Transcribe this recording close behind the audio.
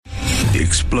The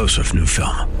explosive new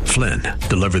film, Flynn,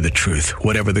 deliver the truth,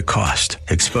 whatever the cost,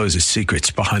 exposes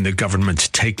secrets behind the government's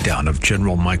takedown of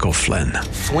General Michael Flynn.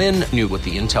 Flynn knew what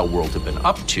the intel world had been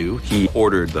up to. He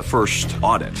ordered the first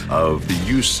audit of the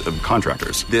use of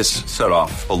contractors. This set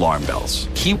off alarm bells.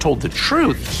 He told the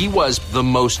truth. He was the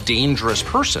most dangerous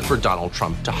person for Donald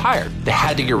Trump to hire. They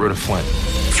had to get rid of Flynn.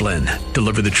 Flynn,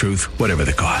 deliver the truth, whatever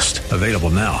the cost. Available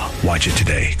now. Watch it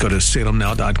today. Go to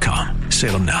salemnow.com.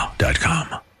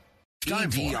 salemnow.com.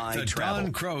 Time for the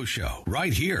Don Crow Show,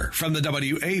 right here from the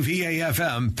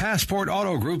WAVA-FM Passport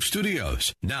Auto Group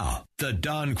studios. Now, the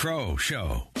Don Crow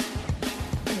Show.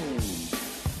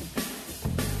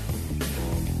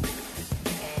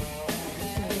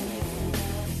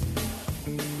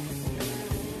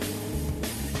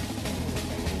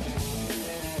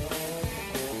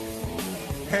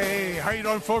 Hey, how you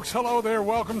doing, folks? Hello there.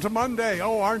 Welcome to Monday.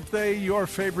 Oh, aren't they your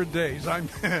favorite days?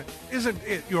 Isn't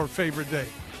it your favorite day?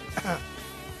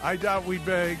 I doubt we'd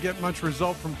get much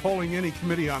result from polling any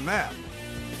committee on that.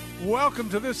 Welcome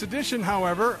to this edition,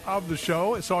 however, of the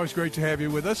show. It's always great to have you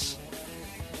with us.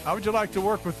 How would you like to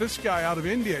work with this guy out of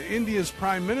India? India's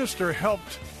prime minister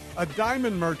helped a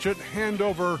diamond merchant hand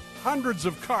over hundreds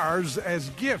of cars as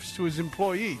gifts to his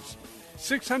employees.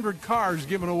 600 cars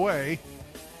given away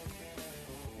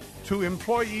to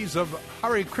employees of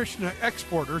Hare Krishna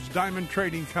Exporters, Diamond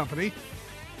Trading Company.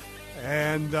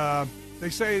 And they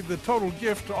say the total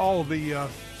gift to all of the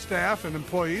staff and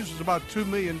employees was about $2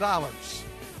 million.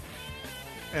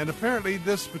 And apparently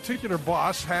this particular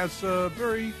boss has a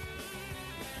very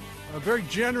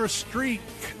generous streak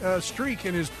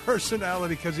in his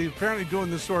personality, because he's apparently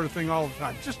doing this sort of thing all the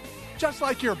time. Just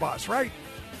like your boss, right?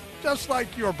 Just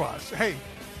like your boss. Hey,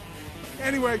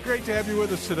 anyway, great to have you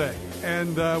with us today.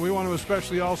 And we want to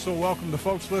especially also welcome the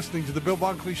folks listening to the Bill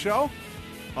Bunkley Show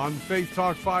on Faith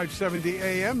Talk 570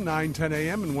 AM, 910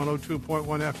 AM, and 102.1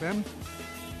 FM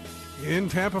in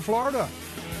Tampa, Florida.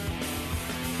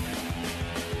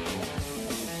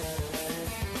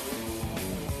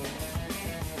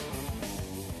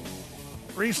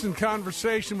 Recent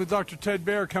conversation with Dr. Ted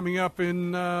Baehr coming up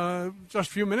in just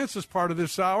a few minutes as part of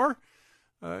this hour.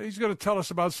 He's going to tell us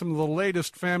about some of the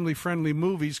latest family-friendly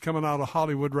movies coming out of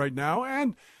Hollywood right now.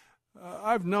 And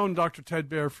I've known Dr. Ted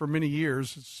Baehr for many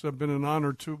years. It's been an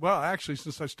honor to, well, actually,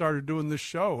 since I started doing this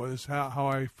show is how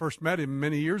I first met him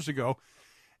many years ago.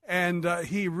 And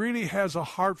he really has a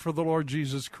heart for the Lord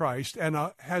Jesus Christ and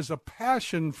has a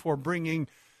passion for bringing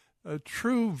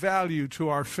true value to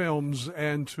our films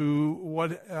and to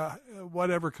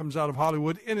whatever comes out of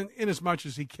Hollywood in as much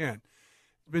as he can.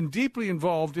 Been deeply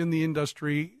involved in the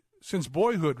industry since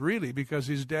boyhood, really, because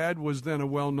his dad was then a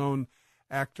well-known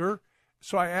actor.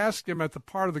 So I asked him at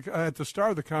the start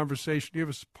of the conversation to give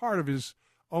us part of his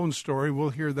own story.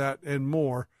 We'll hear that and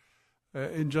more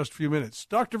in just a few minutes.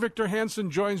 Dr. Victor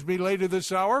Hanson joins me later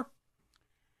this hour.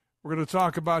 We're going to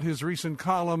talk about his recent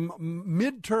column,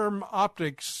 Midterm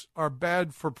Optics Are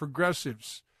Bad for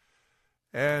Progressives.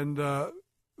 And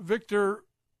Victor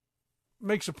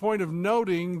makes a point of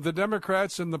noting the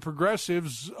Democrats and the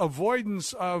progressives'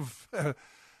 avoidance of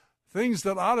things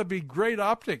that ought to be great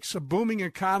optics: a booming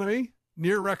economy,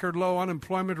 near record low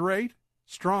unemployment rate,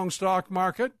 strong stock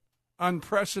market,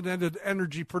 unprecedented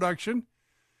energy production,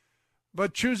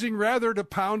 but choosing rather to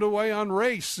pound away on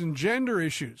race and gender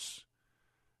issues.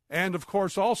 And, of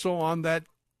course, also on that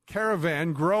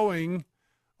caravan growing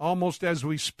almost as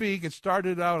we speak. It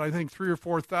started out, I think, 3,000 or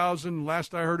 4,000.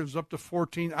 Last I heard, it was up to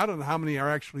 14. I don't know how many are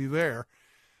actually there.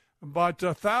 But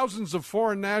thousands of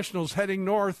foreign nationals heading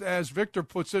north, as Victor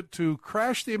puts it, to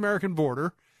crash the American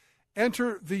border,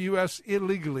 enter the U.S.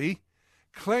 illegally,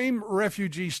 claim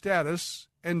refugee status,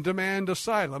 and demand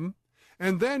asylum,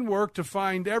 and then work to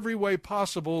find every way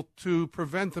possible to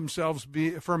prevent themselves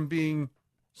from being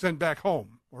sent back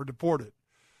home or deported.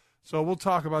 So we'll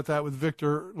talk about that with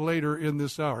Victor later in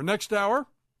this hour. Next hour,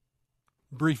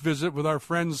 brief visit with our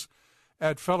friends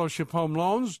at Fellowship Home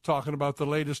Loans, talking about the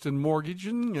latest in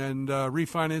mortgaging and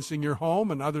refinancing your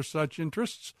home and other such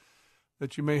interests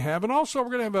that you may have. And also, we're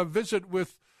going to have a visit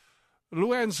with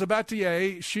Louanne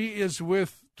Sabatier. She is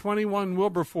with 21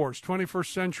 Wilberforce,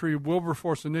 21st Century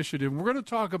Wilberforce Initiative. We're going to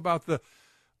talk about the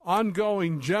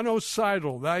ongoing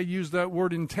genocidal, I use that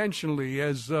word intentionally,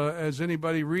 as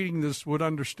anybody reading this would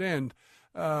understand.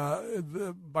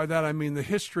 By that I mean the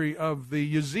history of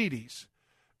the Yazidis,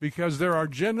 because there are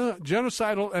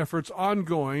genocidal efforts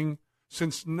ongoing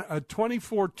since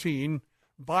 2014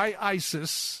 by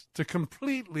ISIS to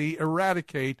completely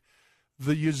eradicate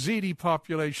the Yazidi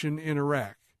population in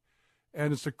Iraq.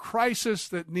 And it's a crisis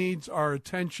that needs our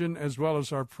attention as well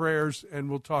as our prayers, and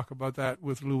we'll talk about that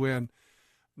with Louanne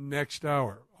next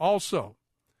hour. Also,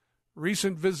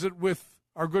 recent visit with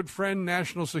our good friend,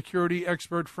 national security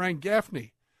expert Frank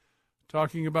Gaffney,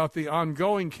 talking about the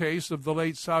ongoing case of the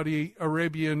late Saudi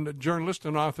Arabian journalist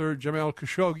and author Jamal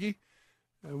Khashoggi.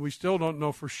 We still don't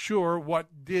know for sure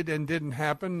what did and didn't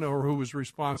happen or who was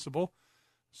responsible.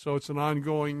 So it's an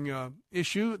ongoing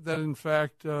issue that, in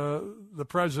fact, the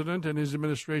president and his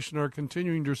administration are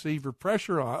continuing to receive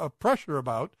pressure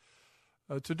about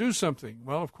to do something.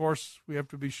 Well, of course, we have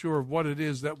to be sure of what it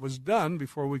is that was done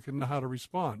before we can know how to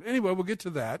respond. Anyway, we'll get to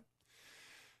that.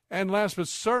 And last but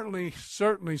certainly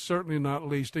not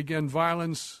least, again,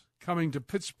 violence coming to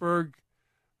Pittsburgh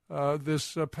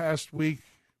this past week,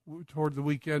 toward the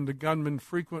weekend. A gunman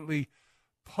frequently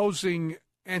posing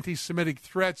anti-Semitic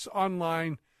threats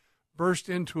online burst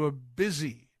into a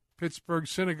busy Pittsburgh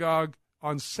synagogue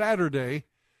on Saturday,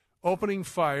 opening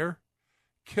fire,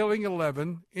 killing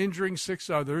 11, injuring 6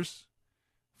 others.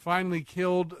 Finally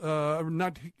killed,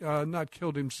 not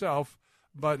killed himself,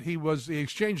 but he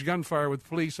exchanged gunfire with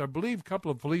police. I believe a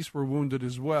couple of police were wounded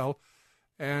as well.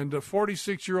 And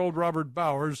 46-year-old Robert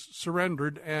Bowers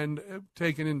surrendered and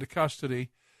taken into custody.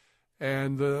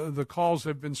 And the calls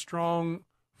have been strong.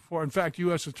 In fact,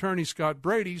 U.S. Attorney Scott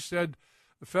Brady said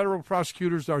the federal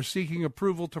prosecutors are seeking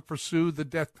approval to pursue the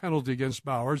death penalty against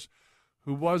Bowers,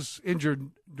 who was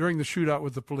injured during the shootout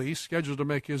with the police, scheduled to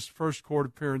make his first court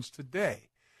appearance today.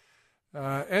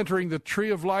 Entering the Tree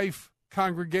of Life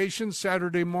congregation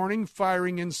Saturday morning,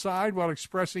 firing inside while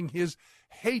expressing his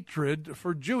hatred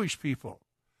for Jewish people.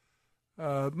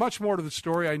 Much more to the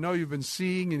story. I know you've been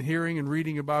seeing and hearing and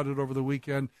reading about it over the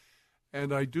weekend,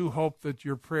 and I do hope that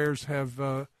your prayers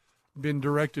have been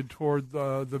directed toward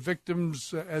the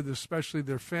victims, and especially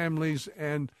their families,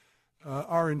 and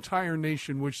our entire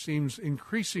nation, which seems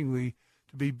increasingly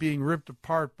to be being ripped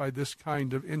apart by this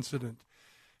kind of incident.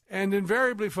 And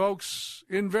invariably, folks,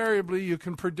 you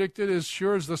can predict it as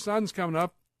sure as the sun's coming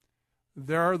up.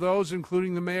 There are those,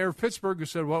 including the mayor of Pittsburgh, who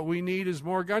said what we need is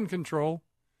more gun control.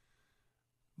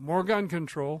 More gun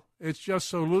control. It's just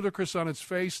so ludicrous on its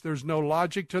face. There's no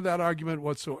logic to that argument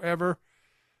whatsoever.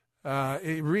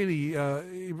 It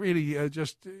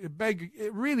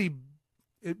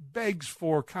begs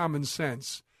for common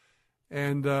sense.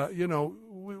 And,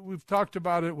 we've talked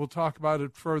about it. We'll talk about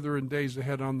it further in days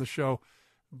ahead on the show.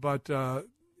 But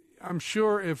I'm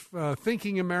sure if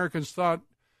thinking Americans thought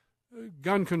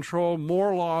gun control,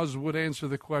 more laws would answer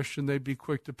the question, they'd be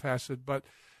quick to pass it. But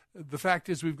the fact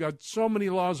is we've got so many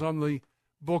laws on the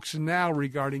books now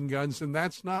regarding guns, and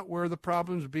that's not where the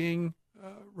problem's being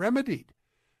remedied.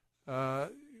 There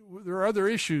are other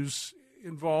issues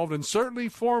involved, and certainly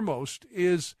foremost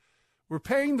is we're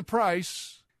paying the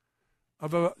price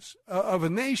of a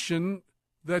nation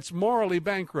that's morally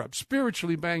bankrupt,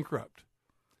 spiritually bankrupt.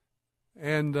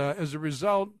 And as a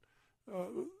result,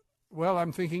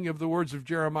 I'm thinking of the words of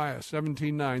Jeremiah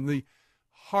 17:9. The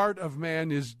heart of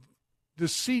man is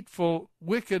deceitful,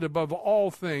 wicked above all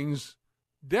things,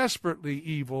 desperately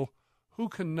evil. Who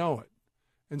can know it?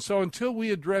 And so until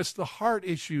we address the heart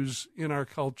issues in our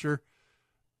culture,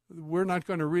 we're not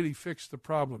going to really fix the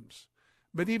problems.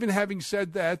 But even having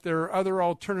said that, there are other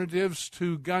alternatives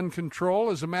to gun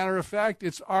control. As a matter of fact,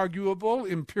 it's arguable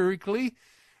empirically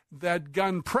that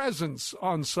gun presence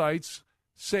on sites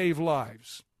save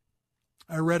lives.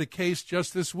 I read a case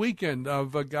just this weekend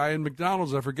of a guy in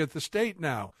McDonald's. I forget the state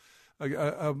now.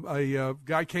 A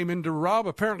guy came in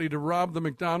apparently to rob the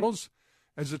McDonald's.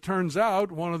 As it turns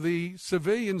out, one of the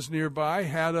civilians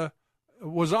nearby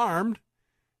was armed,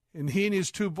 and he and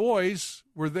his 2 boys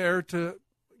were there to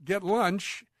get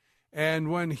lunch.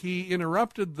 And when he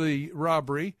interrupted the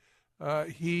robbery,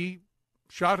 he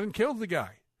shot and killed the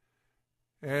guy.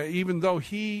 Even though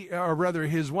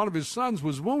one of his sons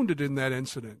was wounded in that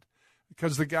incident,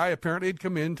 because the guy apparently had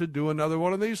come in to do another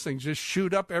one of these things, just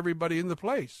shoot up everybody in the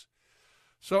place.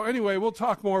 So anyway, we'll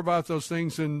talk more about those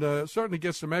things and certainly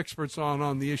get some experts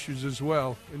on the issues as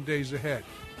well in days ahead.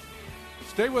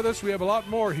 Stay with us. We have a lot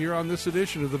more here on this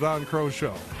edition of the Don Crow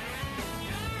Show.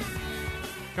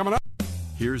 Coming up.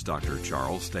 Here's Dr.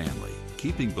 Charles Stanley,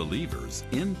 keeping believers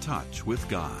in touch with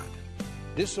God.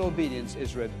 Disobedience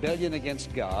is rebellion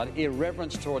against God,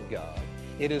 irreverence toward God.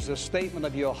 It is a statement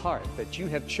of your heart that you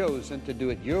have chosen to do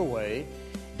it your way.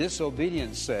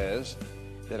 Disobedience says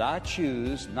that I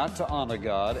choose not to honor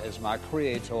God as my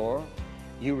creator.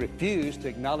 You refuse to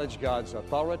acknowledge God's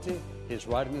authority, His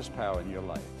right and His power in your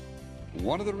life.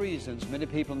 One of the reasons many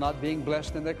people are not being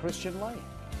blessed in their Christian life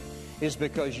is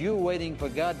because you're waiting for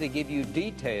God to give you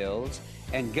details,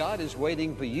 and God is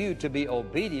waiting for you to be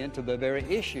obedient to the very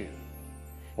issue.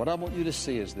 What I want you to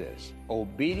see is this.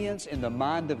 Obedience in the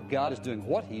mind of God is doing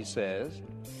what He says,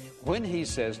 when He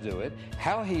says do it,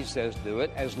 how He says do it,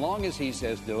 as long as He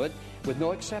says do it, with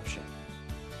no exception.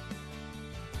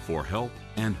 For help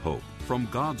and hope from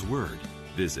God's Word,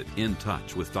 visit In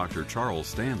Touch with Dr. Charles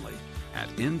Stanley at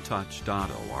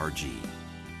intouch.org.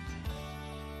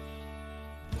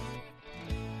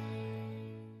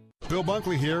 Bill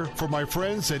Bunkley here for my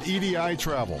friends at EDI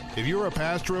Travel. If you're a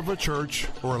pastor of a church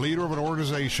or a leader of an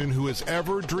organization who has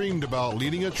ever dreamed about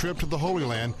leading a trip to the Holy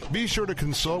Land, be sure to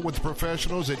consult with the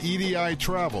professionals at EDI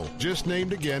Travel, just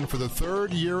named again for the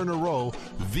third year in a row,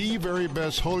 the very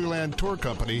best Holy Land tour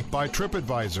company by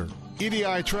TripAdvisor.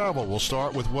 EDI Travel will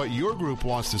start with what your group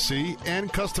wants to see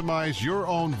and customize your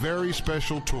own very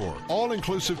special tour.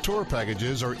 All-inclusive tour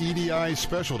packages are EDI's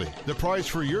specialty. The price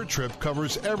for your trip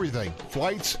covers everything: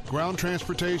 flights, ground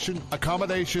transportation,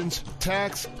 accommodations,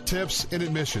 tax, tips, and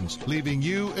admissions, leaving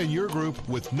you and your group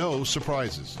with no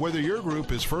surprises. Whether your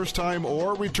group is first-time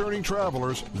or returning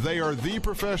travelers, they are the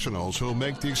professionals who will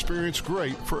make the experience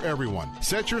great for everyone.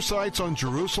 Set your sights on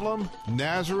Jerusalem,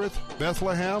 Nazareth,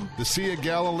 Bethlehem, the Sea of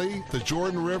Galilee, the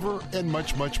Jordan River, and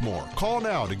much, much more. Call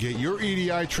now to get your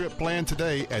EDI trip planned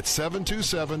today at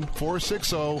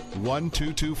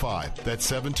 727-460-1225.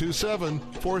 That's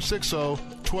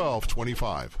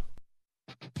 727-460-1225.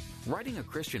 Writing a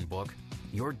Christian book,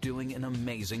 you're doing an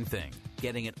amazing thing,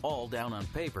 getting it all down on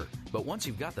paper. But once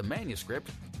you've got the manuscript,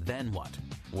 then what?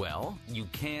 Well, you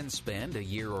can spend a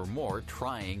year or more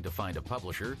trying to find a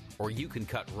publisher, or you can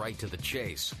cut right to the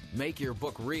chase. Make your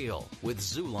book real with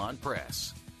Xulon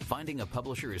Press. Finding a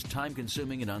publisher is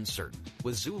time-consuming and uncertain.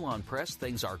 With Xulon Press,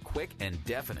 things are quick and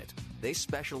definite. They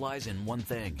specialize in one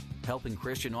thing: helping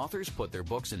Christian authors put their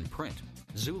books in print.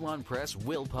 Xulon Press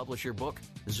will publish your book.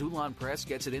 Xulon Press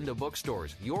gets it into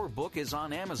bookstores. Your book is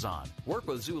on Amazon. Work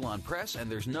with Xulon Press, and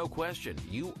there's no question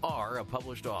you are a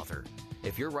published author.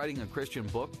 If you're writing a Christian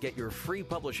book, get your free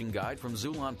publishing guide from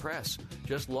Xulon Press.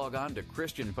 Just log on to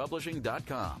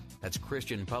ChristianPublishing.com. That's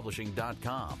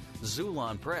ChristianPublishing.com.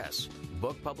 Xulon Press.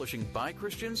 Book publishing by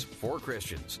Christians for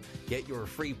Christians. Get your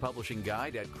free publishing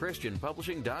guide at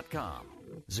ChristianPublishing.com.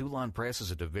 Xulon Press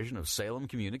is a division of Salem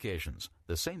Communications,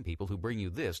 the same people who bring you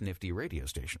this nifty radio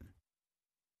station.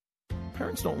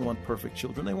 Parents don't want perfect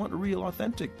children. They want real,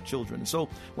 authentic children. So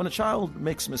when a child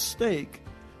makes a mistake,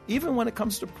 even when it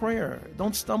comes to prayer,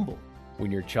 don't stumble.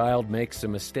 When your child makes a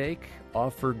mistake,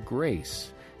 offer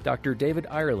grace. Dr. David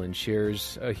Ireland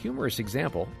shares a humorous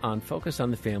example on Focus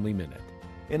on the Family Minute.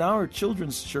 In our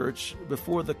children's church,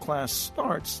 before the class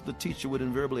starts, the teacher would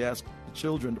invariably ask the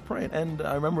children to pray. And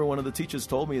I remember one of the teachers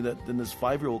told me that in this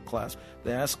 5-year-old class,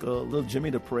 they asked little Jimmy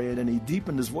to pray, and then he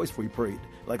deepened his voice before he prayed,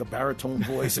 like a baritone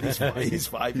voice, and he's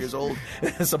 5 years old.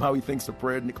 Somehow he thinks the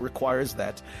prayer requires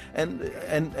that. And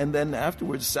then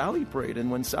afterwards, Sally prayed, and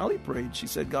when Sally prayed, she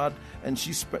said, God, and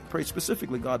she prayed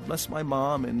specifically, God, bless my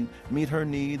mom and meet her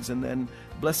needs, and then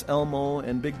bless Elmo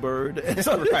and Big Bird. And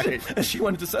so and she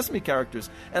went into Sesame characters.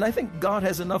 And I think God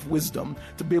has enough wisdom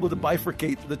to be able to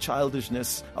bifurcate the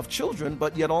childishness of children,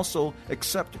 but yet also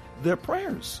accept their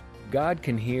prayers. God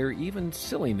can hear even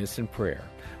silliness in prayer.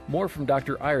 More from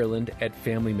Dr. Ireland at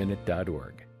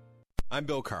FamilyMinute.org. I'm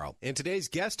Bill Carl, and today's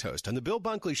guest host on The Bill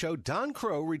Bunkley Show, Don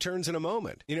Crow, returns in a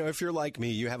moment. You know, if you're like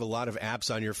me, you have a lot of apps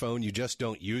on your phone you just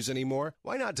don't use anymore.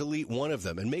 Why not delete one of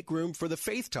them and make room for the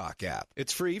Faith Talk app?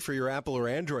 It's free for your Apple or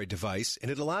Android device,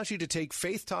 and it allows you to take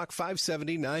Faith Talk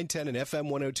 570, 910, and FM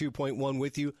 102.1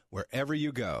 with you wherever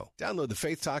you go. Download the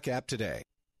Faith Talk app today.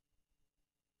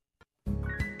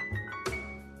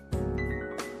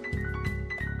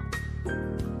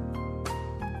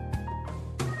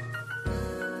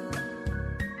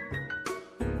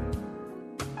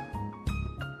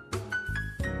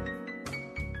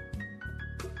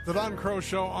 The Don Crow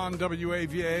Show on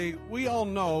WAVA. We all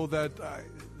know that,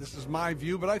 this is my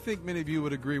view, but I think many of you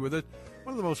would agree with it,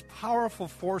 one of the most powerful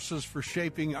forces for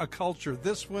shaping a culture,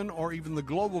 this one or even the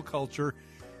global culture,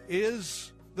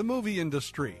 is the movie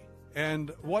industry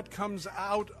and what comes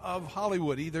out of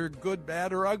Hollywood, either good,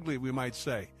 bad, or ugly, we might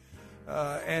say.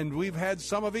 And we've had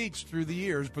some of each through the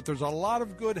years, but there's a lot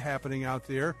of good happening out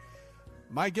there.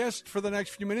 My guest for the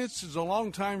next few minutes is a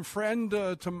longtime friend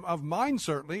of mine,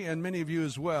 certainly, and many of you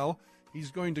as well.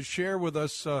 He's going to share with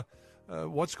us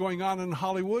what's going on in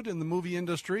Hollywood in the movie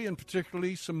industry, and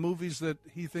particularly some movies that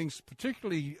he thinks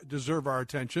particularly deserve our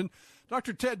attention.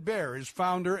 Dr. Ted Baehr is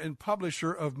founder and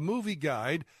publisher of Movie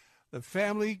Guide, the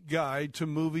family guide to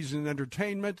movies and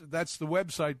entertainment. That's the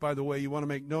website, by the way, you want to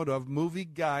make note of,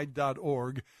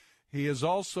 movieguide.org. He is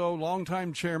also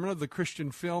longtime chairman of the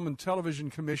Christian Film and Television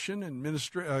Commission and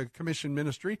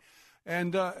Ministry.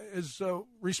 and is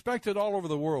respected all over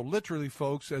the world, literally,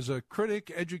 folks, as a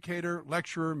critic, educator,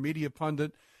 lecturer, media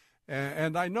pundit.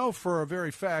 And I know for a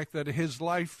very fact that his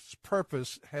life's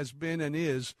purpose has been and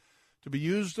is to be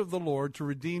used of the Lord to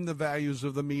redeem the values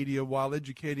of the media while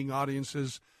educating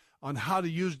audiences on how to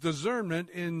use discernment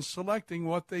in selecting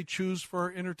what they choose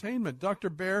for entertainment. Dr.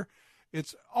 Baer,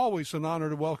 it's always an honor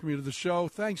to welcome you to the show.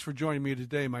 Thanks for joining me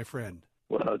today, my friend.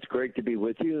 Well, it's great to be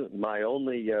with you. My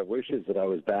only wish is that I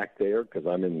was back there because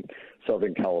I'm in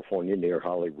Southern California near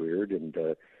Hollywood, and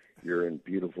you're in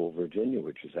beautiful Virginia,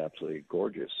 which is absolutely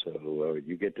gorgeous. So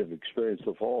you get to experience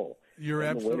the fall. You're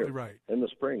absolutely right. And the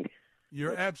spring.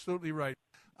 You're absolutely right.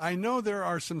 I know there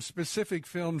are some specific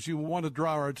films you want to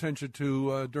draw our attention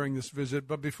to during this visit,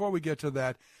 but before we get to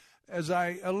that, as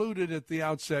I alluded at the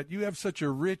outset, you have such a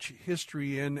rich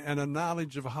history and a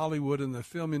knowledge of Hollywood and the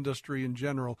film industry in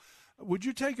general. Would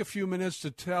you take a few minutes to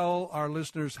tell our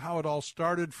listeners how it all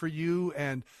started for you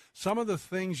and some of the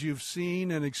things you've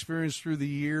seen and experienced through the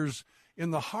years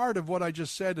in the heart of what I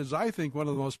just said is, I think, one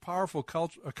of the most powerful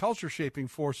culture-shaping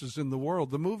forces in the world,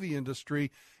 the movie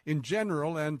industry in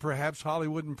general and perhaps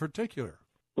Hollywood in particular?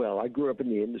 Well, I grew up in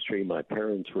the industry. My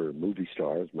parents were movie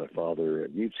stars. My father,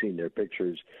 you've seen their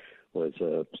pictures, was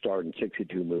starred in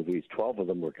 62 movies. 12 of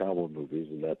them were cowboy movies,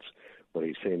 and that's what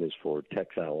he's famous for,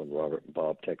 Tex Allen, Robert and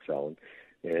Bob Tex Allen.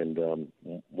 And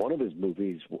one of his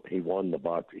movies, he won the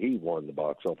box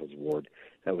office award.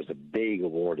 That was a big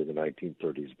award in the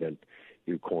 1930s. Meant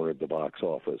you cornered the box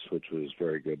office, which was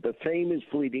very good. But fame is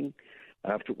fleeting.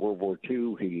 After World War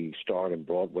II, he starred in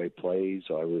Broadway plays.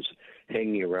 I was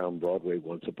hanging around Broadway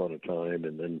once upon a time,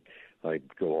 and then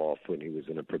I'd go off when he was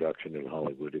in a production in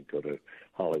Hollywood and go to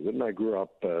Hollywood. And I grew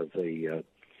up as a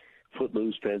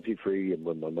footloose, fancy-free, and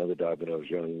when my mother died when I was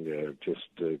young, just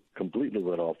completely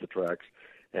went off the tracks,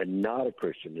 and not a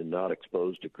Christian and not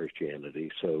exposed to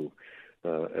Christianity. So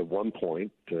at one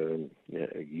point,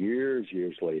 years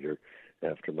later,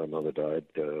 after my mother died,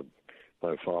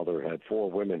 my father had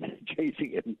 4 women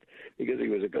chasing him because he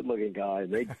was a good-looking guy,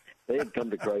 and they had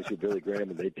come to Christ with Billy Graham,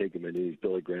 and they'd take him into these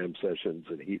Billy Graham sessions,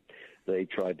 and they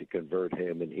tried to convert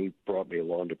him, and he brought me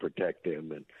along to protect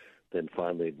him, and then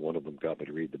finally one of them got me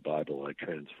to read the Bible. I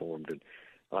transformed, and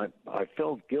I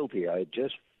felt guilty. I had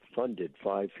just funded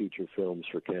 5 feature films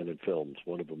for Canon Films.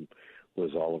 One of them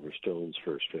was Oliver Stone's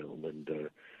first film, and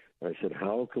I said,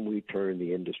 how can we turn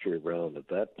the industry around? At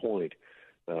that point,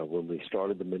 when we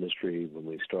started the ministry, when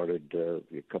we started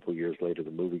a couple of years later,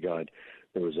 the Movie Guide,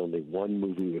 there was only one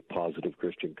movie with positive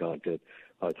Christian content.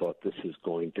 I thought this is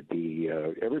going to be,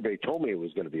 everybody told me it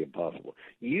was going to be impossible.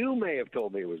 You may have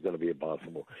told me it was going to be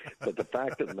impossible. But the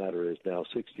fact of the matter is now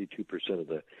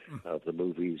 62% of the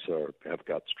movies have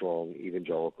got strong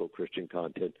evangelical Christian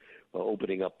content.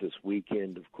 Opening up this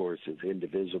weekend, of course, is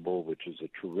Indivisible, which is a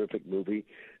terrific movie,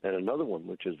 and another one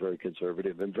which is very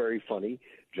conservative and very funny,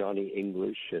 Johnny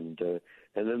English, and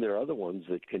then there are other ones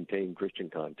that contain Christian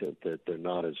content that they're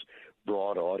not as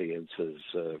broad audiences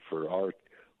for our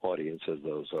audience as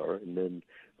those are. And then,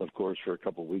 of course, for a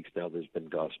couple of weeks now, there's been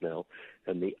Gospel.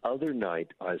 And the other night,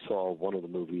 I saw one of the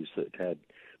movies that had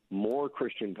more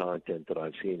Christian content than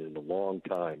I've seen in a long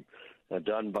time,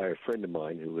 done by a friend of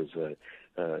mine who was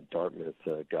a Dartmouth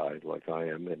guy like I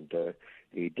am, and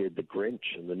he did The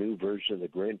Grinch, and the new version of The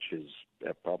Grinch is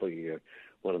probably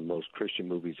one of the most Christian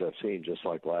movies I've seen, just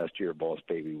like last year Boss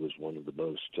Baby was one of the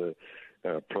most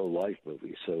pro-life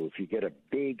movies. So if you get a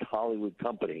big Hollywood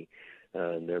company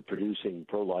and they're producing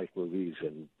pro-life movies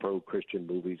and pro-Christian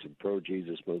movies and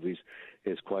pro-Jesus movies,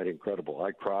 it's quite incredible.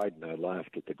 I cried and I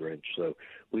laughed at The Grinch. So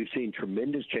we've seen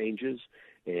tremendous changes,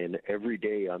 and every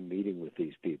day I'm meeting with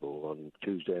these people. On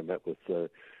Tuesday I met with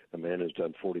a man who's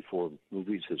done 44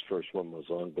 movies. His first one was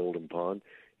on Golden Pond.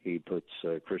 He puts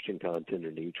Christian content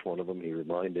in each one of them. He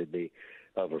reminded me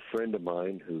of a friend of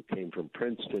mine who came from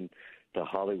Princeton to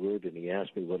Hollywood, and he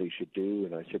asked me what he should do,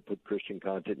 and I said, put Christian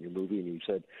content in your movie, and he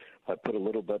said, I put a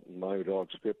little bit in My Dog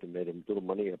script and made him little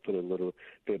money. I put a little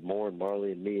bit more in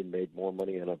Marley and Me and made more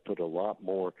money, and I put a lot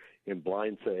more in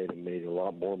Blindside and made a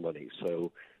lot more money.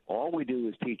 So all we do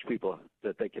is teach people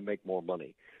that they can make more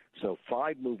money. So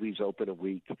 5 movies open a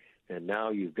week, and now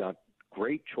you've got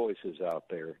great choices out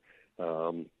there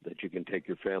that you can take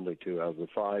your family to. Out of the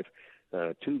 5,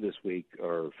 2 this week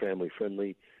are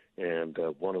family-friendly, and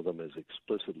one of them is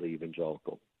explicitly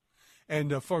evangelical.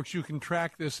 And, folks, you can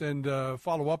track this and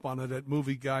follow up on it at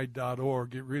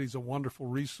movieguide.org. It really is a wonderful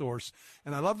resource.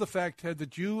 And I love the fact, Ted,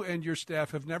 that you and your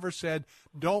staff have never said,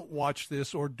 don't watch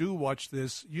this or do watch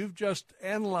this. You've just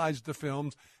analyzed the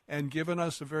films and given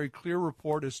us a very clear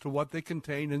report as to what they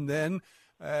contain. And then,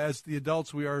 as the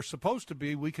adults we are supposed to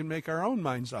be, we can make our own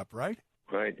minds up, right?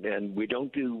 Right, and we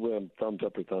don't do thumbs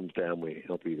up or thumbs down. We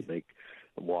help you to make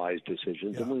wise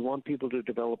decisions, and we want people to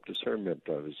develop discernment.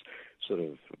 I was sort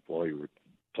of, while you were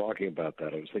talking about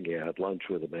that, I was thinking I had lunch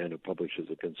with a man who publishes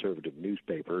a conservative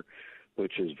newspaper,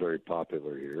 which is very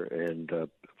popular here, and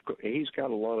he's got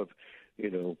a lot of,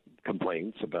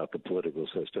 complaints about the political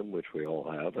system, which we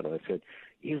all have. And I said,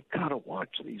 you've got to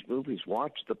watch these movies.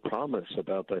 Watch The Promise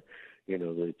about the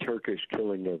Turkish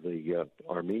killing of the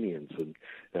Armenians and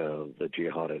the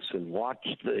jihadists, and watch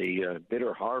the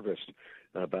Bitter Harvest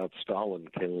about Stalin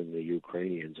killing the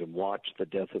Ukrainians, and watch The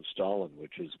Death of Stalin,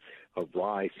 which is a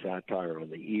wry satire on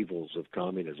the evils of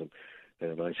communism.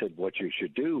 And I said, what you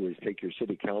should do is take your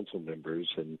city council members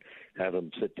and have them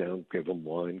sit down, give them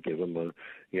wine, give them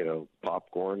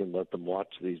popcorn, and let them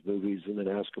watch these movies, and then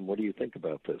ask them, what do you think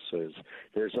about this?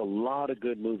 There's a lot of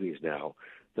good movies now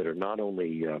that are not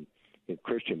only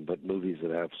Christian, but movies that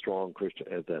have strong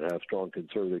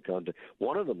conservative content.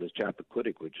 One of them is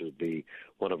Chappaquiddick, which will be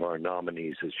one of our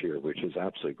nominees this year, which is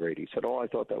absolutely great. He said, I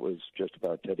thought that was just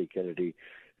about Teddy Kennedy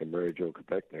and Mary Jo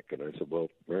Kopechne. And I said, well,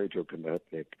 Mary Jo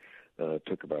Kopechne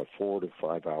took about 4 to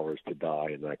 5 hours to die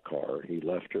in that car. He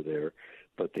left her there.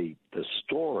 But the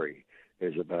story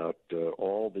is about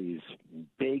all these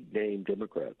big-name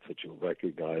Democrats that you'll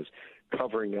recognize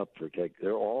covering up for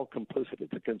they're all complicit.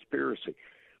 It's a conspiracy.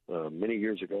 Many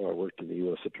years ago, I worked in the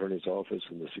U.S. Attorney's Office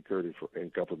in the Security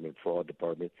and Government Fraud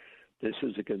Department. This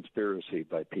is a conspiracy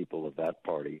by people of that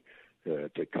party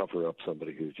to cover up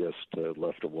somebody who just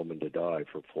left a woman to die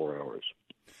for 4 hours.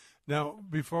 Now,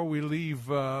 before we leave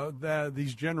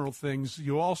these general things,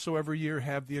 you also every year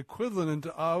have the equivalent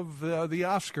of the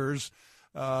Oscars.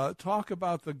 Talk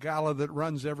about the gala that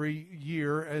runs every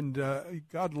year, and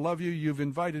God love you, you've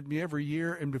invited me every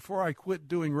year, and before I quit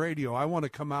doing radio, I want to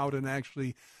come out and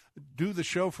actually do the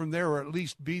show from there, or at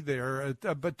least be there.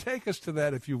 But take us to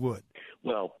that, if you would.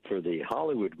 Well, for the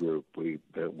Hollywood group, we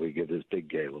give this big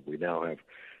gala. We now have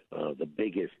the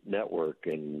biggest network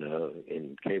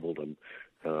in cabledom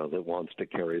that wants to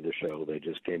carry the show. They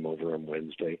just came over on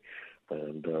Wednesday,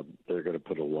 and they're going to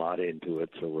put a lot into it,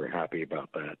 so we're happy about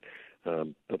that.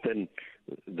 But then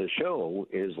the show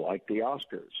is like the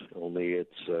Oscars, only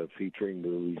it's featuring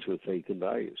movies with faith and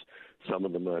values. Some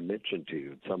of them I mentioned to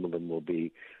you. Some of them will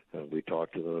be, we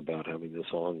talked to them about having the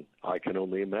song I Can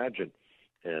Only Imagine,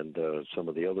 and some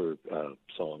of the other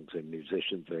songs and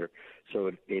musicians there.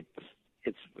 So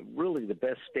it's really the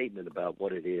best statement about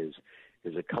what it is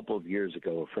a couple of years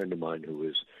ago, a friend of mine who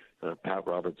was Pat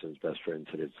Robertson's best friend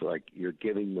said, it's like you're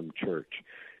giving them church.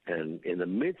 And in the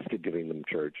midst of giving them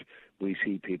church, we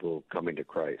see people coming to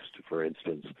Christ. For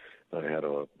instance, I had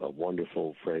a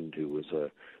wonderful friend who was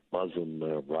a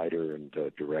Muslim writer and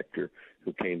director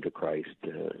who came to Christ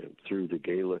through the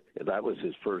gala. That was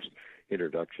his first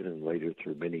introduction, and later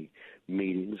through many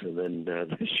meetings. And then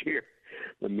this year,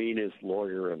 the meanest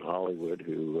lawyer in Hollywood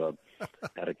who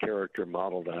had a character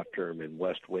modeled after him in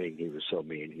West Wing. He was so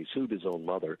mean. He sued his own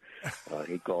mother.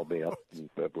 He called me up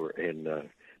in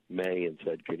May and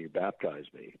said, can you baptize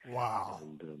me? Wow.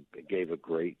 And gave a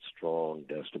great, strong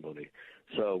testimony.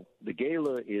 So the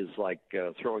gala is like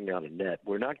throwing out a net.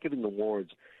 We're not giving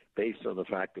awards based on the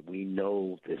fact that we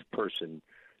know this person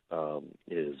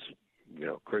is,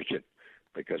 Christian,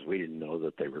 because we didn't know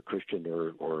that they were Christian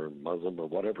or Muslim or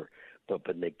whatever. But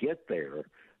when they get there,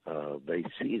 they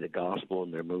see the gospel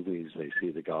in their movies. They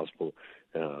see the gospel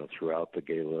throughout the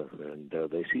gala, and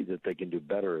they see that they can do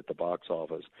better at the box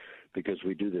office because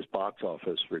we do this box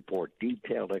office report,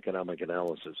 detailed economic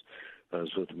analysis. I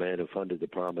was with the man who funded The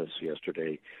Promise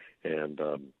yesterday, and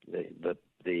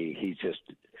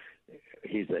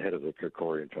he's the head of the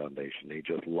Kerkorian Foundation. They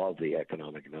just love the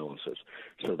economic analysis.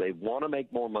 So they want to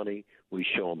make more money. We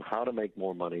show them how to make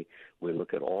more money. We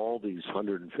look at all these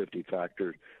 150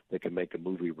 factors that can make a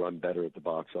movie run better at the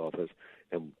box office,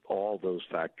 and all those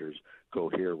factors go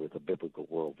here with a biblical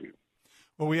worldview.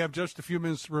 Well, we have just a few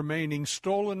minutes remaining.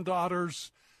 Stolen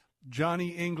Daughters, Johnny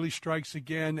English Strikes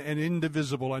Again, and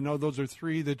Indivisible. I know those are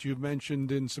three that you've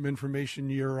mentioned in some information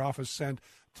your office sent.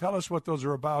 Tell us what those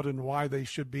are about and why they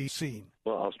should be seen.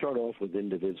 Well, I'll start off with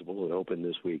Indivisible. It opened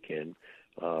this weekend.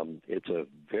 It's a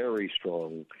very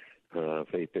strong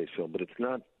faith-based film, but it's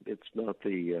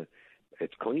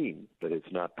clean, but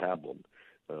it's not pablum.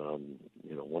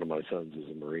 One of my sons is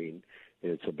a Marine.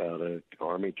 It's about an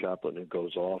Army chaplain who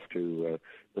goes off to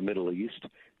the Middle East,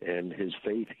 and his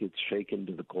faith gets shaken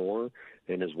to the core,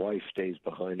 and his wife stays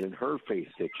behind, and her faith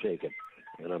gets shaken.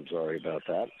 And I'm sorry about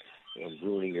that. I'm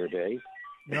ruining your day.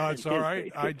 No, it's all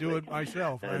right. I do it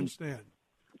myself. I understand.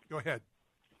 Go ahead.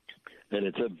 And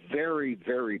it's a very,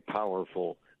 very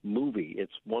powerful movie.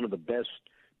 It's one of the best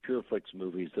PureFlix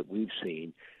movies that we've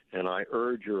seen, and I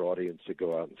urge your audience to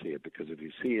go out and see it, because if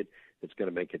you see it, it's going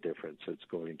to make a difference. It's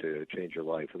going to change your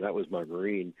life. And that was my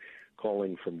Marine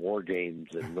calling from war games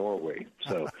in Norway.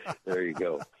 So there you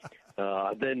go.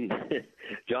 Then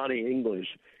Johnny English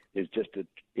is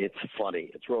it's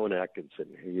funny. It's Rowan Atkinson,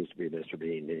 who used to be Mr.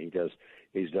 Bean, and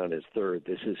he's done his third.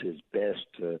 This is his best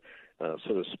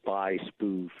sort of spy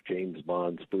spoof, James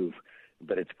Bond spoof,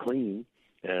 but it's clean,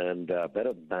 and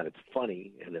better than that, it's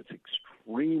funny, and it's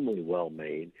extremely well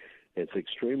made. It's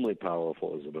extremely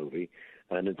powerful as a movie,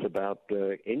 and it's about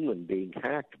England being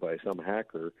hacked by some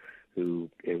hacker who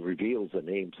reveals the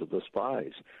names of the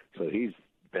spies. So he's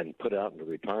been put out into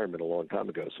retirement a long time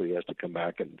ago, so he has to come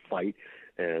back and fight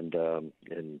and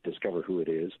discover who it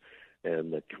is.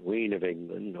 And the Queen of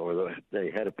England, or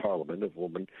the head of Parliament, a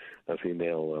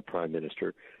female prime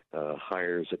minister,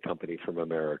 hires a company from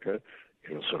America,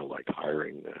 sort of like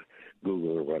hiring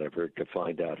Google or whatever, to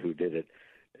find out who did it.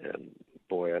 And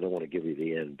boy, I don't want to give you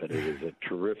the end, but it is a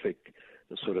terrific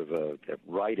sort of a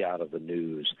right out of the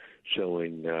news,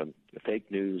 showing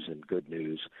fake news and good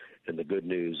news, and the good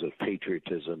news of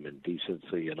patriotism and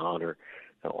decency and honor,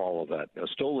 all of that. Now,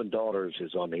 Stolen Daughters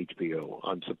is on HBO.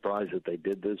 I'm surprised that they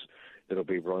did this. It'll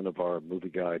be one of our Movie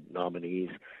Guide nominees,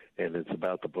 and it's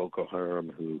about the Boko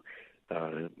Haram who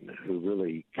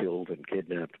really killed and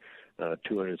kidnapped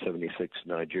 276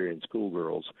 Nigerian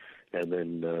schoolgirls, and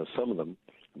then some of them,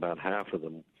 about half of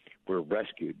them, were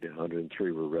rescued.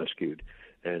 103 were rescued,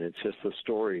 and it's just the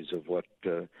stories of what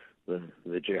the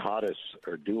jihadists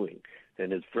are doing.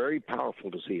 And it's very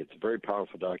powerful to see. It's a very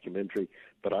powerful documentary,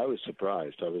 but I was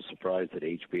surprised. I was surprised that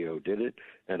HBO did it,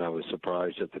 and I was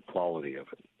surprised at the quality of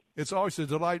it. It's always a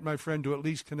delight, my friend, to at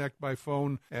least connect by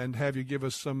phone and have you give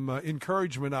us some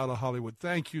encouragement out of Hollywood.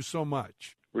 Thank you so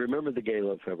much. Remember the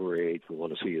gala February 8th. We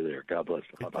want to see you there. God bless.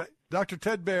 Bye-bye. Dr.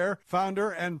 Ted Baehr, founder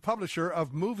and publisher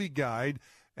of Movie Guide,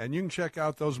 and you can check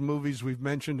out those movies we've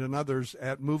mentioned and others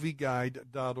at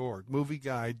movieguide.org,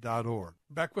 movieguide.org.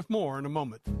 Back with more in a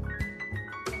moment.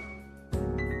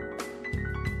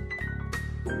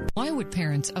 Why would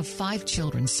parents of 5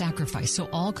 children sacrifice so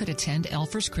all could attend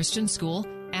Elfers Christian School?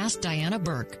 Ask Diana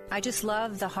Burke. I just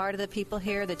love the heart of the people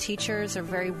here. The teachers are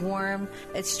very warm.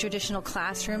 It's traditional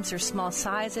classrooms. They're small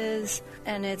sizes,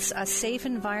 and it's a safe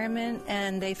environment,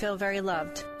 and they feel very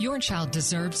loved. Your child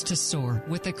deserves to soar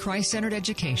with the Christ-centered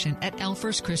education at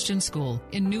Elfers Christian School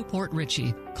in Newport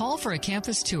Richey. Call for a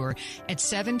campus tour at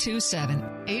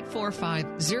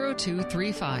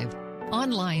 727-845-0235.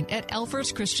 Online at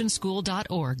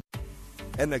elferschristianschool.org.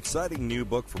 An exciting new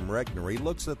book from Regnery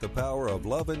looks at the power of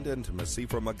love and intimacy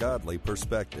from a godly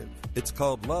perspective. It's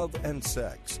called Love and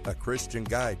Sex, a Christian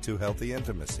guide to healthy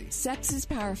intimacy. Sex is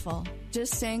powerful.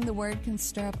 Just saying the word can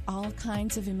stir up all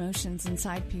kinds of emotions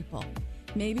inside people.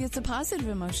 Maybe it's a positive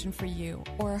emotion for you,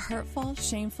 or a hurtful,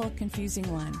 shameful, confusing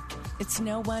one. It's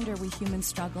no wonder we humans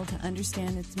struggle to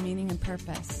understand its meaning and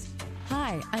purpose.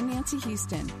 Hi, I'm Nancy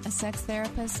Houston, a sex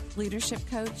therapist, leadership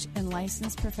coach, and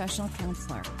licensed professional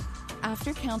counselor.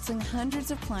 After counseling hundreds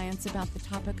of clients about the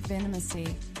topic of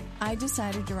intimacy, I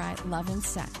decided to write Love and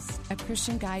Sex, a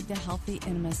Christian guide to healthy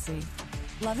intimacy.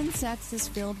 Love and Sex is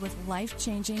filled with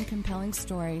life-changing, compelling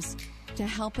stories to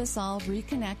help us all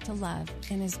reconnect to love,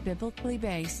 and is biblically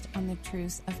based on the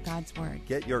truths of God's Word.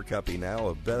 Get your copy now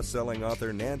of best-selling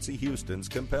author Nancy Houston's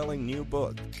compelling new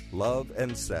book, Love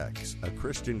and Sex, a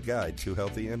Christian guide to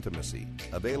healthy intimacy.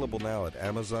 Available now at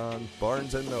Amazon,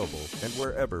 Barnes & Noble, and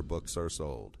wherever books are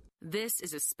sold. This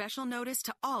is a special notice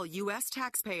to all U.S.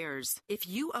 taxpayers. If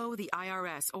you owe the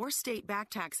IRS or state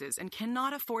back taxes and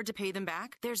cannot afford to pay them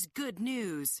back, there's good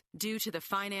news. Due to the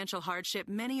financial hardship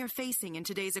many are facing in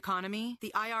today's economy,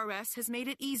 the IRS has made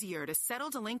it easier to settle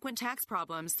delinquent tax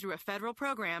problems through a federal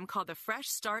program called the Fresh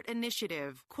Start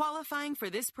Initiative. Qualifying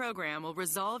for this program will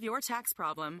resolve your tax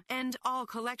problem, end all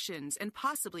collections, and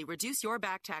possibly reduce your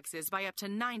back taxes by up to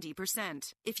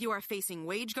 90%. If you are facing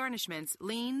wage garnishments,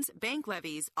 liens, bank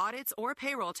levies, audits, or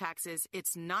payroll taxes,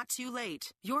 it's not too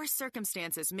late. Your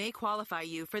circumstances may qualify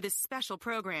you for this special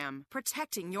program,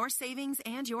 protecting your savings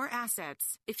and your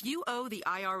assets. If you owe the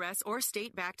IRS or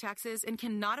state back taxes and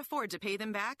cannot afford to pay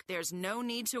them back, there's no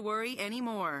need to worry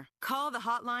anymore. Call the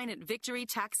hotline at Victory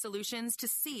Tax Solutions to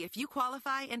see if you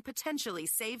qualify and potentially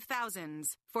save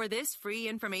thousands. For this free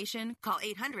information, call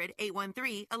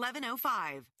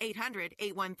 800-813-1105.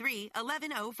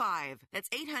 800-813-1105. That's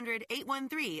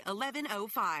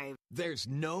 800-813-1105. live. There's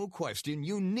no question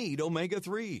you need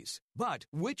omega-3s. But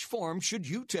which form should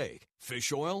you take?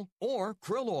 Fish oil or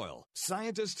krill oil?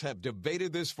 Scientists have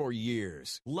debated this for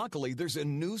years. Luckily, there's a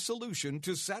new solution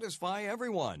to satisfy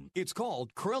everyone. It's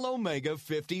called Krill Omega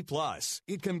 50 Plus.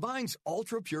 It combines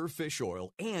ultra-pure fish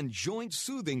oil and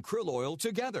joint-soothing krill oil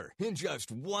together in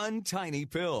just one tiny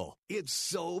pill. It's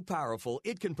so powerful,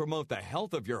 it can promote the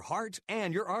health of your heart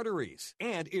and your arteries.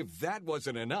 And if that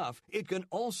wasn't enough, it can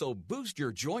also boost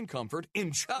your joint comfort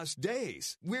in just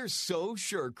days. We're so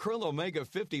sure Krill Omega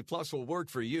 50 Plus will work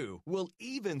for you. We'll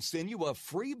even send you a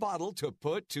free bottle to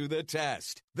put to the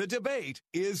test. The debate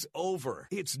is over.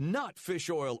 It's not fish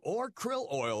oil or krill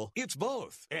oil. It's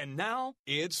both. And now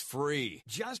it's free.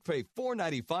 Just pay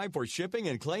 $4.95 for shipping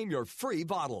and claim your free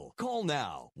bottle. Call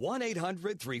now.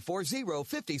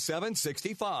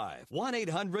 1-800-340-5765.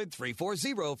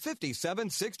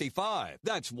 1-800-340-5765.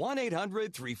 That's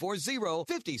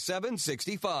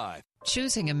 1-800-340-5765.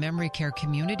 Choosing a memory care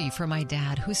community for my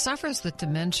dad, who suffers with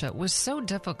dementia, was so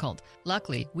difficult.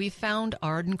 Luckily, we found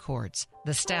Arden Courts.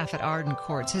 The staff at Arden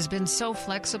Courts has been so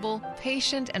flexible,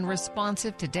 patient, and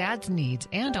responsive to Dad's needs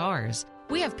and ours.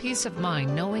 We have peace of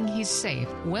mind knowing he's safe,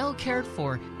 well cared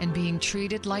for, and being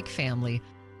treated like family.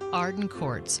 Arden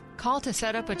Courts. Call to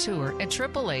set up a tour at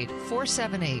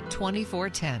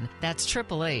 888-478-2410. That's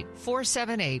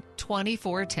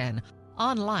 888-478-2410.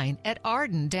 Online at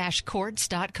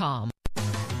arden-courts.com.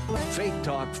 Faith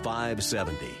Talk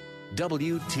 570,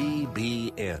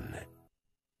 WTBN.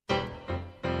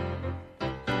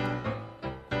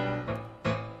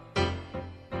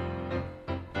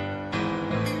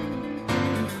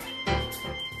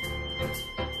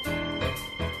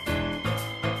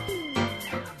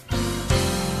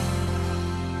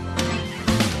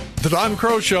 The Don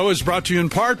Crow Show is brought to you in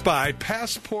part by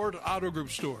Passport Auto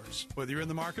Group Stores. Whether you're in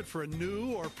the market for a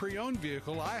new or pre-owned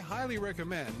vehicle, I highly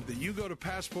recommend that you go to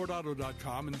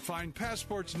PassportAuto.com and find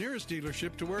Passport's nearest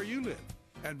dealership to where you live.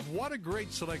 And what a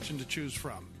great selection to choose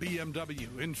from. BMW,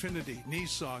 Infiniti,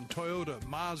 Nissan, Toyota,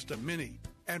 Mazda, Mini.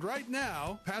 And right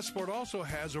now, Passport also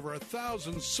has over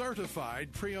 1,000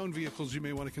 certified pre-owned vehicles you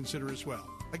may want to consider as well.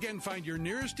 Again, find your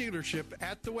nearest dealership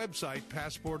at the website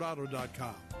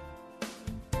PassportAuto.com.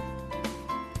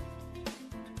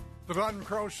 The Don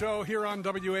Crow Show here on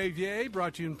WAVA,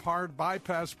 brought to you in part by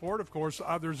Passport. Of course,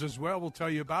 others as well we'll tell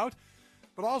you about.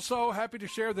 But also happy to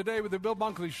share the day with the Bill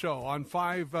Bunkley Show on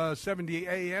 570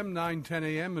 AM, 910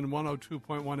 AM, and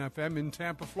 102.1 FM in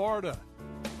Tampa, Florida.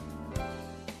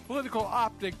 Political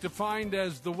optic defined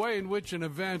as the way in which an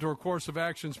event or course of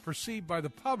action is perceived by the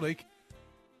public.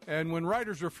 And when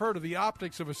writers refer to the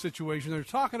optics of a situation, they're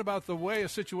talking about the way a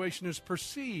situation is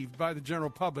perceived by the general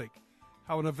public.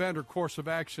 How an event or course of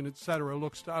action, etc.,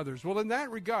 looks to others. Well, in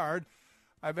that regard,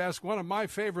 I've asked one of my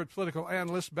favorite political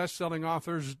analysts, best-selling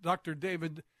authors, Dr.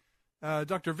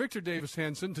 Victor Davis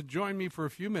Hanson, to join me for a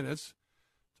few minutes,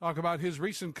 talk about his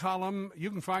recent column. You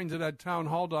can find it at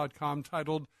townhall.com,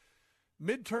 titled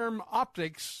Midterm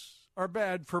Optics Are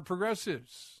Bad for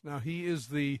Progressives. Now, he is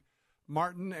the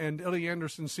Martin and Illie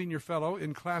Anderson Senior Fellow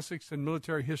in Classics and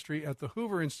Military History at the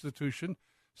Hoover Institution,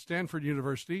 Stanford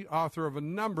University, author of a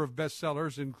number of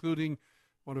bestsellers, including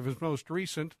one of his most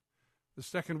recent, The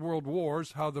Second World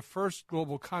Wars, How the First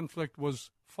Global Conflict Was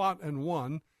Fought and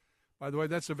Won. By the way,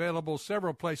 that's available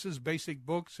several places, Basic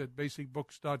Books at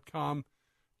basicbooks.com,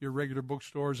 your regular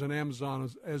bookstores, and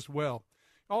Amazon as well.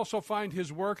 Also find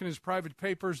his work and his private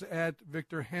papers at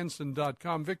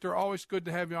victorhanson.com. Victor, always good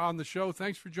to have you on the show.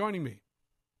 Thanks for joining me.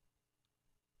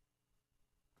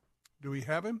 Do we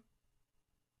have him?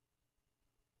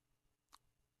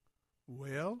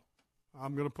 Well,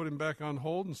 I'm going to put him back on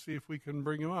hold and see if we can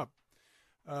bring him up.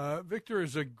 Victor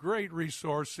is a great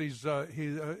resource. He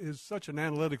is such an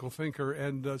analytical thinker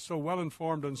and so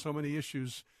well-informed on so many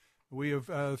issues. We have,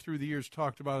 through the years,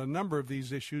 talked about a number of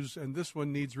these issues, and this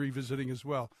one needs revisiting as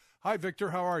well. Hi, Victor.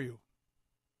 How are you?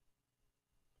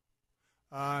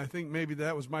 I think maybe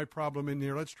that was my problem in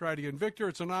here. Let's try it again. Victor,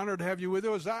 it's an honor to have you with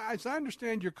us. As I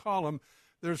understand your column,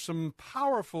 there's some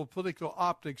powerful political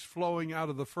optics flowing out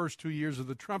of the first 2 years of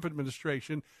the Trump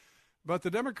administration, but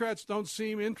the Democrats don't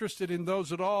seem interested in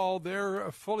those at all.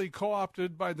 They're fully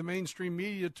co-opted by the mainstream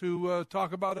media to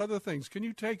talk about other things. Can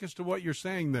you take us to what you're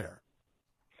saying there?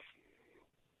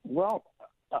 Well,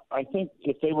 I think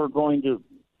if they were going to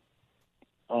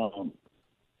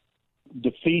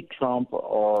defeat Trump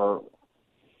or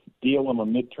deal him a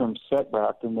midterm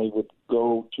setback, then they would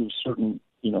go to certain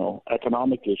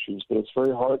economic issues, but it's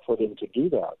very hard for them to do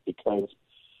that because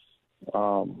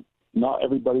not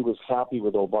everybody was happy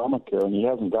with Obamacare, and he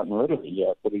hasn't gotten rid of it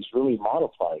yet, but he's really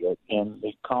modified it, and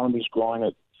the economy's growing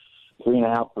at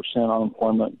 3.5%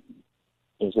 unemployment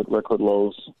is at record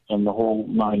lows, and the whole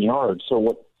 9 yards. So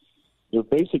what they're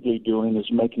basically doing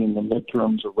is making the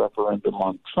midterms a referendum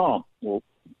on Trump. Well,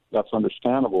 that's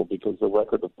understandable because the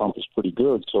record of Trump is pretty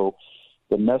good. So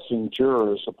the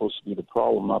messenger is supposed to be the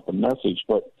problem, not the message.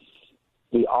 But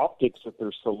the optics that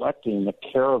they're selecting, the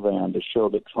caravan to show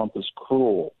that Trump is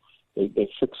cruel, they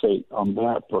fixate on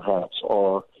that perhaps,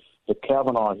 or the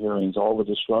Kavanaugh hearings, all the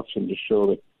disruption to show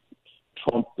that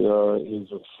Trump is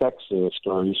a sexist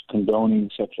or he's condoning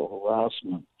sexual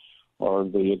harassment, or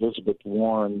the Elizabeth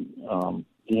Warren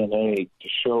DNA to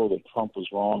show that Trump was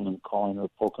wrong in calling her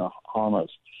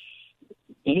Pocahontas.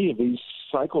 Any of these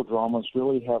psychodramas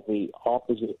really have the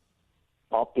opposite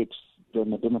optics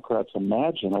than the Democrats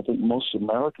imagine. I think most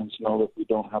Americans know that we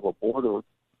don't have a border,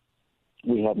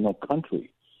 we have no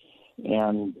country.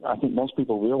 And I think most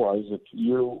people realize if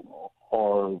you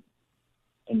are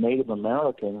a Native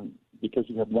American, because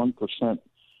you have 1%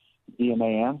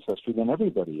 DNA ancestry, then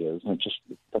everybody is, and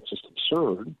that's just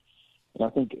absurd. And I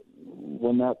think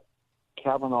when that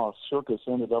Kavanaugh circus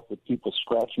ended up with people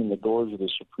scratching the doors of the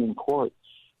Supreme Court,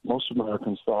 most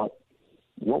Americans thought,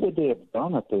 what would they have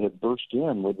done if they had burst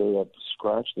in? Would they have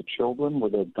scratched the children?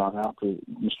 Would they have gone after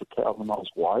Mr.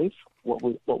 Kavanaugh's wife? What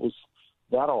was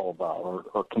that all about?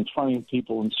 Or confronting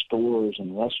people in stores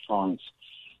and restaurants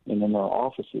and in their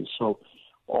offices? So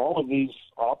all of these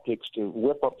optics to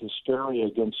whip up hysteria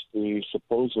against the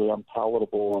supposedly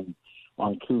unpalatable and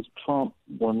uncouth Trump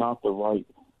were not the right.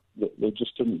 They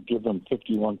just didn't give them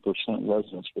 51%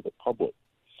 resonance with the public.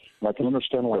 And I can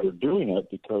understand why they're doing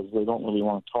it, because they don't really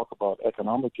want to talk about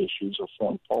economic issues or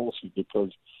foreign policy,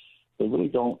 because they really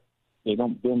don't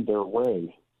bend their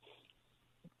way.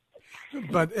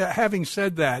 But having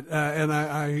said that, and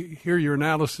I hear your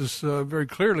analysis very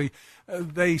clearly,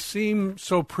 they seem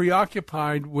so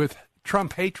preoccupied with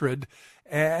Trump hatred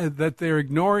that they're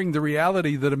ignoring the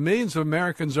reality that millions of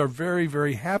Americans are very,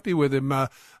 very happy with him.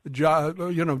 Job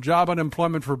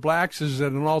unemployment for blacks is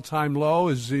at an all-time low,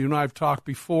 as you and I have talked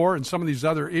before, and some of these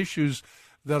other issues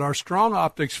that are strong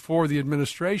optics for the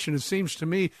administration. It seems to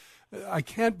me, I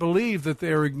can't believe that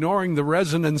they're ignoring the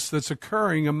resonance that's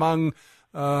occurring among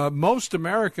most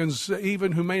Americans,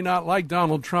 even who may not like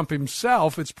Donald Trump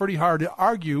himself. It's pretty hard to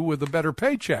argue with a better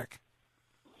paycheck.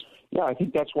 Yeah, I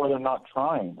think that's why they're not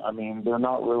trying. I mean, they're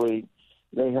not really.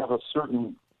 They have a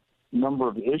certain number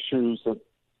of issues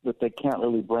that they can't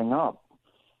really bring up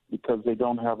because they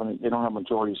don't have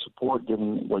majority support,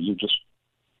 given what you just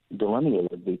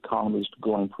delineated. The economy's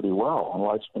going pretty well, and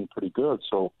life's been pretty good.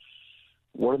 So,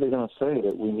 what are they going to say?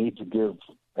 That we need to give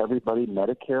everybody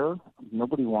Medicare?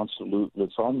 Nobody wants to lose.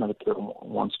 That's on Medicare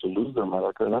wants to lose their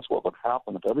Medicare. That's what would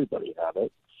happen if everybody had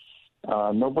it.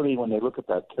 Nobody, when they look at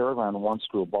that caravan, wants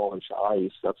to abolish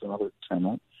ICE. That's another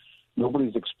tenet.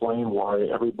 Nobody's explained why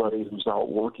everybody who's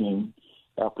out working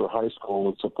after high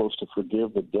school is supposed to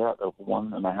forgive the debt of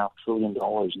 $1.5 trillion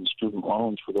in student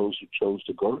loans for those who chose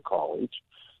to go to college.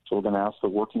 So we're going to ask the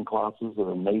working classes that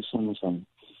are masons and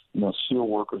steel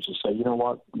workers to say, you know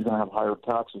what, you're going to have higher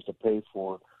taxes to pay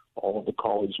for all of the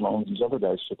college loans these other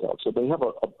guys took out. So they have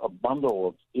a bundle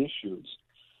of issues,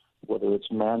 whether it's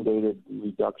mandated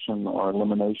reduction or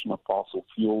elimination of fossil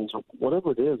fuels or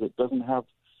whatever it is. It doesn't have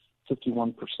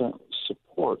 51%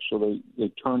 support, so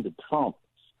they turn to Trump,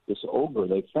 this ogre,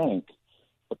 they think.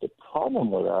 But the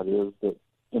problem with that is that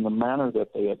in the manner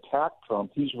that they attack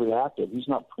Trump, he's reactive. He's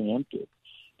not preemptive.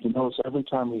 You notice every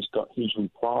time he's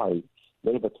replied,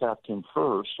 they've attacked him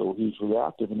first, so he's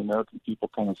reactive, and the American people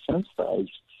kind of sense that.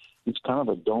 He's kind of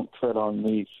a don't tread on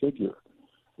me figure.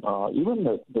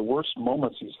 Even the worst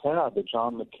moments he's had, the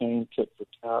John McCain tit for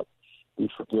tat, we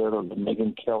forget, or the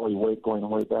Megyn Kelly going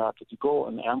way back, if you go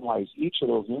and analyze each of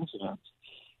those incidents,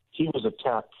 he was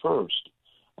attacked first.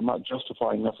 I'm not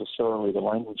justifying necessarily the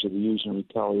language that he used in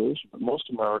retaliation, but most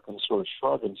Americans sort of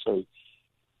shrug and say,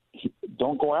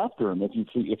 don't go after him if you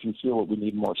feel that we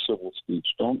need more civil speech.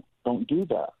 Don't do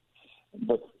that.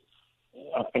 But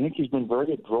I think he's been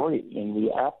very adroit in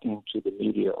reacting to the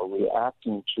media or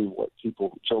reacting to what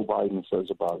Joe Biden says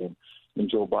about him. And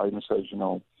Joe Biden says,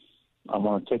 I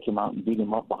want to take him out and beat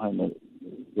him up behind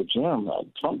the gym.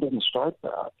 Trump didn't start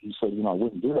that. He said, I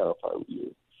wouldn't do that if I were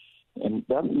you. And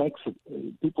that makes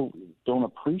it, people don't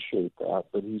appreciate that,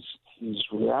 but he's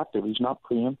reactive. He's not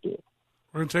preemptive.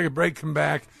 We're going to take a break, come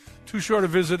back. Too short a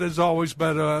visit as always,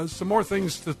 but some more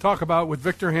things to talk about with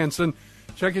Victor Hanson.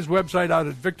 Check his website out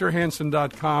at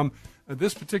victorhanson.com.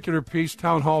 This particular piece,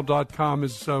 townhall.com,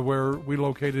 is where we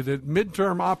located it.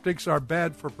 Midterm optics are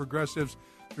bad for progressives.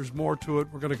 There's more to it.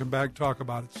 We're going to come back and talk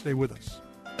about it. Stay with us.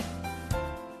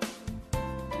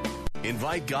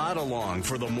 Invite God along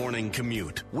for the morning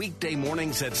commute. Weekday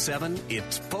mornings at 7,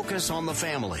 it's Focus on the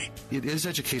Family. It is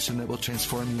education that will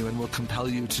transform you and will compel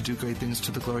you to do great things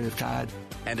to the glory of God.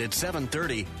 And at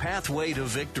 7:30, Pathway to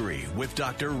Victory with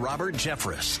Dr. Robert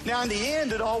Jeffress. Now, in the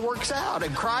end, it all works out,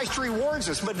 and Christ rewards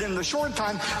us. But in the short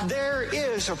time, there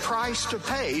is a price to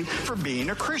pay for being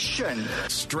a Christian.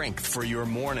 Strength for your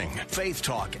morning. Faith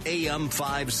Talk, AM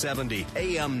 570,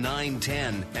 AM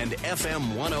 910, and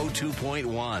FM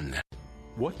 102.1.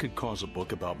 What could cause a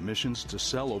book about missions to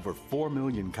sell over 4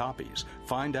 million copies?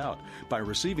 Find out by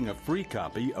receiving a free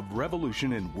copy of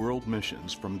Revolution in World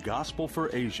Missions from Gospel for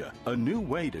Asia, a new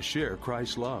way to share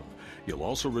Christ's love. You'll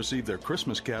also receive their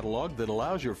Christmas catalog that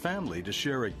allows your family to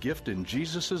share a gift in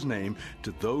Jesus' name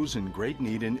to those in great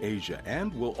need in Asia,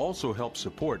 and will also help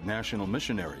support national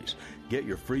missionaries. Get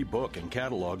your free book and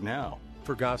catalog now.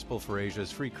 For Gospel for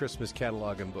Asia's free Christmas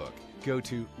catalog and book, go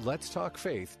to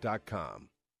letstalkfaith.com.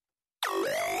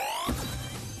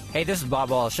 Hey, this is Bob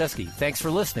Waliszewski. Thanks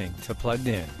for listening to Plugged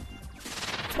In.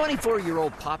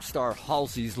 24-year-old pop star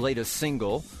Halsey's latest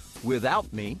single,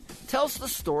 Without Me, tells the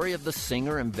story of the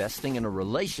singer investing in a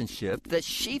relationship that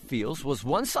she feels was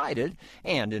one-sided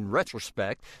and, in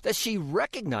retrospect, that she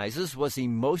recognizes was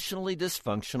emotionally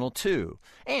dysfunctional too.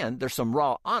 And there's some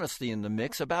raw honesty in the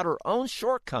mix about her own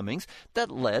shortcomings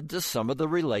that led to some of the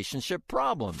relationship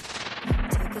problems.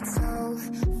 Took it so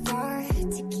far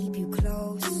to keep you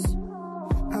close.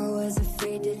 I was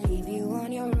afraid to leave you on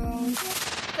your own.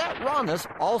 That rawness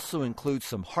also includes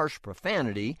some harsh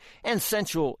profanity and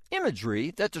sensual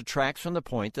imagery that detracts from the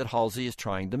point that Halsey is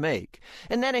trying to make.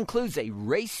 And that includes a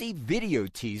racy video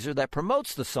teaser that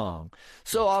promotes the song.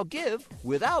 So I'll give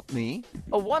Without Me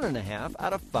a 1.5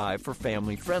 out of 5 for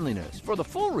family friendliness. For the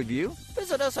full review,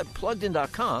 visit us at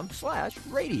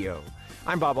pluggedin.com/radio.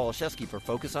 I'm Bob Waliszewski for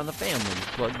Focus on the Family,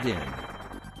 Plugged In.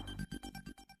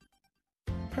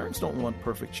 Parents don't want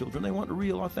perfect children. They want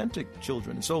real, authentic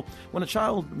children. So when a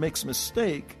child makes a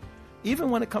mistake,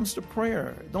 even when it comes to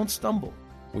prayer, don't stumble.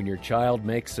 When your child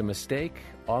makes a mistake,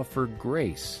 offer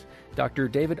grace. Dr.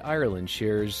 David Ireland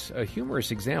shares a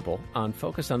humorous example on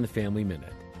Focus on the Family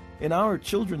Minute. In our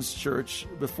children's church,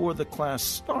 before the class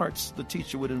starts, the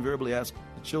teacher would invariably ask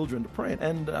the children to pray.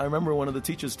 And I remember one of the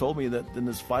teachers told me that in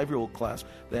this 5-year-old class,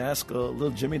 they asked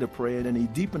little Jimmy to pray, and he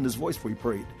deepened his voice before he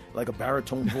prayed, like a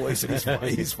baritone voice, and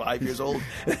he's 5 years old.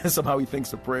 Somehow he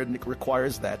thinks the prayer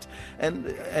requires that. And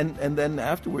then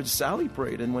afterwards, Sally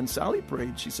prayed, and when Sally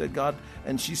prayed, she said, God,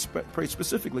 and she prayed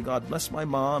specifically, God, bless my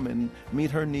mom and meet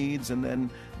her needs, and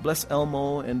then bless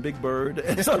Elmo and Big Bird.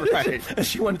 And so right.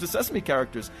 She went into Sesame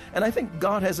characters. And I think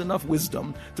God has enough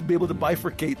wisdom to be able to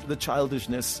bifurcate the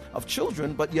childishness of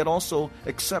children, but yet also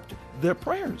accept their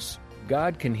prayers.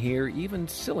 God can hear even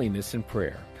silliness in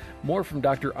prayer. More from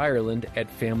Dr. Ireland at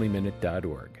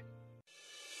FamilyMinute.org.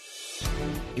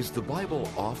 Is the Bible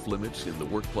off limits in the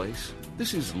workplace?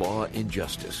 This is Law and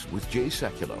Justice with Jay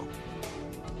Sekulow.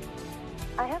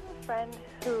 I have a friend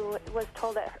who was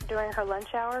told that during her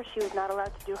lunch hour she was not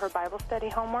allowed to do her Bible study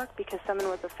homework because someone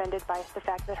was offended by the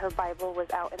fact that her Bible was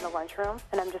out in the lunchroom,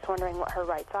 and I'm just wondering what her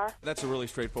rights are. That's a really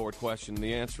straightforward question.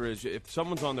 The answer is if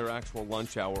someone's on their actual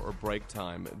lunch hour or break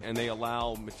time and they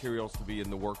allow materials to be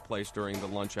in the workplace during the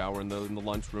lunch hour in the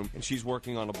lunchroom and she's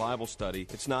working on a Bible study,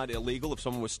 it's not illegal. If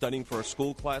someone was studying for a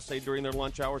school class, say during their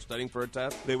lunch hour, studying for a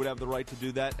test, they would have the right to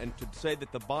do that. And to say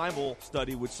that the Bible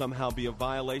study would somehow be a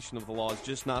violation of the law is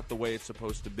just not the way it's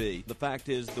supposed to be. The fact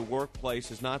is the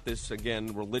workplace is not this,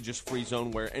 again, religious-free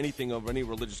zone where anything of any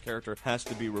religious character has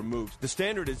to be removed. The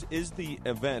standard is the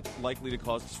event likely to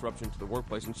cause disruption to the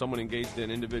workplace, and someone engaged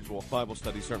in individual Bible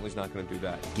study certainly is not going to do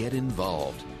that. Get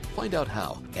involved. Find out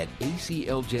how at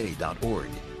aclj.org.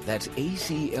 That's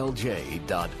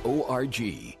aclj.org.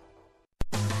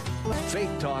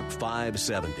 Faith Talk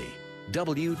 570,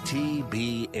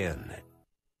 WTBN.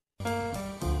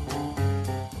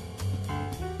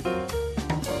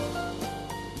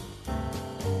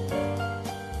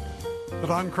 The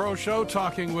Don Crow Show,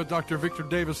 talking with Dr. Victor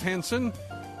Davis Hanson,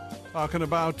 talking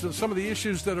about some of the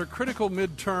issues that are critical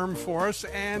midterm for us,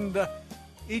 and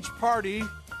each party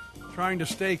trying to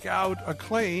stake out a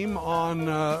claim on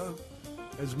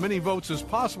as many votes as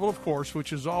possible, of course,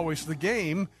 which is always the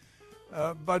game.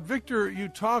 But, Victor, you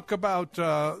talk about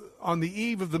on the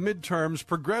eve of the midterms,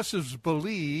 progressives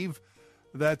believe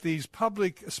that these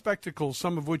public spectacles,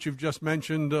 some of which you've just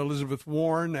mentioned, Elizabeth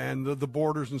Warren and the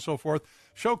borders and so forth,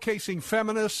 showcasing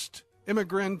feminist,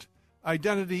 immigrant,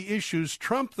 identity issues,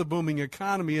 trump the booming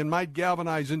economy and might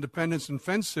galvanize independents and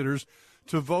fence-sitters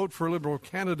to vote for liberal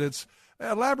candidates.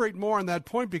 Elaborate more on that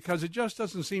point, because it just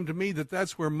doesn't seem to me that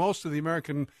that's where most of the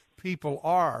American people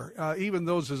are, even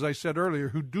those, as I said earlier,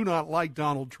 who do not like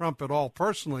Donald Trump at all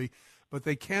personally, but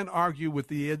they can't argue with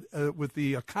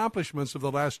the accomplishments of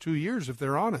the last 2 years if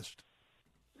they're honest.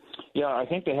 Yeah, I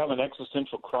think they have an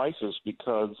existential crisis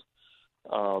because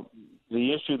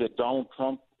the issue that Donald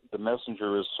Trump, the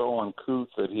messenger, is so uncouth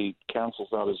that he cancels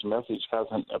out his message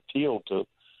hasn't appealed to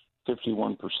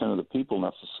 51% of the people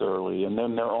necessarily. And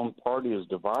then their own party is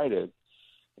divided.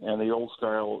 And the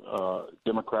old-style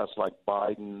Democrats like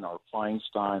Biden or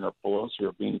Feinstein or Pelosi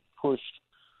are being pushed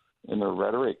in their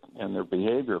rhetoric and their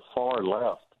behavior far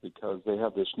left because they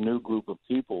have this new group of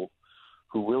people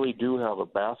who really do have a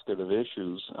basket of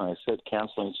issues. I said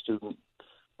canceling student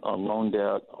loan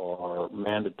debt or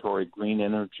mandatory green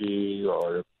energy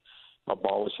or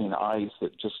abolishing ICE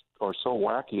that just are so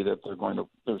wacky that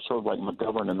they're sort of like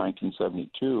McGovern in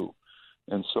 1972.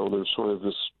 And so there's sort of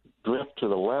this drift to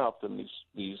the left, and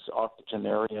these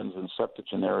octogenarians and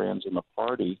septuagenarians in the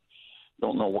party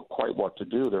don't know quite what to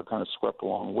do. They're kind of swept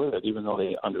along with it, even though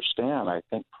they understand, I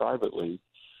think, privately,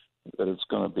 that it's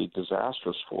going to be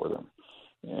disastrous for them.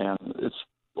 And it's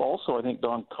also, I think,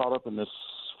 Don, caught up in this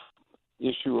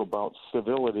issue about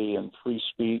civility and free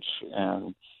speech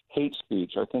and hate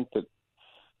speech. I think that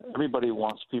everybody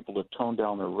wants people to tone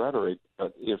down their rhetoric,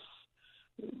 but if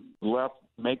left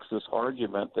makes this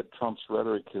argument that Trump's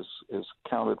rhetoric is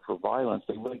counted for violence,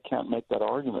 they really can't make that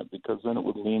argument, because then it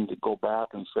would mean to go back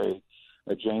and say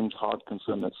James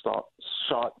Hodgkinson that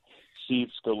shot Steve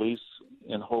Scalise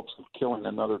in hopes of killing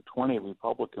another 20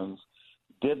 Republicans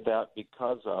did that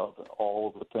because of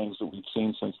all of the things that we've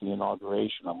seen since the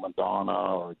inauguration of Madonna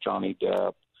or Johnny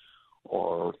Depp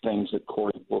or things that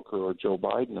Cory Booker or Joe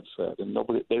Biden have said. And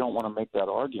they don't want to make that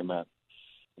argument.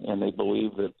 And they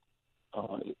believe that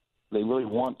they really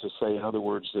want to say, in other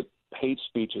words, that hate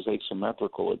speech is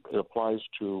asymmetrical. It applies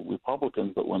to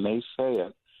Republicans, but when they say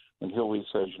it, and Hillary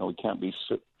says, we can't be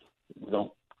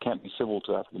civil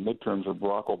to after the midterms, or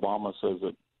Barack Obama says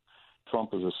that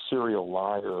Trump is a serial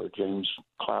liar, or James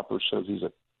Clapper says he's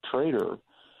a traitor,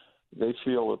 they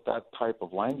feel that type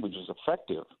of language is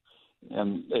effective,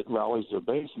 and it rallies their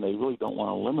base, and they really don't want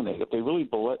to eliminate it. If they really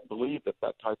believe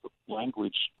that type of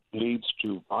language leads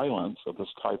to violence of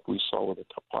this type we saw with the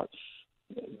Tupac,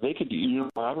 they could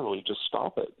unilaterally just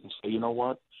stop it and say, you know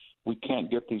what, we can't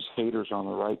get these haters on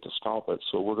the right to stop it,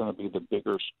 so we're going to be the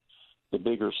bigger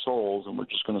souls, and we're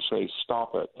just going to say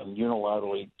stop it and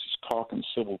unilaterally just talk in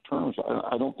civil terms.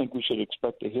 I don't think we should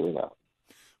expect to hear that.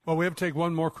 Well, we have to take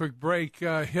one more quick break.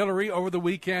 Hillary, over the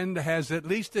weekend, has at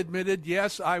least admitted,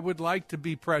 yes, I would like to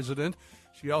be president.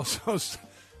 She also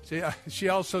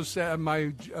said,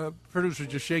 my producer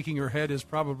just shaking her head, as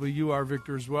probably you are,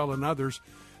 Victor, as well, and others.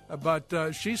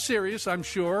 But she's serious, I'm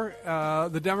sure.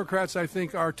 The Democrats, I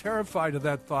think, are terrified of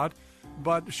that thought.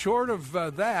 But short of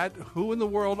that, who in the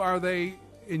world are they,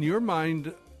 in your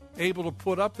mind, able to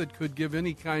put up that could give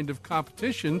any kind of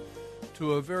competition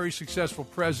to a very successful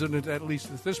president, at least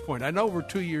at this point? I know we're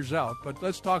 2 years out, but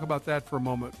let's talk about that for a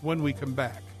moment when we come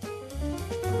back.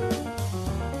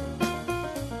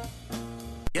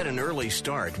 Get an early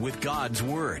start with God's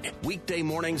Word. Weekday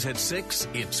mornings at 6,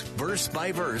 it's Verse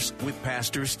by Verse with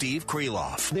Pastor Steve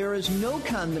Kreloff. There is no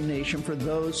condemnation for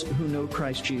those who know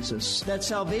Christ Jesus. That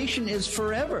salvation is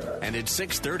forever. And at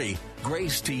 6:30,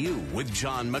 Grace to You with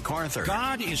John MacArthur.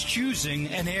 God is choosing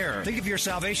an heir. Think of your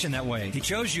salvation that way. He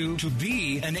chose you to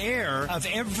be an heir of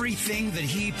everything that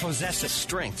He possesses.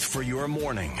 Strength for your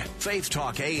morning. Faith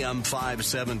Talk AM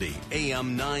 570,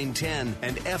 AM 910,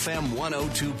 and FM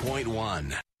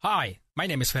 102.1. Hi, my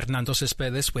name is Fernando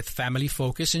Cespedes with Family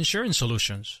Focus Insurance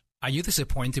Solutions. Are you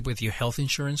disappointed with your health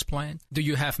insurance plan? Do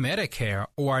you have Medicare,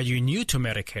 or are you new to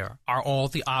Medicare? Are all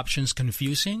the options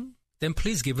confusing? Then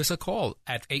please give us a call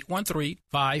at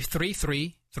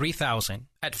 813-533-3000.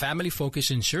 At Family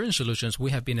Focus Insurance Solutions, we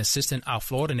have been assisting our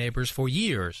Florida neighbors for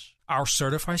years. Our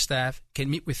certified staff can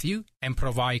meet with you and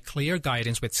provide clear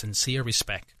guidance with sincere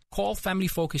respect. Call Family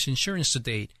Focus Insurance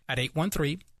today at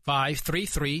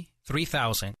 813-533-3000.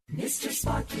 Mr.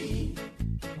 Sparky,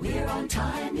 we're on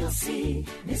time, you'll see.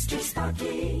 Mr.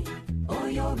 Sparky, or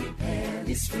your repair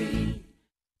is free.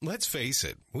 Let's face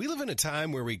it, we live in a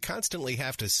time where we constantly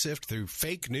have to sift through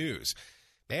fake news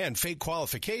and fake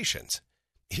qualifications.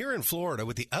 Here in Florida,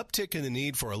 with the uptick in the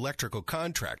need for electrical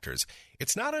contractors,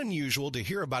 it's not unusual to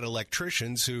hear about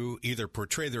electricians who either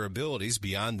portray their abilities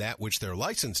beyond that which they're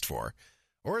licensed for,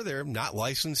 or they're not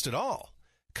licensed at all,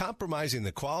 compromising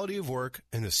the quality of work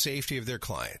and the safety of their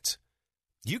clients.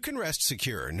 You can rest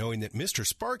secure knowing that Mr.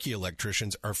 Sparky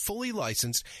electricians are fully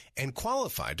licensed and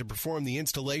qualified to perform the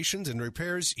installations and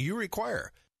repairs you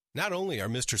require. Not only are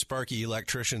Mr. Sparky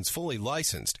electricians fully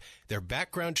licensed, they're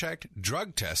background checked,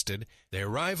 drug tested, they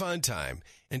arrive on time,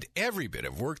 and every bit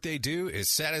of work they do is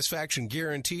satisfaction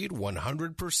guaranteed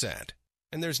 100%.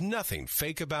 And there's nothing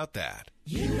fake about that.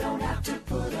 You don't have to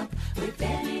put up with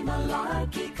any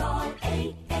malarkey. Call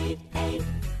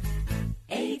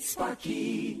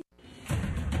 888-8-SPARKY.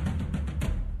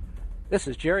 This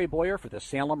is Jerry Boyer for the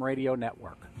Salem Radio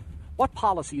Network. What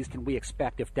policies can we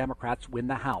expect if Democrats win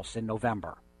the House in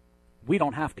November? We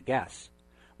don't have to guess.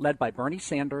 Led by Bernie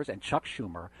Sanders and Chuck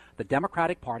Schumer, the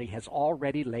Democratic Party has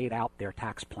already laid out their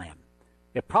tax plan.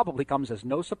 It probably comes as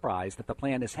no surprise that the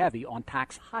plan is heavy on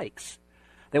tax hikes.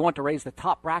 They want to raise the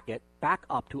top bracket back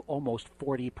up to almost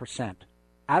 40%.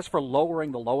 As for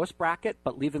lowering the lowest bracket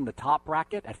but leaving the top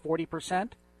bracket at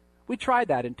 40%, we tried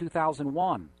that in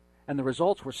 2001, and the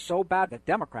results were so bad that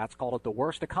Democrats called it the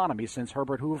worst economy since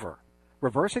Herbert Hoover.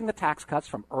 Reversing the tax cuts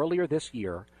from earlier this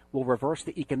year will reverse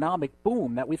the economic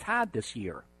boom that we've had this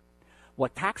year.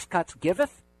 What tax cuts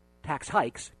giveth, tax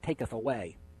hikes taketh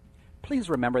away. Please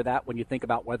remember that when you think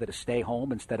about whether to stay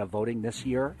home instead of voting this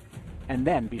year, and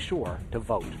then be sure to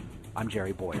vote. I'm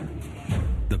Jerry Boyer.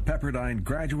 The Pepperdine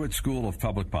Graduate School of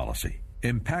Public Policy,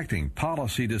 impacting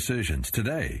policy decisions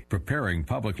today, preparing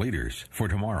public leaders for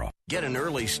tomorrow. Get an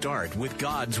early start with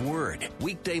God's Word.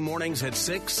 Weekday mornings at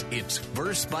 6, it's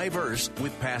Verse by Verse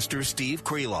with Pastor Steve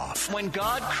Kreloff. When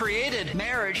God created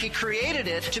marriage, He created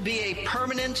it to be a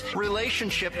permanent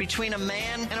relationship between a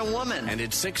man and a woman. And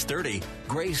at 6:30,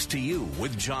 Grace to You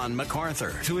with John MacArthur.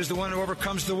 Who is the one who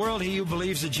overcomes the world? He who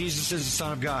believes that Jesus is the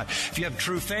Son of God. If you have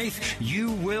true faith,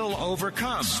 you will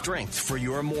overcome. Strength for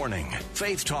your morning.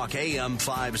 Faith Talk AM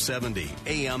 570,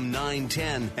 AM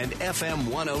 910, and FM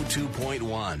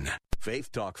 102.1.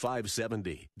 Faith Talk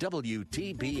 570,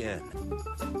 WTBN.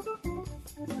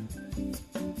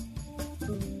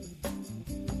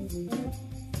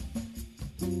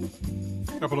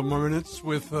 A couple of more minutes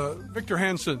with Victor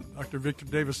Hanson, Dr. Victor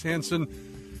Davis Hanson.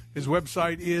 His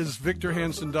website is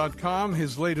victorhanson.com.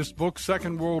 His latest book,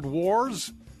 Second World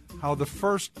Wars, How the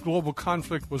First Global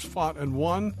Conflict Was Fought and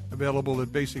Won, available at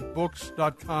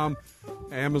basicbooks.com,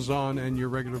 Amazon, and your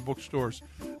regular bookstores.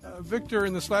 Victor,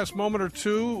 in this last moment or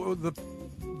two, the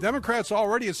Democrats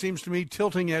already, it seems to me,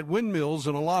 tilting at windmills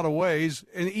in a lot of ways,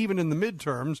 and even in the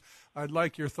midterms. I'd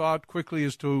like your thought quickly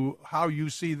as to how you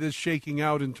see this shaking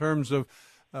out in terms of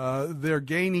they're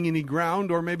gaining any ground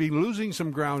or maybe losing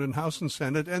some ground in House and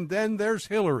Senate. And then there's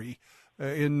Hillary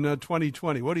in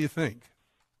 2020. What do you think?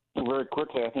 Very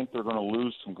quickly, I think they're going to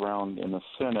lose some ground in the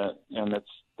Senate, and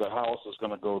the House is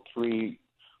going to go 3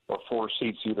 or 4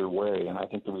 seats either way. And I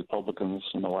think the Republicans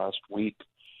in the last week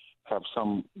have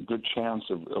some good chance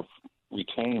of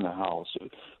retaining the House. As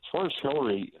far as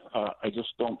Hillary, I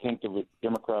just don't think the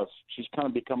Democrats, she's kind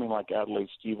of becoming like Adlai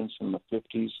Stevenson in the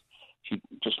 50s. She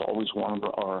just always wanted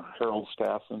our Harold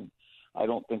Stassen. I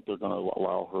don't think they're going to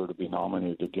allow her to be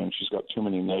nominated again. She's got too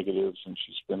many negatives, and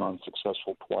she's been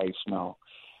unsuccessful twice now,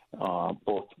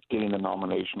 both getting the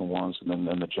nomination once and then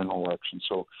the general election.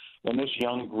 So in this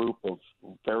young group of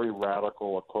very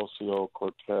radical,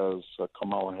 Ocasio-Cortez,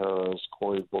 Kamala Harris,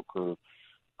 Cory Booker,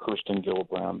 Kirsten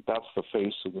Gillibrand, that's the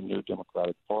face of the new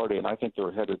Democratic Party, and I think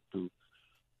they're headed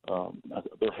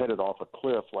off a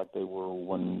cliff like they were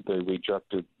when they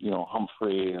rejected,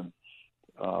 Humphrey and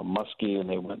Muskie, and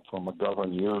they went for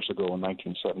McGovern years ago in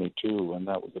 1972, and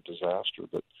that was a disaster.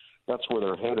 But that's where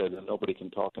they're headed, and nobody can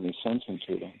talk any sense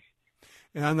into them.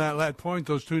 And on that point,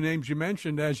 those 2 names you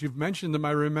mentioned, as you've mentioned them,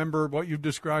 I remember what you've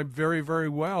described very, very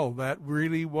well. That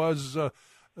really was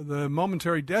the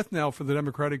momentary death knell for the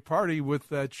Democratic Party with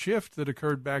that shift that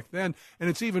occurred back then. And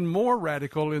it's even more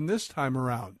radical in this time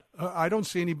around. I don't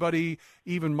see anybody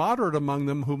even moderate among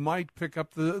them who might pick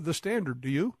up the standard. Do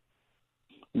you?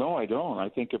 No, I don't. I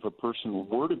think if a person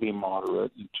were to be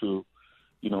moderate and to,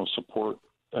 support,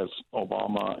 as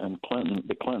Obama and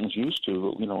the Clintons used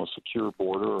to, a secure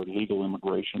border or legal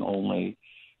immigration only,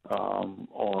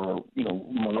 or,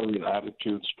 moderate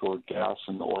attitudes toward gas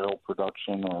and oil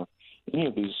production, or any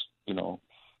of these,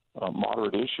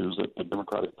 moderate issues that the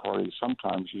Democratic Party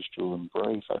sometimes used to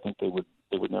embrace, I think they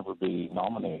would never be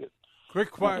nominated.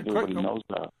 Everybody knows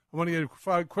that. I want to get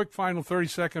a quick final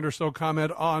 30-second or so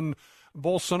comment on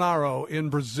Bolsonaro in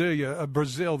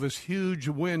Brazil, this huge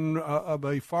win of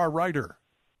a far-righter.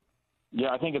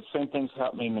 Yeah, I think it's the same thing's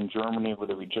happening in Germany with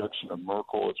the rejection of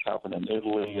Merkel. It's happening in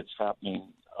Italy. It's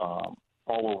happening all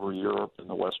over Europe and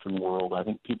the Western world. I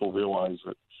think people realize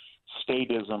that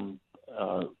statism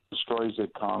destroys the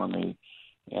economy,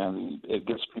 and it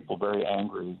gets people very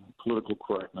angry. Political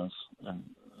correctness, and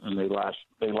they lash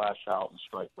out and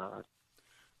strike back.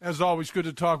 As always, good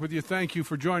to talk with you. Thank you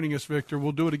for joining us, Victor.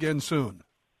 We'll do it again soon.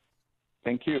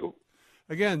 Thank you.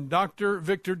 Again, Dr.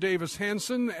 Victor Davis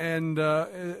Hanson, and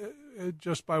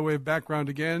just by way of background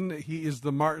again, he is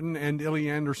the Martin and Illie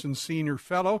Anderson Senior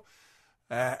Fellow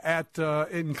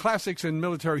in Classics in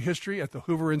Military History at the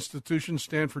Hoover Institution,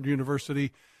 Stanford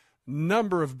University.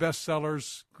 Number of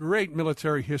bestsellers, great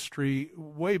military history,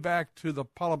 way back to the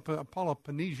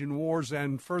Peloponnesian Wars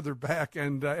and further back,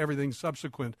 and everything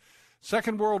subsequent.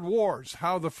 Second World Wars,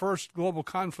 how the first global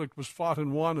conflict was fought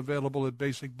and won, available at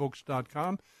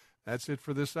basicbooks.com. That's it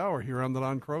for this hour here on The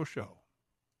Don Crow Show.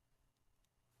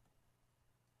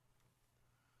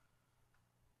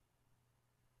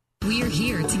 We're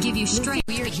here to give you strength.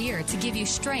 We're here to give you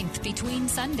strength between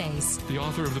Sundays. The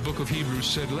author of the book of Hebrews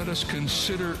said, "Let us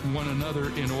consider one another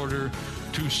in order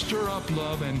to stir up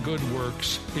love and good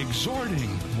works, exhorting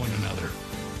one another."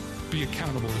 Be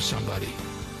accountable to somebody.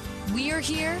 We're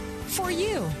here for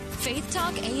you. Faith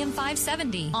Talk AM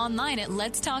 570. Online at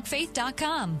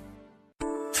letstalkfaith.com.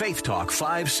 Faith Talk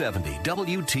 570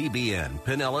 WTBN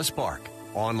Pinellas Park.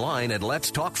 Online at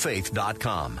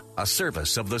letstalkfaith.com. A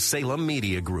service of the Salem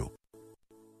Media Group.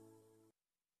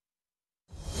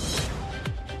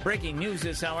 Breaking news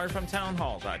this hour from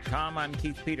townhall.com. I'm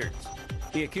Keith Peters.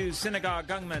 The accused synagogue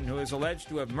gunman who is alleged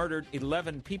to have murdered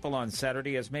 11 people on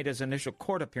Saturday has made his initial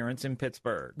court appearance in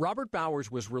Pittsburgh. Robert Bowers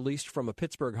was released from a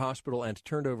Pittsburgh hospital and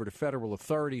turned over to federal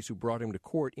authorities who brought him to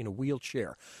court in a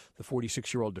wheelchair. The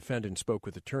 46-year-old defendant spoke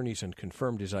with attorneys and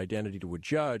confirmed his identity to a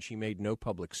judge. He made no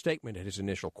public statement at his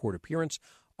initial court appearance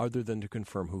other than to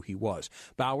confirm who he was.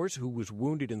 Bowers, who was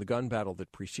wounded in the gun battle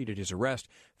that preceded his arrest,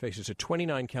 faces a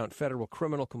 29-count federal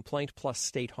criminal complaint plus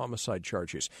state homicide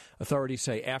charges. Authorities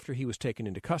say after he was taken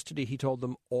into custody, he told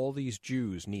them all these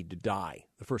Jews need to die.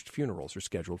 The first funerals are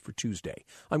scheduled for Tuesday.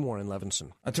 I'm Warren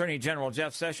Levinson. Attorney General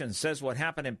Jeff Sessions says what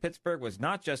happened in Pittsburgh was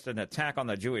not just an attack on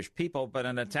the Jewish people, but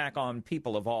an attack on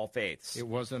people of all faiths. It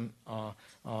wasn't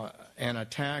an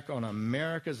attack on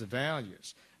America's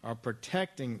values, are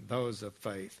protecting those of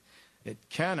faith. It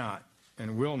cannot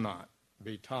and will not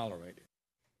be tolerated.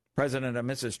 President and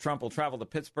Mrs. Trump will travel to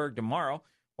Pittsburgh tomorrow.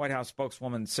 White House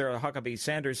spokeswoman Sarah Huckabee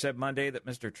Sanders said Monday that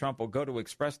Mr. Trump will go to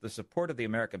express the support of the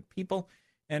American people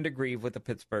and to grieve with the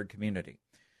Pittsburgh community.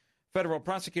 Federal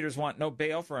prosecutors want no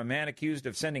bail for a man accused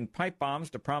of sending pipe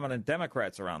bombs to prominent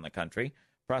Democrats around the country.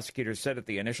 Prosecutors said at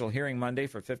the initial hearing Monday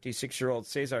for 56-year-old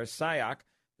Cesar Sayoc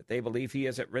that they believe he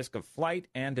is at risk of flight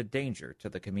and a danger to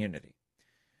the community.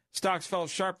 Stocks fell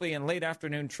sharply in late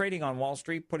afternoon trading on Wall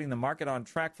Street, putting the market on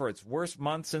track for its worst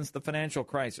month since the financial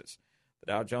crisis. The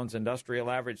Dow Jones Industrial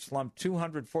Average slumped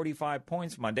 245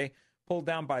 points Monday, pulled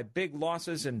down by big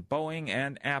losses in Boeing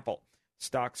and Apple.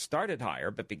 Stocks started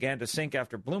higher but began to sink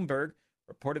after Bloomberg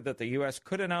reported that the U.S.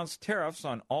 could announce tariffs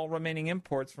on all remaining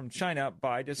imports from China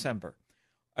by December.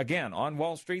 Again, on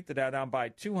Wall Street, the Dow down by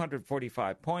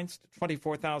 245 points to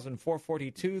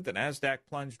 24,442. The Nasdaq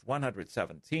plunged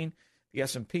 117. The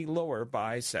S&P lower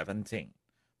by 17.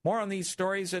 More on these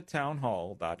stories at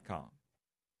townhall.com.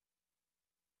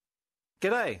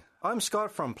 G'day, I'm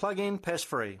Scott from Plug-in Pest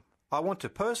Free. I want to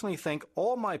personally thank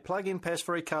all my Plug-in Pest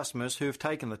Free customers who have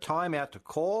taken the time out to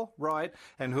call, write,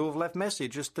 and who have left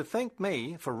messages to thank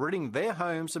me for ridding their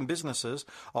homes and businesses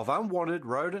of unwanted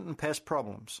rodent and pest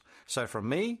problems. So from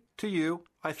me to you,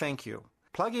 I thank you.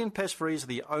 Plug-in Pest Free is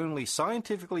the only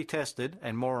scientifically tested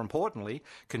and, more importantly,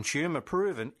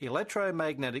 consumer-proven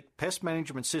electromagnetic pest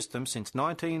management system since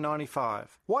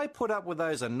 1995. Why put up with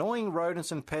those annoying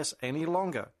rodents and pests any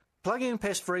longer? Plug-in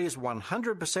Pest Free is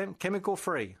 100%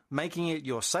 chemical-free, making it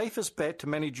your safest bet to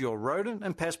manage your rodent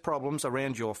and pest problems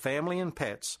around your family and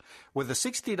pets. With a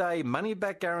 60-day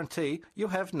money-back guarantee, you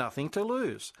have nothing to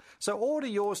lose. So order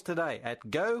yours today at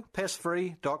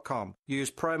gopestfree.com.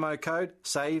 Use promo code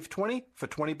SAVE20 for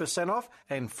 20% off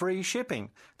and free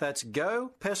shipping. That's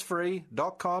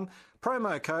gopestfree.com,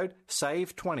 promo code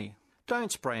SAVE20.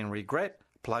 Don't spray and regret.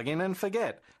 Plug in and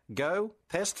forget.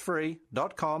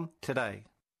 Gopestfree.com today.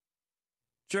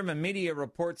 German media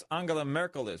reports Angela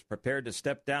Merkel is prepared to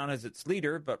step down as its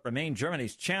leader, but remain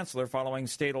Germany's chancellor following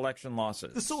state election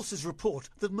losses. The sources report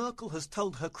that Merkel has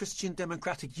told her Christian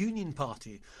Democratic Union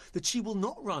Party that she will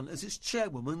not run as its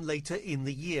chairwoman later in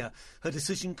the year. Her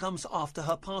decision comes after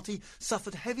her party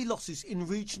suffered heavy losses in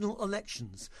regional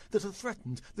elections that have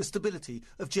threatened the stability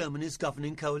of Germany's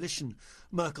governing coalition.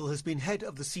 Merkel has been head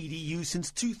of the CDU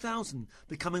since 2000,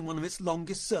 becoming one of its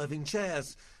longest-serving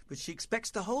chairs. but she expects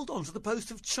to hold on to the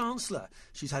post of Chancellor.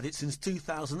 She's had it since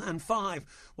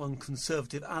 2005. One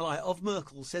Conservative ally of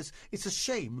Merkel says it's a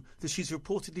shame that she's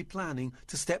reportedly planning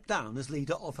to step down as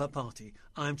leader of her party.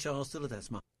 I'm Charles de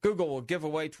Ledesma. Google will give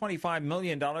away $25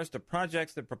 million to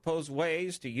projects that propose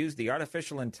ways to use the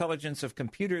artificial intelligence of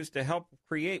computers to help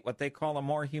create what they call a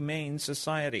more humane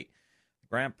society. The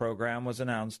grant program was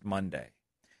announced Monday.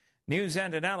 News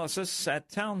and analysis at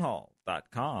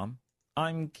townhall.com.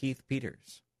 I'm Keith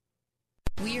Peters.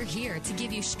 We're here to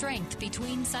give you strength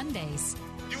between Sundays.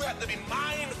 You have to be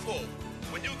mindful.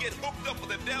 When you get hooked up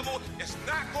with the devil, it's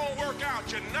not going to work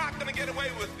out. You're not going to get away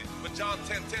with it. But John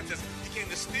 10:10 says he came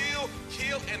to steal,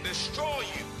 kill, and destroy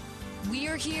you.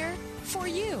 We're here for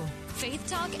you. Faith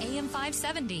Talk AM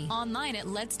 570. Online at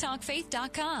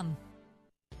letstalkfaith.com.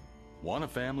 Want a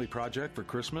family project for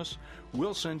Christmas?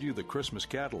 We'll send you the Christmas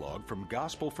catalog from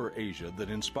Gospel for Asia that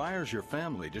inspires your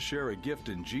family to share a gift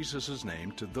in Jesus'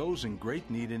 name to those in great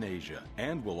need in Asia.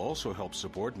 And will also help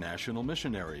support national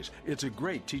missionaries. It's a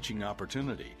great teaching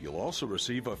opportunity. You'll also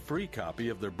receive a free copy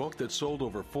of their book that sold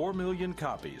over 4 million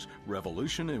copies,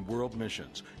 Revolution in World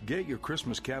Missions. Get your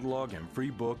Christmas catalog and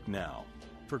free book now.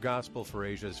 For Gospel for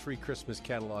Asia's free Christmas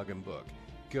catalog and book,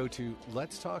 go to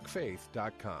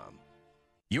letstalkfaith.com.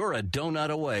 You're a donut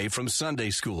away from Sunday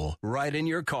school, right in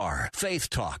your car. Faith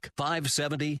Talk,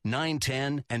 570,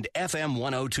 910, and FM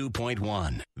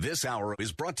 102.1. This hour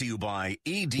is brought to you by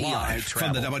EDI Live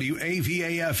Travel. from the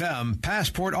WAVA-FM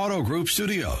Passport Auto Group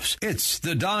studios, it's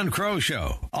the Don Crow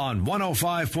Show on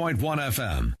 105.1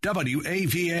 FM,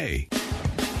 WAVA.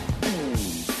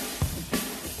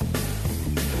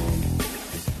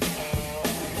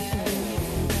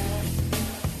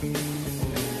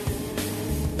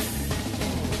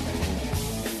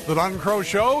 The Don Crow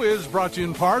Show is brought to you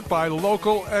in part by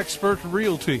Local Expert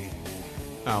Realty.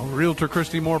 Now, Realtor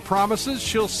Christy Moore promises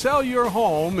she'll sell your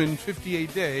home in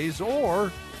 58 days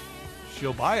or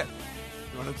she'll buy it.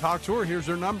 If you want to talk to her, here's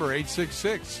her number,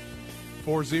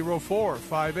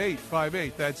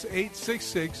 866-404-5858. That's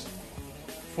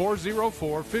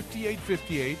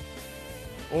 866-404-5858.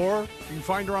 Or you can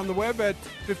find her on the web at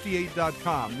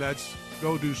 58.com. That's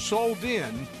go to Sold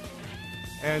In.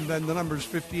 And then the number is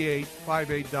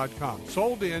 5858.com.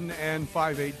 Sold In and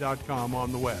 58.com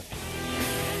on the web.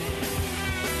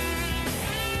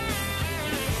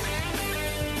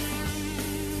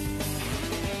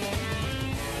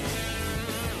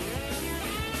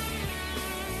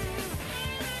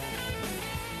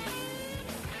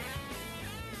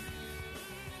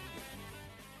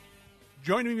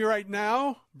 Joining me right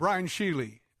now, Brian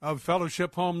Sheely of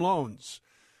Fellowship Home Loans.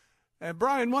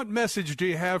 Brian, what message do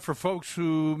you have for folks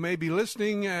who may be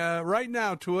listening right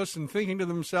now to us and thinking to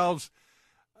themselves,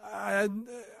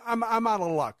 I'm out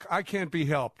of luck. I can't be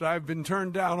helped. I've been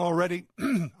turned down already.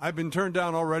 I've been turned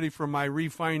down already from my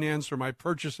refinance or my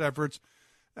purchase efforts.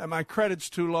 My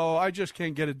credit's too low. I just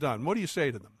can't get it done. What do you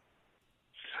say to them?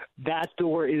 That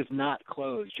door is not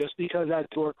closed. Just because that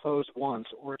door closed once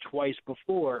or twice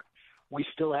before, we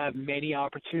still have many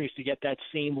opportunities to get that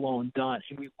same loan done.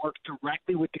 And we work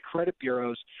directly with the credit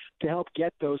bureaus to help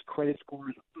get those credit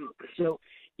scores up. So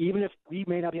even if we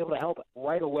may not be able to help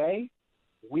right away,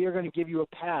 we are going to give you a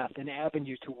path, an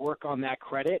avenue to work on that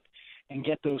credit and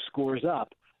get those scores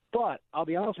up. But I'll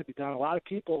be honest with you, Don, a lot of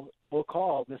people will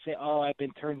call and say, oh, I've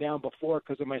been turned down before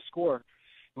because of my score.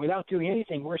 And without doing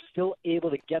anything, we're still able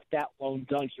to get that loan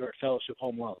done here at Fellowship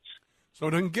Home Loans. So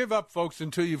don't give up, folks,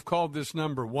 until you've called this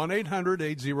number,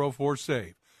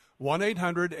 1-800-804-SAVE,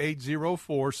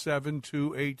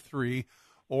 1-800-804-7283,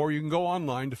 or you can go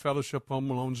online to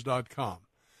fellowshiphomeloans.com.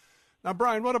 Now,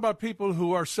 Brian, what about people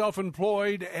who are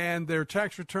self-employed and their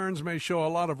tax returns may show a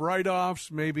lot of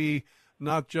write-offs, maybe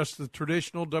not just the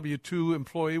traditional W-2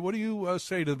 employee? What do you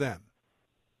say to them?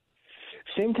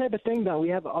 Same type of thing, though. We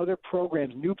have other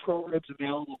programs, new programs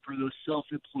available for those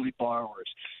self-employed borrowers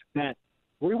that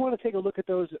we want to take a look at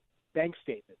those bank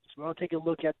statements. We want to take a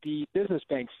look at the business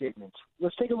bank statements.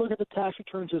 Let's take a look at the tax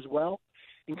returns as well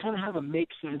and kind of have a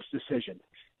make-sense decision,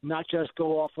 not just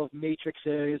go off of matrix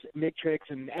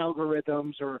and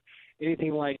algorithms or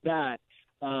anything like that.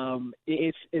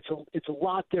 It's a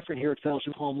lot different here at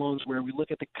Fellowship Home Loans where we look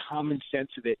at the common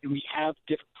sense of it, and we have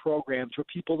different programs for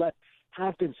people that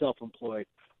have been self-employed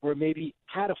or maybe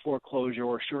had a foreclosure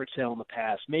or a short sale in the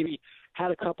past, maybe had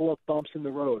a couple of bumps in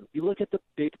the road. You look at the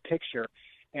big picture,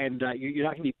 and you're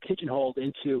not going to be pigeonholed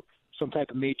into some type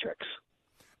of matrix.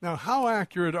 Now, how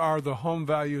accurate are the home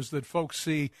values that folks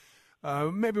see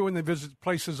maybe when they visit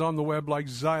places on the web like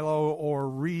Zillow or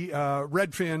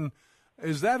Redfin?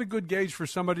 Is that a good gauge for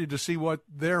somebody to see what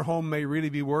their home may really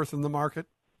be worth in the market?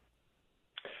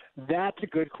 That's a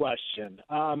good question.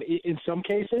 In some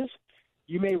cases,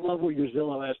 you may love what your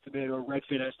Zillow estimate or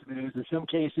Redfin estimate is. In some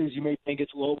cases, you may think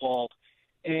it's lowballed.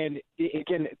 And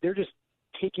again, they're just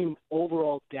taking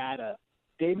overall data.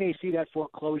 They may see that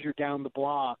foreclosure down the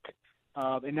block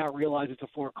and not realize it's a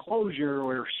foreclosure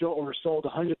or sold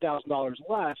 $100,000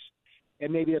 less,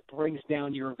 and maybe it brings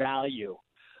down your value.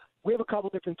 We have a couple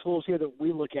different tools here that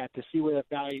we look at to see where that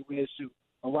value is. So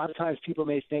a lot of times people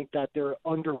may think that they're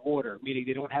underwater, meaning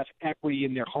they don't have equity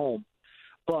in their home.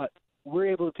 But we're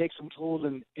able to take some tools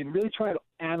and really try to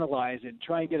analyze and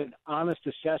try and get an honest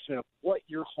assessment of what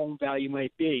your home value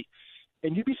might be.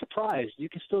 And you'd be surprised. You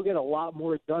can still get a lot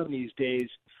more done these days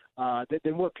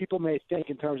than what people may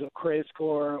think in terms of credit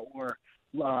score or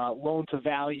loan to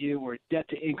value or debt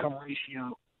to income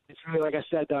ratio. It's really, like I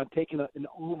said, Don, taking an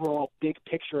overall big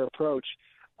picture approach,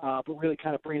 but really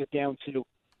kind of bringing it down to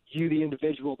you, the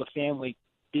individual, the family,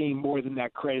 being more than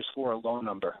that credit score or loan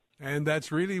number. And that's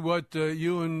really what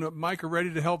you and Mike are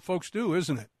ready to help folks do,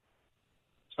 isn't it?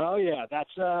 Oh, yeah. That's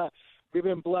we've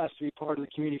been blessed to be part of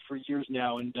the community for years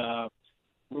now, and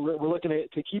we're looking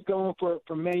to keep going for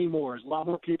many more. There's a lot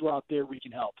more people out there we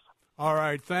can help. All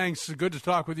right. Thanks. Good to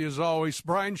talk with you as always.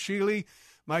 Brian Sheely,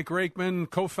 Mike Rakeman,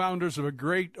 co-founders of a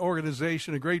great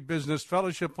organization, a great business,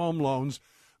 Fellowship Home Loans,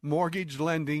 mortgage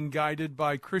lending guided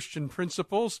by Christian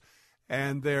principles.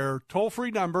 And their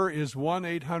toll-free number is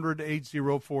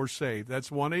 1-800-804-SAVE. That's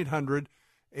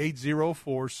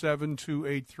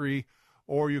 1-800-804-7283.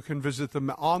 Or you can visit them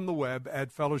on the web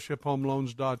at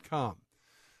fellowshiphomeloans.com.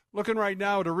 Looking right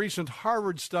now at a recent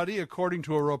Harvard study, according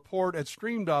to a report at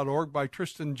stream.org by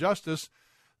Tristan Justice.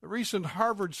 The recent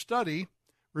Harvard study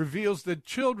reveals that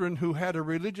children who had a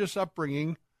religious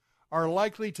upbringing are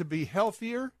likely to be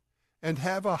healthier and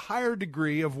have a higher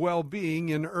degree of well-being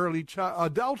in early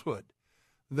adulthood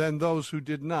than those who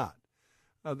did not.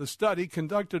 The study,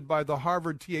 conducted by the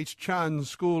Harvard T.H. Chan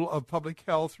School of Public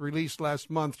Health, released last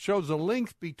month, shows a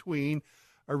link between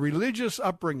a religious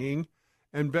upbringing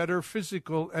and better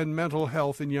physical and mental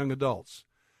health in young adults.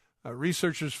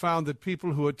 Researchers found that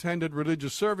people who attended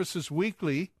religious services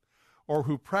weekly or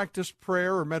who practiced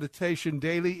prayer or meditation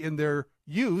daily in their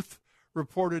youth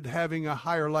reported having a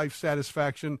higher life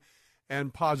satisfaction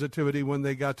and positivity when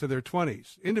they got to their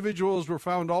 20s. Individuals were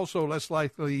found also less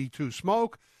likely to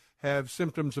smoke, have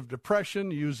symptoms of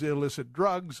depression, use illicit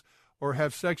drugs, or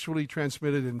have sexually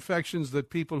transmitted infections than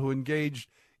people who engaged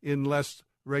in less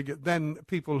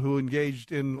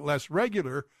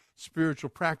regular spiritual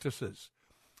practices.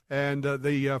 And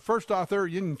the first author,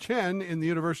 Yin Chen, in the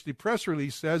university press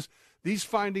release says, these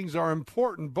findings are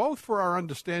important both for our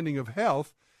understanding of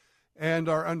health and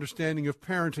our understanding of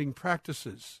parenting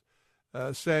practices,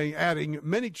 adding,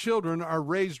 many children are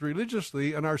raised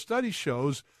religiously, and our study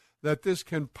shows that this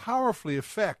can powerfully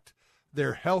affect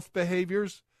their health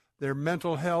behaviors, their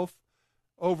mental health,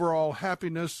 overall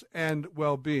happiness, and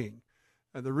well-being.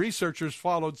 And the researchers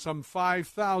followed some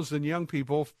 5,000 young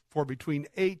people for between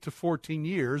 8 to 14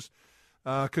 years,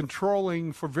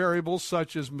 controlling for variables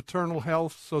such as maternal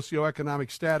health, socioeconomic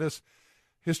status,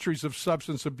 histories of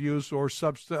substance abuse, or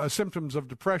symptoms of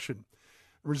depression.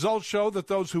 Results show that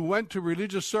those who went to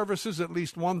religious services at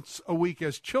least once a week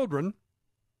as children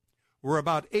were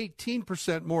about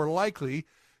 18% more likely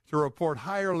to report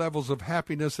higher levels of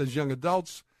happiness as young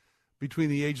adults between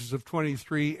the ages of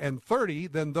 23 and 30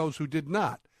 than those who did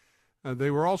not.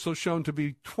 They were also shown to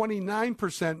be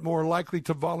 29% more likely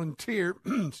to volunteer,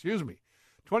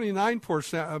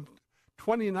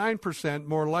 29%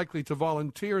 more likely to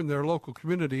volunteer in their local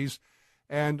communities,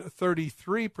 and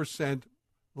 33%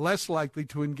 less likely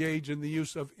to engage in the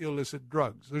use of illicit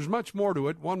drugs. There's much more to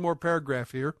it. One more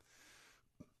paragraph here.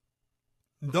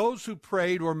 Those who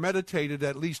prayed or meditated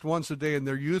at least once a day in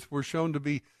their youth were shown to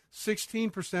be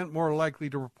 16% more likely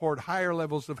to report higher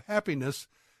levels of happiness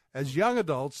as young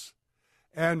adults,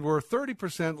 and were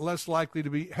 30% less likely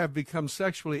to have become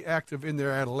sexually active in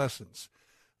their adolescence.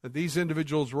 These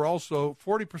individuals were also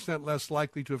 40% less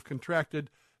likely to have contracted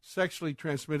sexually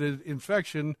transmitted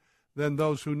infection than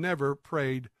those who never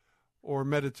prayed or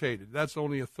meditated. That's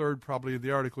only a third probably of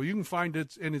the article. You can find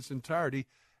it in its entirety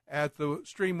at the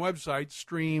Stream website,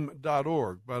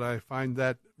 stream.org. But I find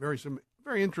that some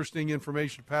very interesting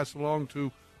information to pass along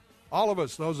to all of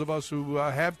us, those of us who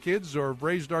have kids or have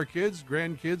raised our kids,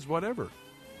 grandkids, whatever.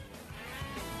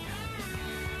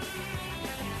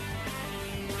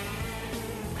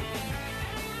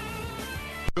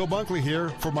 Bill Bunkley here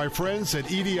for my friends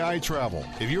at EDI Travel.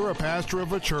 If you're a pastor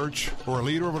of a church or a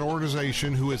leader of an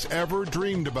organization who has ever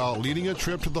dreamed about leading a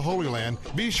trip to the Holy Land,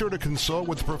 be sure to consult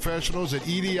with the professionals at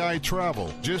EDI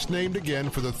Travel, just named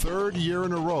again for the third year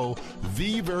in a row,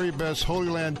 the very best Holy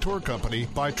Land tour company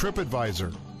by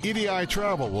TripAdvisor. EDI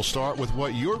Travel will start with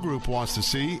what your group wants to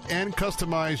see and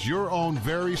customize your own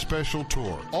very special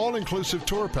tour. All-inclusive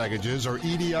tour packages are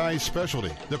EDI's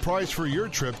specialty. The price for your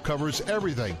trip covers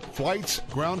everything: flights,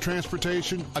 ground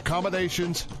transportation,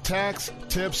 accommodations, tax,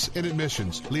 tips, and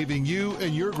admissions, leaving you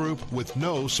and your group with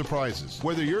no surprises.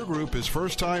 Whether your group is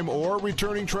first-time or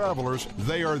returning travelers,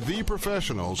 they are the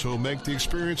professionals who will make the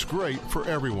experience great for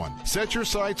everyone. Set your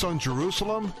sights on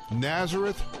Jerusalem,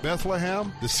 Nazareth,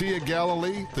 Bethlehem, the Sea of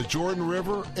Galilee, the Jordan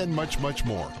River, and much, much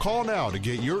more. Call now to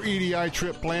get your EDI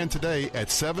trip planned today at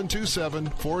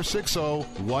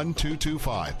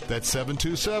 727-460-1225. That's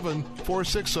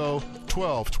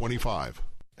 727-460-1225.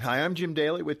 Hi, I'm Jim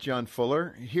Daly with John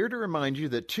Fuller, here to remind you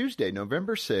that Tuesday,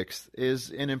 November 6th,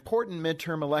 is an important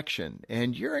midterm election,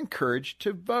 and you're encouraged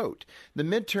to vote. The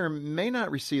midterm may not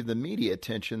receive the media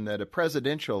attention that a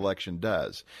presidential election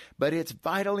does, but it's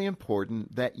vitally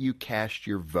important that you cast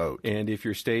your vote. And if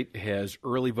your state has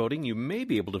early voting, you may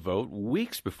be able to vote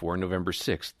weeks before November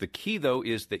 6th. The key, though,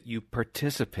 is that you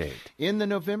participate. In the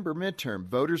November midterm,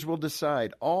 voters will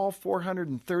decide all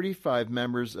 435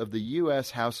 members of the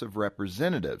U.S. House of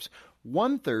Representatives,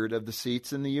 1/3 of the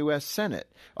seats in the U.S.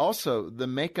 Senate. Also, the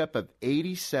makeup of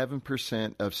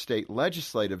 87% of state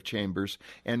legislative chambers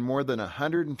and more than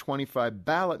 125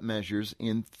 ballot measures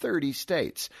in 30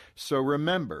 states. So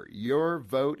remember, your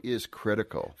vote is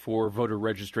critical. For voter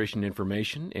registration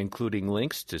information, including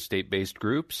links to state-based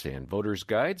groups and voters'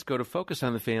 guides, go to Focus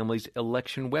on the Family's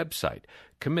election website.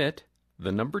 Commit,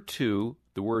 the number 2,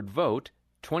 the word vote,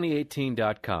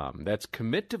 2018.com. That's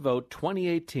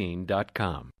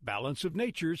committovote2018.com. Balance of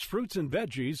Nature's fruits and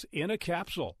veggies in a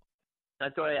capsule.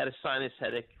 I thought I had a sinus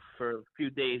headache for a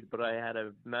few days, but I had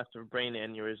a massive brain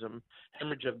aneurysm,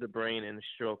 hemorrhage of the brain, and a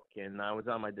stroke. And I was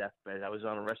on my deathbed. I was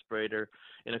on a respirator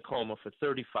in a coma for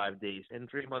 35 days. And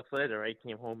 3 months later, I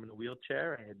came home in a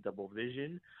wheelchair. I had double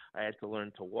vision. I had to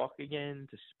learn to walk again,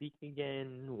 to speak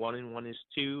again. 1 and 1 is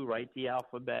 2, write the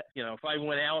alphabet. You know, if I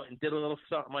went out and did a little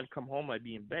something, I'd come home, I'd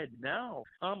be in bed. Now,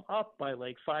 I'm up by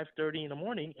like 5:30 in the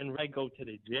morning, and I go to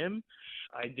the gym.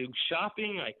 I do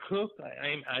shopping. I cook.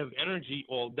 I have energy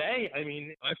all day. I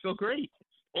mean, I feel great.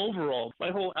 Overall,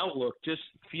 my whole outlook, just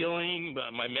feeling,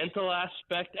 my mental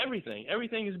aspect,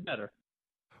 everything is better.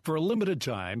 For a limited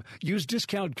time, use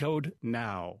discount code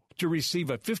NOW to receive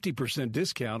a 50%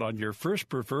 discount on your first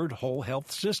preferred whole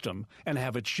health system and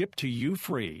have it shipped to you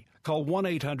free. Call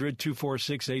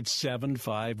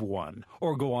 1-800-246-8751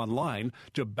 or go online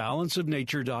to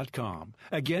balanceofnature.com.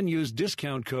 Again, use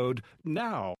discount code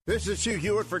NOW. This is Hugh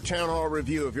Hewitt for Town Hall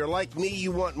Review. If you're like me,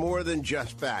 you want more than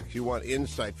just facts. You want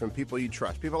insight from people you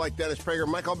trust. People like Dennis Prager,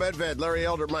 Michael Bedved, Larry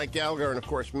Elder, Mike Gallagher, and of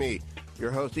course me, your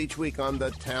host each week on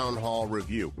the Town Hall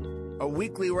Review, a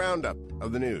weekly roundup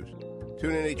of the news.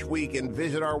 Tune in each week and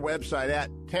visit our website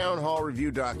at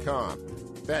townhallreview.com.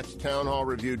 That's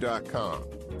townhallreview.com.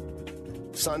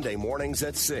 Sunday mornings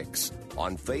at 6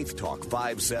 on Faith Talk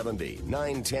 570,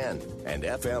 910, and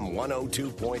FM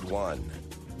 102.1.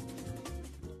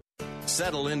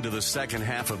 Settle into the second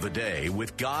half of the day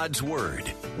with God's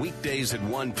Word. Weekdays at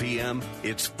 1 p.m.,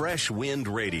 it's Fresh Wind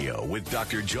Radio with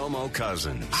Dr. Jomo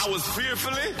Cousins. I was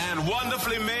fearfully and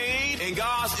wonderfully made in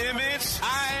God's image.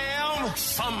 I am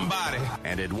somebody.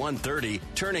 And at 1:30,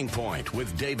 Turning Point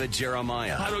with David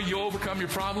Jeremiah. How do you overcome your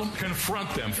problem? Confront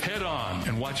them head on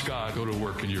and watch God go to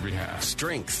work in your behalf.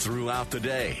 Strength throughout the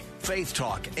day. Faith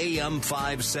Talk, AM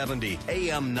 570,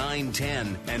 AM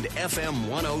 910, and FM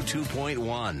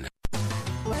 102.1.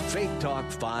 Faith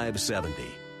Talk 570,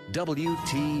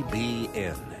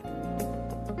 WTBN.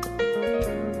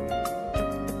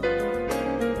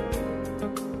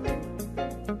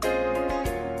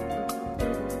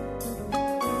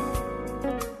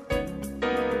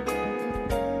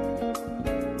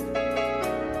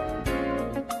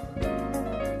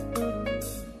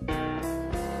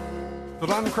 The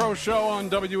Don Crow Show on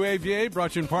WAVA,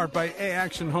 brought to you in part by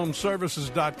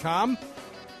AActionHomeServices.com.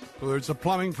 Whether it's a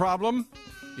plumbing problem,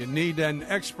 you need an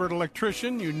expert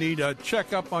electrician, you need a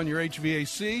checkup on your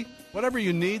HVAC, whatever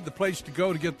you need, the place to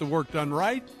go to get the work done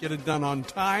right, get it done on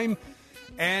time,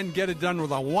 and get it done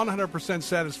with a 100%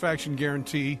 satisfaction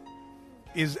guarantee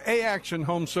is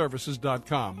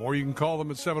AActionHomeServices.com. Or you can call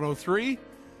them at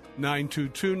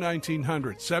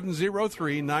 703-922-1900,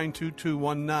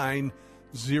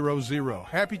 703-922-1900.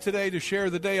 Happy today to share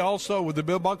the day also with the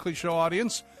Bill Bunkley Show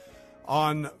audience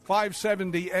on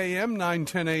 570 AM,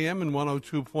 910 AM, and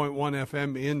 102.1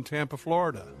 FM in Tampa,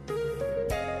 Florida.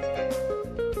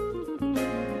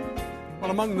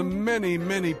 Well, among the many,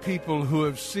 many people who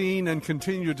have seen and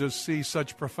continue to see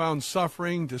such profound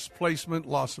suffering, displacement,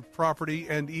 loss of property,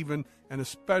 and even and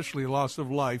especially loss of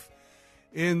life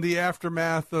in the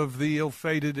aftermath of the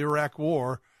ill-fated Iraq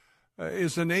War,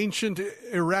 is an ancient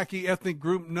Iraqi ethnic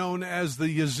group known as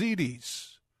the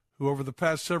Yazidis, who over the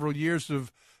past several years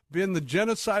have been the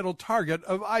genocidal target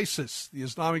of ISIS, the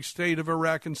Islamic State of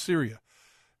Iraq and Syria.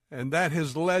 And that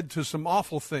has led to some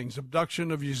awful things: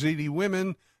 abduction of Yazidi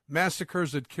women,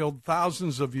 massacres that killed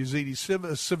thousands of Yazidi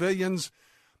civilians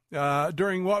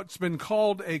during what's been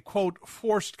called a, quote,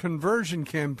 forced conversion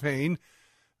campaign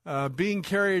being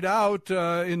carried out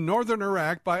in northern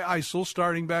Iraq by ISIL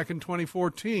starting back in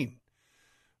 2014.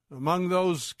 Among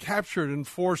those captured and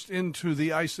forced into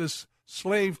the ISIS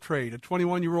slave trade, a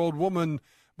 21-year-old woman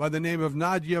by the name of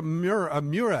Nadia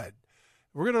Murad.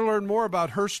 We're going to learn more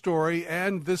about her story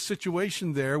and this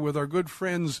situation there with our good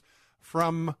friends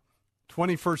from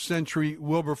 21st Century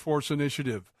Wilberforce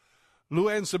Initiative.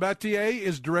 Louanne Sabatier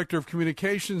is Director of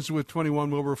Communications with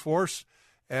 21 Wilberforce,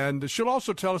 and she'll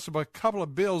also tell us about a couple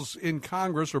of bills in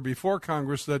Congress or before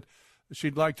Congress that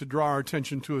she'd like to draw our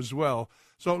attention to as well.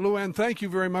 So, Louanne, thank you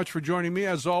very much for joining me.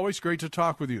 As always, great to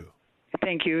talk with you.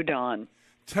 Thank you, Don.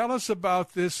 Tell us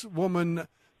about this woman,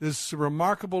 this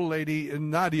remarkable lady,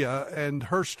 Nadia, and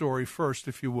her story first,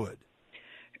 if you would.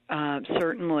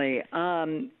 Certainly.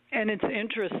 And it's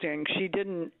interesting. She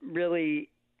didn't really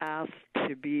ask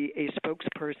to be a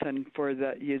spokesperson for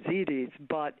the Yazidis,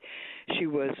 but she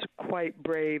was quite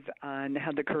brave and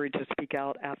had the courage to speak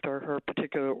out after her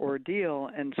particular ordeal,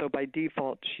 and so by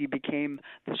default she became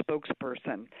the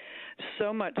spokesperson.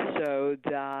 So much so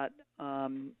that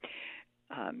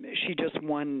she just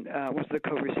was the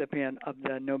co-recipient of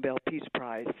the Nobel Peace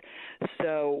Prize.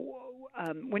 So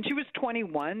when she was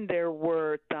 21, there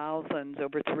were thousands,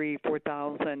 over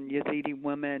 4,000 Yazidi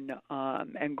women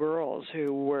and girls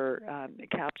who were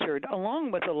captured,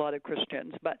 along with a lot of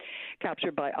Christians, but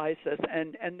captured by ISIS.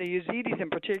 And the Yazidis in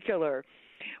particular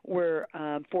were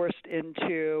forced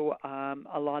into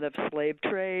a lot of slave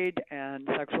trade and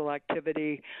sexual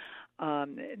activity.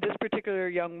 This particular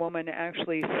young woman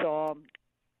actually saw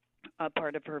a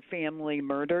part of her family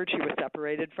murdered. She was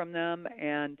separated from them,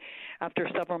 and after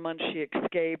several months she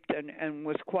escaped and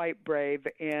was quite brave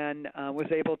and was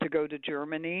able to go to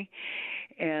Germany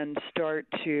and start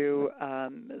to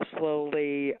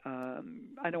slowly,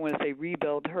 I don't want to say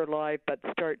rebuild her life, but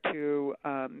start to,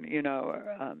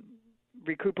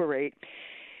 recuperate.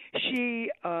 She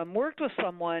worked with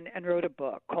someone and wrote a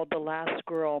book called The Last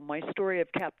Girl, My Story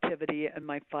of Captivity and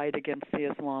My Fight Against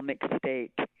the Islamic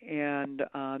State. And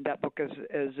that book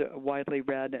is widely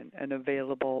read and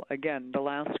available. Again, The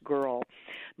Last Girl,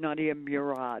 Nadia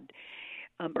Murad.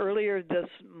 Earlier this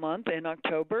month, in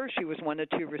October, she was one of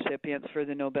two recipients for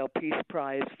the Nobel Peace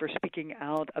Prize for speaking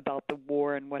out about the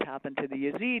war and what happened to the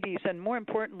Yazidis, and more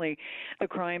importantly, the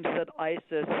crimes that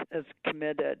ISIS has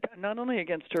committed, not only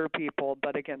against her people,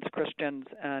 but against Christians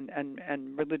and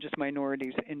religious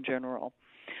minorities in general.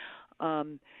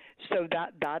 So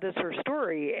that is her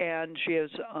story, and she is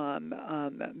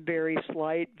very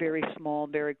slight, very small,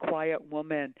 very quiet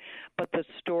woman. But the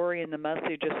story and the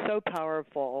message is so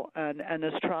powerful and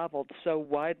has traveled so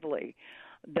widely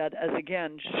that, as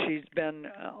again, she's been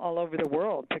all over the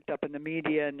world, picked up in the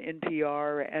media and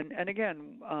NPR, and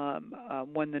again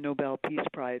won the Nobel Peace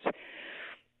Prize.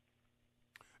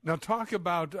 Now, talk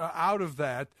about out of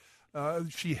that.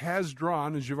 She has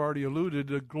drawn, as you've already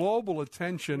alluded, a global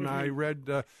attention. Mm-hmm. I read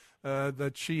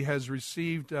that she has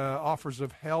received offers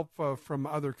of help from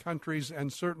other countries,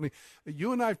 and certainly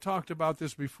you and I have talked about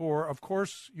this before. Of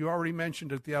course, you already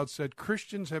mentioned at the outset,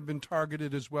 Christians have been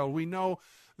targeted as well. We know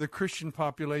the Christian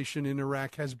population in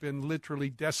Iraq has been literally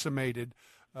decimated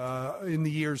in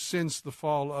the years since the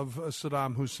fall of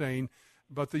Saddam Hussein,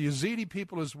 but the Yazidi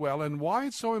people as well, and why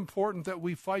it's so important that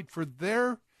we fight for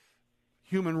their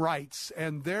human rights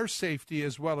and their safety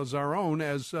as well as our own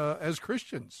as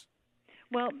Christians.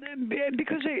 Well,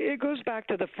 because it goes back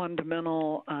to the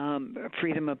fundamental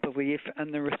freedom of belief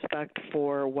and the respect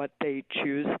for what they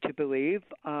choose to believe,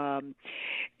 and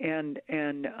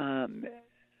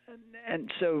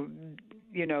so,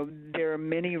 there are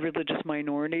many religious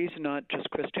minorities, not just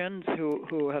Christians,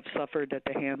 who have suffered at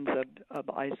the hands of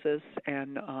ISIS,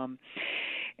 and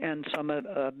and some of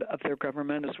their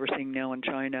government, as we're seeing now in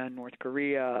China and North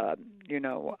Korea,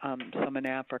 some in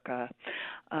Africa.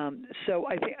 So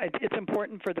I think it's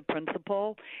important for the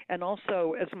principal, and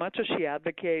also as much as she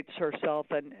advocates herself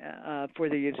and for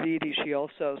the Yazidis, she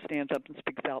also stands up and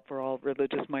speaks out for all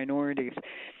religious minorities.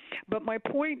 But my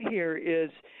point here is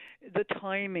the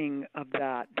timing of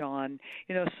that, Don.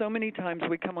 So many times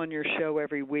we come on your show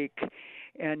every week,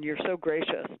 and you're so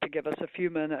gracious to give us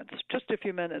just a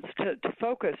few minutes to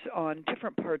focus on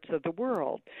different parts of the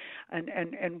world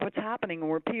and what's happening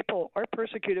where people are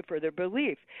persecuted for their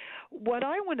belief. What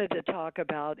I wanted to talk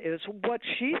about is what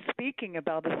she's speaking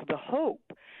about is the hope.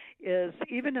 Is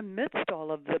even amidst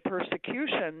all of the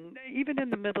persecution, even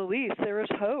in the Middle East, there is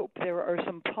hope. There are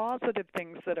some positive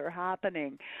things that are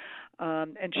happening.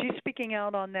 And she's speaking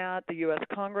out on that. The U.S.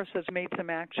 Congress has made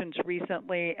some actions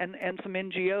recently, and some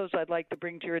NGOs I'd like to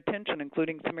bring to your attention,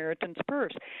 including Samaritan's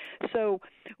Purse. So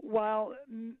while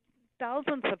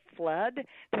thousands have fled,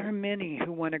 there are many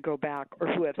who want to go back or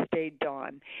who have stayed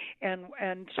on.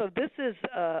 And so this is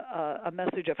a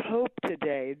message of hope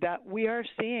today, that we are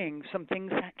seeing some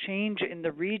things that change in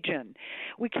the region.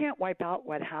 We can't wipe out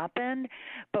what happened,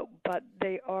 but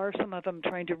they are, some of them,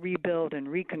 trying to rebuild and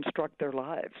reconstruct their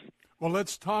lives. Well,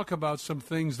 let's talk about some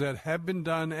things that have been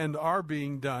done and are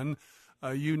being done.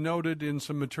 You noted in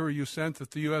some material you sent that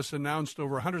the U.S. announced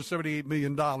over $178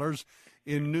 million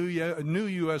in new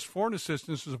U.S. foreign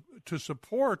assistance to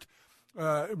support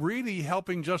really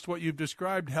helping just what you've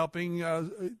described, helping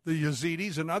the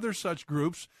Yazidis and other such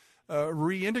groups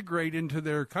reintegrate into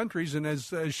their countries. And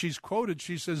as she's quoted,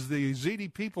 she says the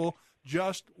Yazidi people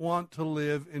just want to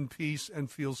live in peace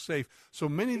and feel safe. So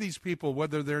many of these people,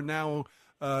 whether they're now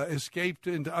escaped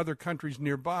into other countries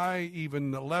nearby,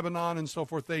 even Lebanon and so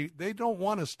forth, they don't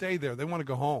want to stay there. They want to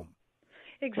go home.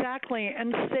 Exactly,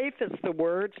 and safe is the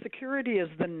word. Security is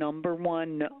the number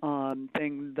one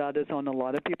thing that is on a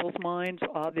lot of people's minds.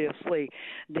 Obviously,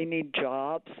 they need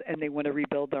jobs and they want to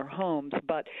rebuild their homes,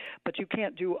 but you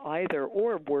can't do either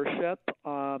or worship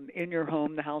in your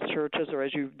home, the house churches, or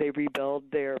they rebuild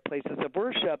their places of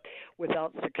worship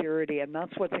without security, and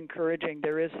that's what's encouraging.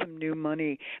 There is some new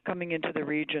money coming into the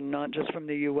region, not just from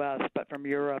the U.S., but from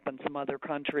Europe and some other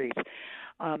countries.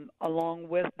 Along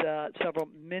with that,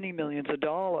 many millions of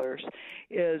dollars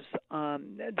is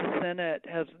the Senate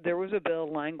there was a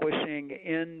bill languishing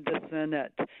in the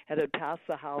Senate. It had passed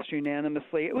the House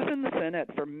unanimously. It was in the Senate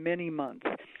for many months,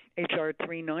 H.R.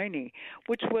 390,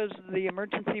 which was the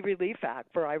Emergency Relief Act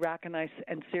for Iraq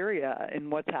and Syria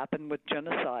and what's happened with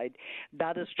genocide.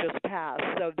 That has just passed.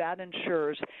 So that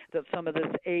ensures that some of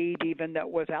this aid, even that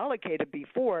was allocated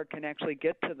before, can actually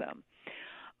get to them.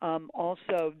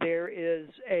 Also, there is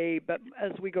but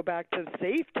as we go back to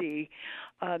safety,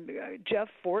 Jeff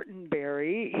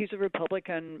Fortenberry, he's a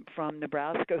Republican from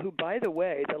Nebraska who, by the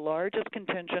way, the largest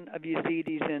contingent of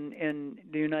Yazidis in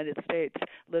the United States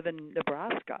live in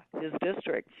Nebraska, his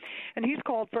district. And he's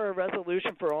called for a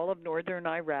resolution for all of northern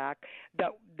Iraq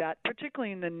that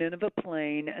particularly in the Nineveh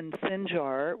Plain and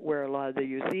Sinjar, where a lot of the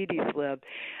Yazidis live,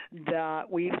 that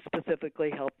we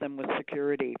specifically help them with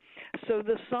security. So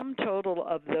the sum total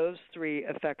of those three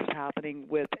effects happening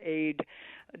with aid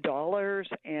dollars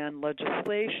and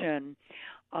legislation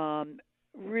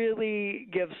really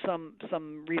gives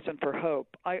some reason for hope.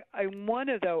 I want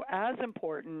to, though, as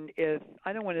important is,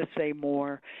 I don't want to say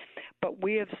more, but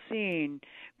we have seen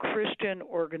Christian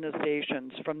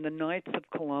organizations from the Knights of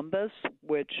Columbus,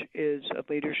 which is a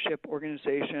leadership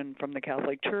organization from the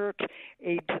Catholic Church,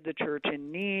 Aid to the Church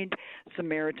in Need,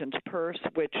 Samaritan's Purse,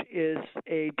 which is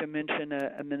a dimension,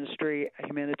 a ministry, a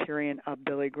humanitarian of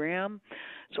Billy Graham's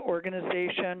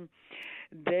organization.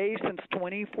 They, since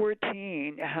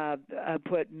 2014, have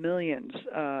put millions,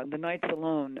 the Knights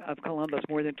alone of Columbus,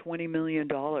 more than $20 million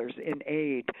in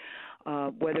aid,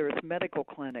 whether it's medical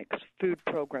clinics, food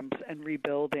programs, and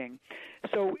rebuilding.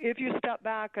 So if you step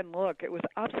back and look, it was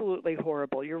absolutely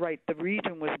horrible. You're right, the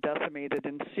region was decimated,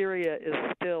 and Syria is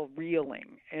still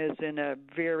reeling, is in a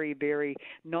very, very,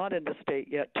 not in the state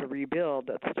yet to rebuild.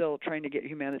 That's still trying to get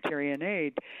humanitarian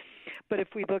aid. But if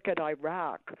we look at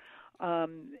Iraq,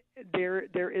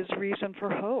 there is reason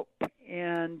for hope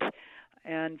and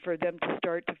for them to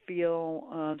start to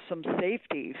feel some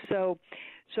safety. So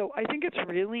I think it's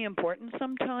really important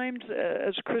sometimes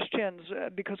as Christians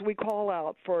because we call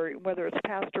out for whether it's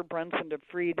Pastor Brunson to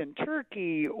freed in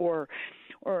Turkey or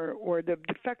or the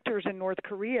defectors in North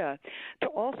Korea, to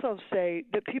also say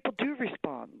that people do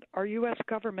respond. Our U.S.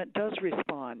 government does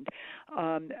respond.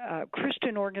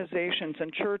 Christian organizations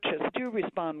and churches do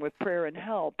respond with prayer and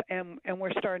help, and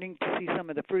we're starting to see some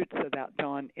of the fruits of that,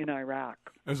 Don, in Iraq.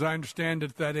 As I understand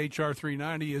it, that H.R.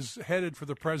 390 is headed for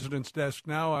the president's desk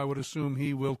now. I would assume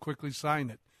he will quickly sign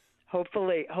it.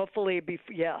 Hopefully,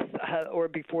 yes, or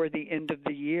before the end of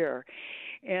the year.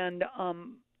 And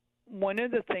one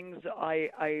of the things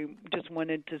I just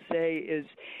wanted to say is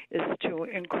to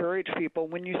encourage people.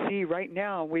 When you see right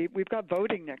now, we've got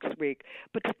voting next week,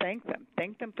 but to thank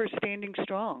them for standing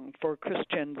strong for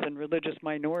Christians and religious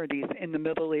minorities in the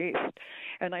Middle East.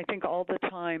 And I think all the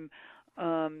time,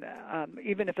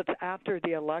 even if it's after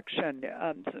the election,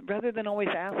 rather than always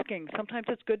asking, sometimes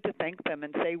it's good to thank them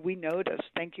and say, we noticed.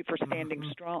 Thank you for standing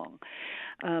strong.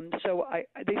 So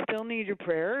they still need your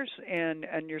prayers and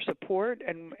your support.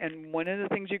 And one of the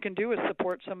things you can do is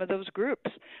support some of those groups,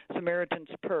 Samaritan's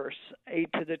Purse, Aid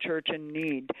to the Church in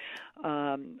Need,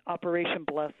 Operation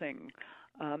Blessing.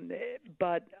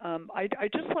 But I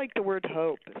just like the word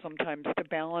hope sometimes to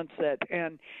balance it,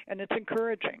 and it's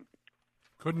encouraging.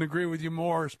 Couldn't agree with you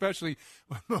more, especially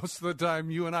when most of the time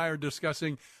you and I are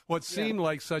discussing what seem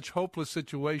like such hopeless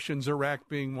situations, Iraq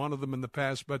being one of them in the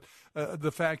past. But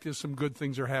the fact is some good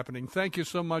things are happening. Thank you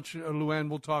so much, Luann.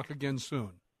 We'll talk again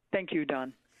soon. Thank you,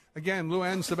 Don. Again,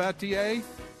 Luann Sabatier.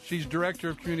 She's Director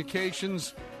of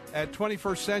Communications at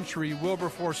 21st Century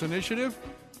Wilberforce Initiative.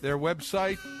 Their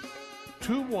website,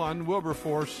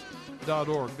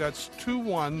 21wilberforce.org. That's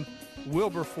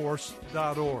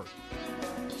 21wilberforce.org.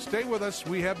 Stay with us.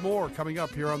 We have more coming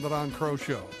up here on The Don Crow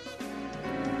Show.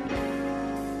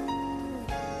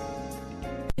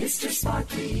 Mr.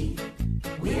 Sparky,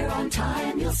 we're on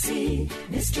time, you'll see.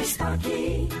 Mr.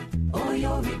 Sparky, or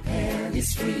your repair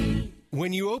is free.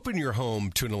 When you open your home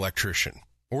to an electrician,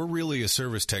 or really a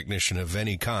service technician of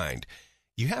any kind,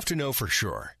 you have to know for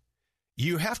sure.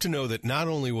 You have to know that not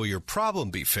only will your problem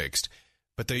be fixed,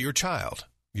 but that your child,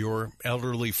 your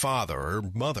elderly father or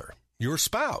mother, your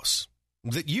spouse,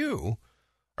 that you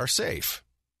are safe.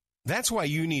 That's why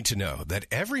you need to know that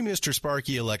every Mr.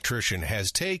 Sparky electrician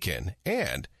has taken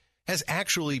and has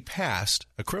actually passed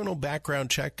a criminal background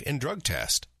check and drug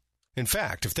test. In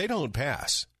fact, if they don't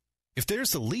pass, if there's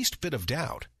the least bit of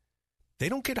doubt, they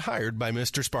don't get hired by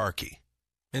Mr. Sparky.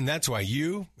 And that's why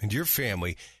you and your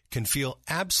family can feel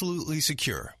absolutely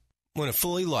secure when a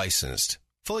fully licensed,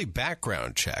 fully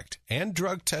background checked, and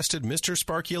drug tested Mr.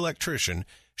 Sparky electrician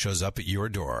shows up at your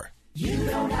door. You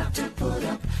don't have to put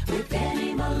up with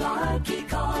any malarkey.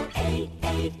 Call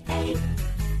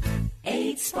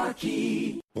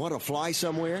 888-8-SPARKY. Want to fly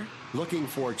somewhere? Looking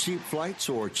for cheap flights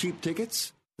or cheap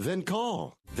tickets? Then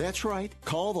call. That's right.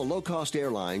 Call the low-cost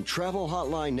airline travel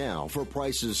hotline now for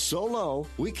prices so low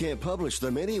we can't publish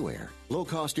them anywhere. Low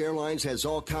Cost Airlines has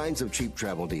all kinds of cheap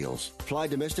travel deals. Fly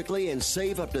domestically and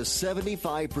save up to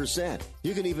 75%.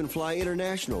 You can even fly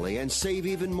internationally and save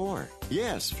even more.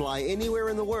 Yes, fly anywhere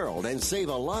in the world and save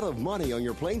a lot of money on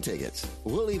your plane tickets.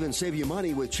 We'll even save you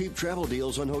money with cheap travel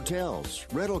deals on hotels,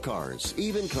 rental cars,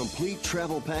 even complete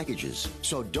travel packages.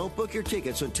 So don't book your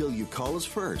tickets until you call us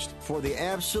first for the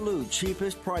absolute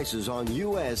cheapest prices on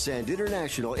U.S. and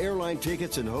international airline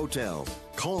tickets and hotels.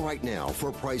 Call right now for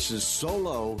prices so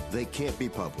low they can't be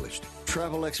published.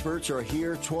 Travel experts are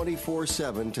here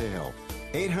 24/7 to help.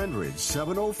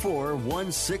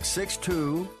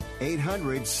 800-704-1662.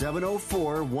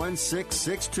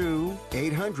 800-704-1662.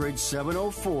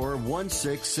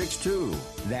 800-704-1662.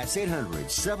 That's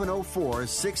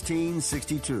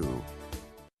 800-704-1662.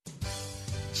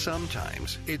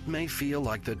 Sometimes it may feel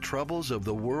like the troubles of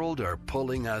the world are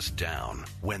pulling us down.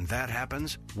 When that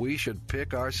happens, we should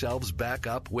pick ourselves back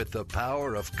up with the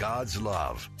power of God's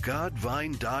love.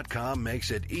 Godvine.com makes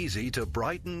it easy to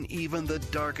brighten even the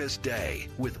darkest day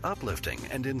with uplifting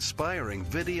and inspiring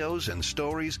videos and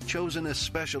stories chosen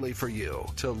especially for you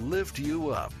to lift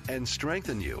you up and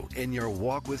strengthen you in your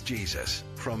walk with Jesus.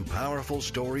 From powerful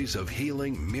stories of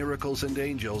healing, miracles, and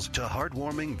angels to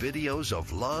heartwarming videos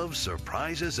of love,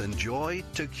 surprises, and joy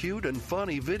to cute and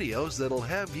funny videos that'll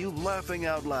have you laughing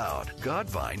out loud.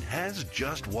 Godvine has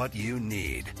just what you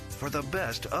need for the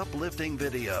best uplifting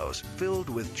videos filled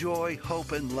with joy,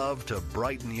 hope, and love to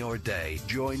brighten your day.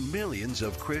 Join millions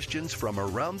of Christians from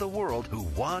around the world who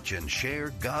watch and share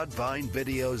Godvine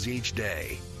videos each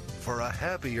day. For a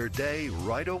happier day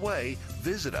right away,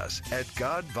 visit us at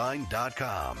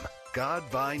Godvine.com.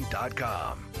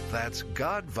 Godvine.com. That's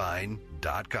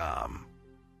Godvine.com.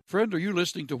 Friend, are you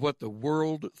listening to what the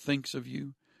world thinks of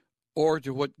you or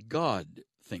to what God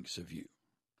thinks of you?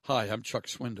 Hi, I'm Chuck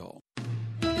Swindoll.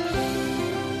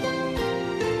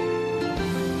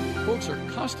 Folks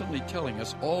are constantly telling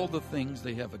us all the things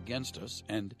they have against us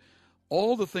and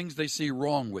all the things they see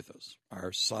wrong with us.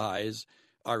 Our size,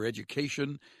 our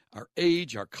education, our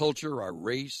age, our culture, our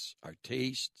race, our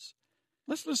tastes.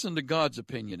 Let's listen to God's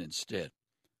opinion instead.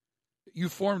 You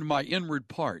formed my inward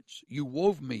parts. You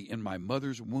wove me in my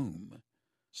mother's womb.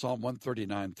 Psalm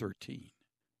 139:13.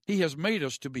 He has made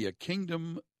us to be a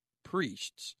kingdom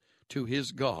priests to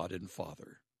his God and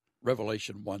Father.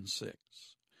 Revelation 1:6.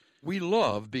 We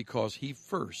love because he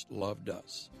first loved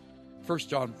us. 1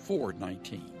 John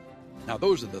 4:19. Now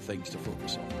those are the things to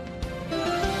focus on.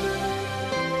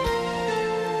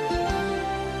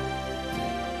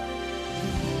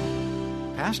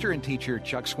 Pastor and teacher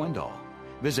Chuck Swindoll.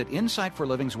 Visit Insight for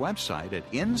Living's website at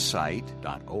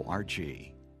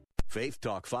insight.org. Faith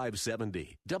Talk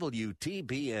 570,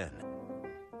 WTBN.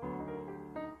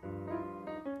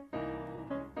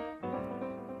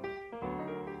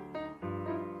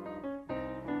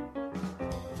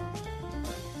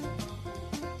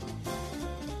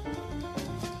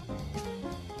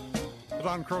 The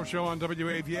Don Crow Show on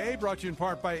WAVA, brought to you in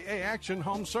part by A-Action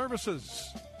Home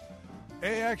Services.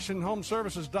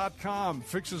 AActionHomeservices.com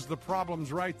fixes the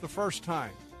problems right the first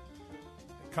time.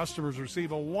 Customers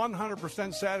receive a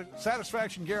 100%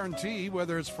 satisfaction guarantee,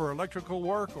 whether it's for electrical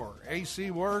work or AC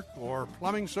work or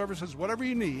plumbing services, whatever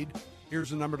you need.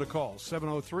 Here's the number to call,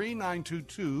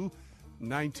 703-922-1900,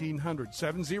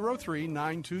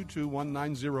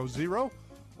 703-922-1900,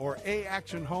 or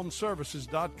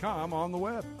AActionHomeservices.com on the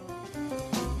web.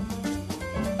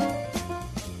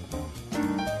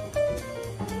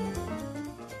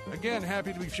 Again,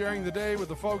 happy to be sharing the day with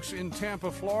the folks in Tampa,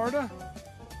 Florida.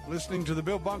 Listening to the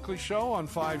Bill Bunkley Show on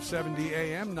 570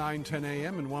 AM, 910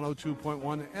 AM, and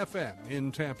 102.1 FM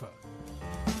in Tampa.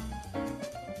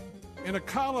 In a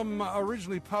column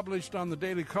originally published on the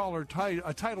Daily Caller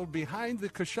titled Behind the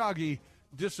Khashoggi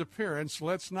Disappearance,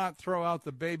 Let's Not Throw Out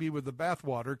the Baby with the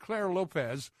Bathwater, Claire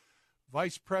Lopez,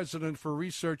 Vice President for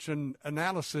Research and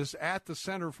Analysis at the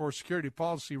Center for Security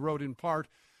Policy, wrote in part,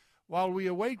 while we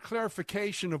await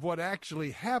clarification of what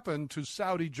actually happened to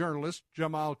Saudi journalist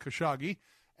Jamal Khashoggi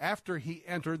after he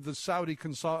entered the Saudi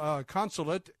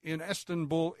consulate in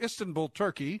Istanbul,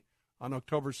 Turkey, on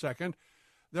October 2nd,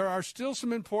 there are still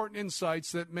some important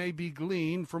insights that may be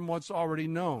gleaned from what's already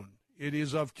known. It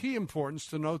is of key importance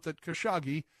to note that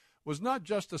Khashoggi was not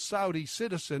just a Saudi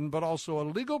citizen, but also a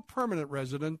legal permanent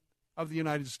resident of the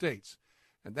United States.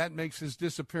 And that makes his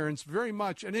disappearance very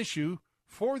much an issue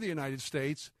for the United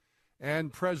States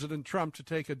and President Trump to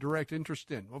take a direct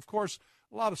interest in. Of course,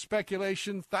 a lot of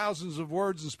speculation, thousands of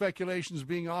words and speculations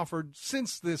being offered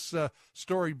since this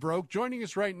story broke. Joining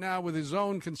us right now with his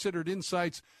own considered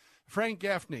insights, Frank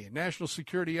Gaffney, national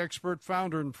security expert,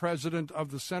 founder and president of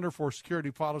the Center for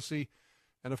Security Policy.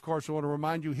 And, of course, I want to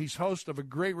remind you he's host of a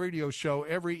great radio show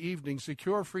every evening,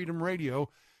 Secure Freedom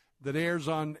Radio, that airs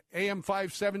on AM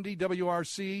 570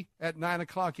 WRC at 9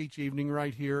 o'clock each evening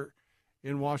right here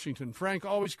in Washington. Frank,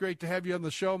 always great to have you on the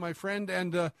show, my friend.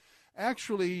 And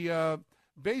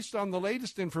based on the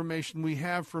latest information we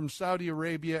have from Saudi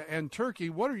Arabia and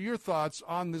Turkey, what are your thoughts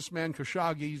on this man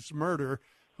Khashoggi's murder,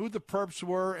 who the perps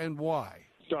were, and why?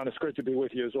 Don, it's great to be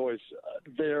with you as always.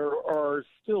 There are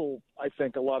still, I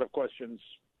think, a lot of questions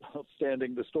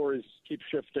outstanding. The stories keep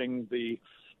shifting. The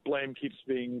blame keeps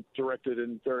being directed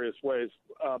in various ways.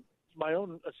 My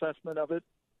own assessment of it,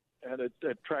 and it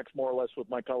tracks more or less with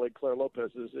my colleague Claire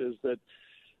Lopez's, is that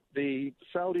the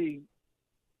Saudi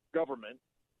government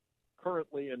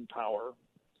currently in power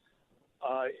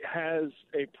has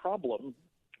a problem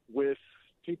with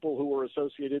people who were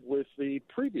associated with the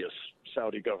previous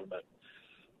Saudi government.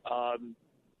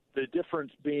 The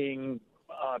difference being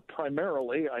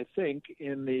primarily, I think,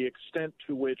 in the extent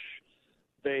to which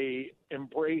they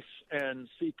embrace and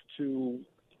seek to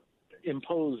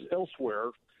impose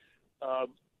elsewhere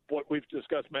what we've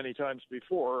discussed many times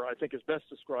before, I think is best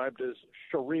described as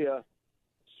Sharia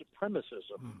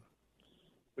supremacism,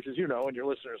 which, as you know, and your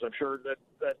listeners, I'm sure,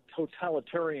 that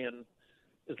totalitarian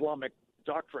Islamic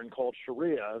doctrine called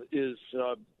Sharia is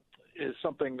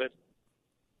something that,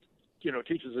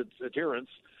 teaches its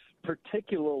adherents,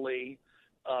 particularly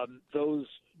those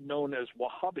known as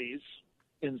Wahhabis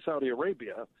in Saudi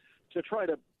Arabia, to try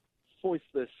to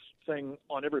foist this thing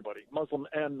on everybody, Muslim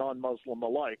and non-Muslim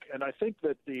alike. And I think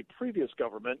that the previous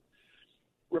government,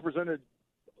 represented,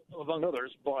 among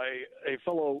others, by a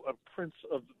fellow, a prince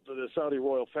of the Saudi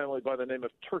royal family by the name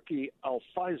of Turki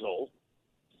al-Faisal,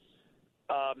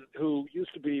 who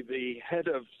used to be the head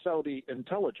of Saudi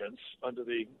intelligence under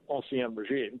the Ancien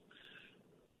regime,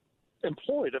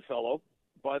 employed a fellow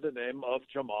by the name of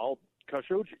Jamal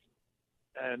Khashoggi.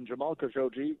 And Jamal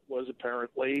Khashoggi was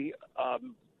apparently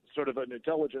sort of an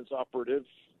intelligence operative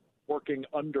working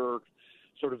under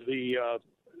sort of the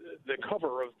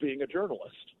cover of being a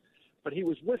journalist. But he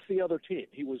was with the other team.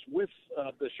 He was with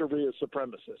the Sharia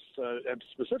supremacists, and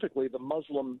specifically the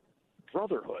Muslim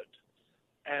Brotherhood.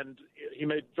 And he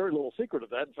made very little secret of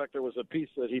that. In fact, there was a piece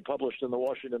that he published in the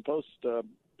Washington Post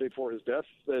before his death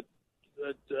that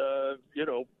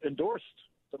endorsed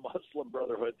the Muslim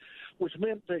Brotherhood, which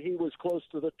meant that he was close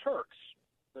to the Turks.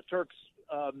 The Turks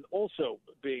also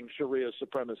being Sharia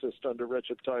supremacist under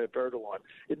Recep Tayyip Erdogan.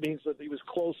 It means that he was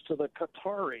close to the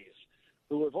Qataris,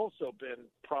 who have also been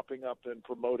propping up and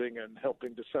promoting and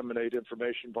helping disseminate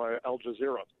information via Al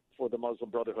Jazeera for the Muslim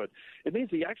Brotherhood. It means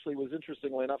he actually was,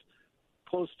 interestingly enough,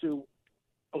 close to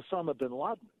Osama bin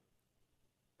Laden,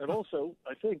 and also,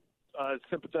 I think,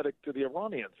 sympathetic to the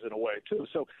Iranians in a way, too.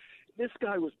 So this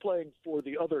guy was playing for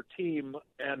the other team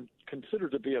and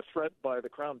considered to be a threat by the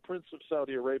Crown Prince of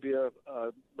Saudi Arabia,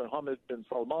 Mohammed bin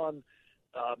Salman,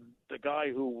 the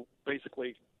guy who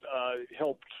basically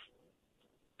helped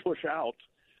push out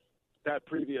that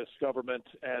previous government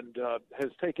and has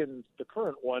taken the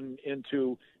current one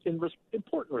into, in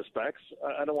important respects,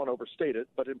 I don't want to overstate it,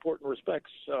 but important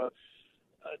respects,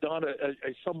 Don,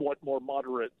 a somewhat more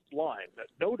moderate line,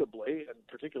 notably, and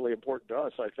particularly important to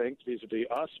us, I think, vis-a-vis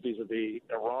us, vis-a-vis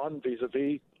Iran,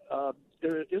 vis-a-vis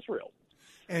Israel.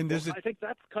 And I think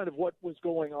that's kind of what was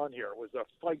going on here, was a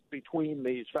fight between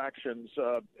these factions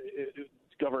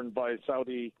governed by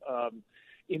Saudi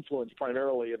influence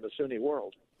primarily in the Sunni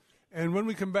world. And when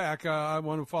we come back, I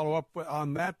want to follow up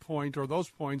on that point, or those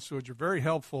points, which are very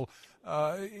helpful.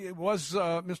 It was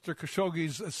Mr.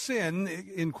 Khashoggi's sin,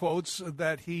 in quotes,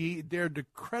 that he dared to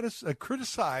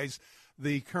criticize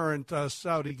the current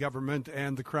Saudi government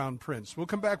and the Crown Prince. We'll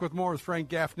come back with more with Frank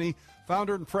Gaffney,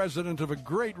 founder and president of a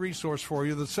great resource for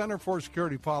you, the Center for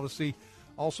Security Policy,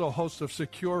 also host of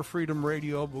Secure Freedom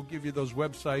Radio. We'll give you those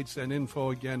websites and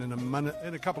info again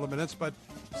in a couple of minutes, but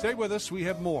stay with us. We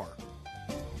have more.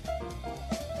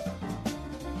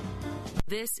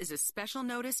 This is a special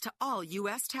notice to all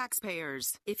U.S.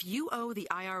 taxpayers. If you owe the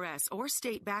IRS or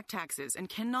state back taxes and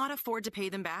cannot afford to pay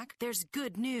them back, there's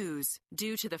good news.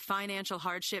 Due to the financial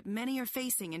hardship many are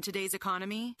facing in today's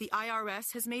economy, the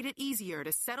IRS has made it easier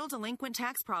to settle delinquent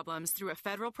tax problems through a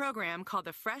federal program called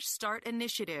the Fresh Start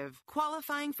Initiative.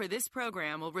 Qualifying for this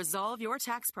program will resolve your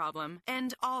tax problem,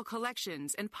 end all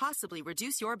collections, and possibly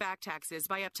reduce your back taxes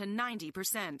by up to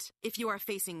 90%. If you are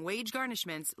facing wage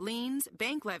garnishments, liens,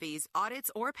 bank levies, audits,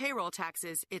 or payroll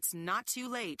taxes, it's not too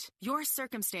late. Your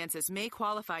circumstances may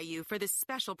qualify you for this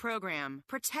special program,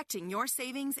 protecting your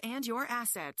savings and your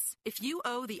assets. If you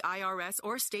owe the IRS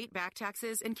or state back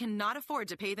taxes and cannot afford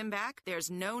to pay them back,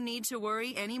 there's no need to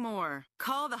worry anymore.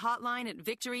 Call the hotline at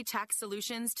Victory Tax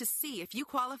Solutions to see if you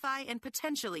qualify and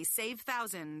potentially save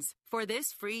thousands. For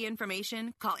this free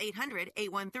information, call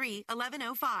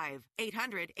 800-813-1105.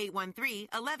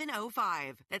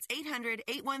 800-813-1105. That's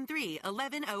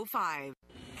 800-813-1105.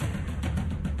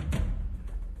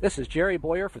 This is Jerry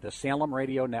Boyer for the Salem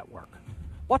Radio Network.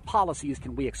 What policies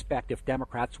can we expect if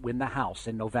Democrats win the House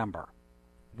in November?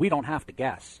 We don't have to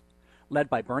guess. Led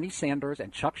by Bernie Sanders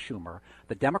and Chuck Schumer,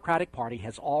 the Democratic Party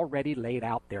has already laid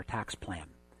out their tax plan.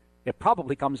 It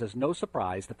probably comes as no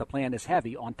surprise that the plan is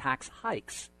heavy on tax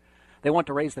hikes. They want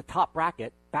to raise the top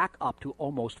bracket back up to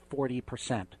almost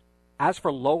 40%. As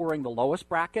for lowering the lowest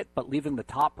bracket but leaving the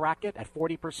top bracket at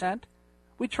 40%,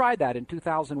 we tried that in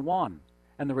 2001,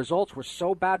 and the results were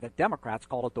so bad that Democrats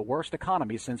called it the worst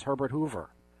economy since Herbert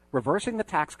Hoover. Reversing the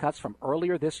tax cuts from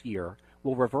earlier this year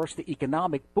will reverse the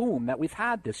economic boom that we've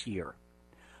had this year.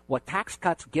 What tax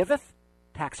cuts giveth,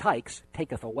 tax hikes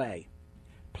taketh away.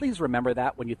 Please remember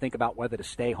that when you think about whether to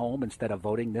stay home instead of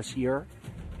voting this year,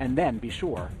 and then be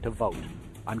sure to vote.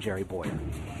 I'm Jerry Boyer.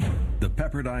 The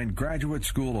Pepperdine Graduate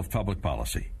School of Public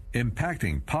Policy,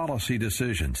 impacting policy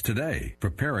decisions today,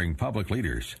 preparing public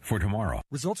leaders for tomorrow.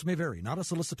 Results may vary, not a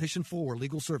solicitation for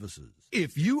legal services.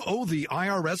 If you owe the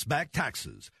IRS back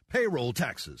taxes, payroll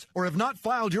taxes, or have not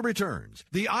filed your returns,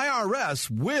 the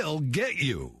IRS will get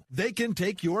you. They can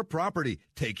take your property,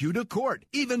 take you to court,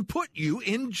 even put you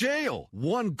in jail.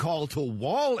 One call to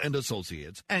Wall and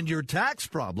Associates, and your tax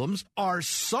problems are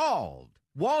solved.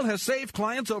 Wall has saved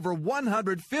clients over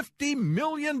 $150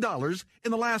 million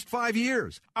in the last 5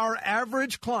 years. Our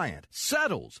average client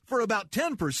settles for about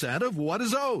 10% of what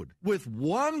is owed. With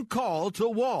one call to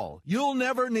Wall, you'll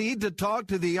never need to talk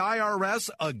to the IRS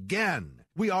again.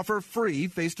 We offer free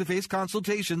face-to-face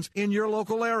consultations in your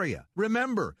local area.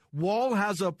 Remember, Wall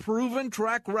has a proven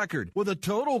track record with a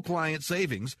total client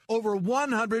savings over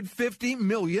 $150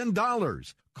 million.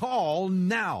 Call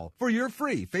now for your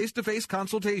free face-to-face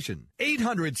consultation.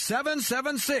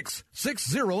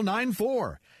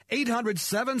 800-776-6094.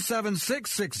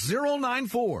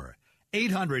 800-776-6094.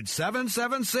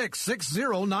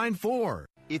 800-776-6094.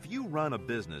 If you run a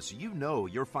business, you know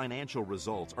your financial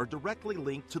results are directly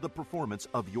linked to the performance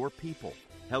of your people.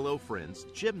 Hello, friends.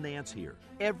 Jim Nance here.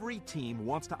 Every team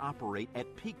wants to operate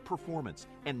at peak performance,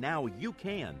 and now you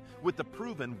can with the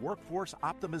proven workforce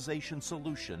optimization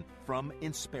solution from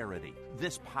Insperity.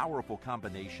 This powerful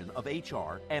combination of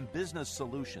HR and business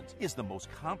solutions is the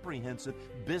most comprehensive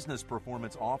business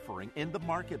performance offering in the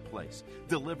marketplace,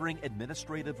 delivering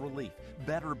administrative relief,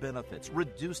 better benefits,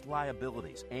 reduced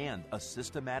liabilities, and a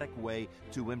systematic way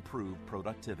to improve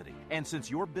productivity. And since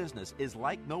your business is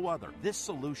like no other, this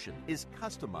solution is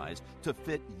customized to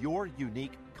fit your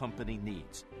unique company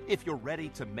needs. If you're ready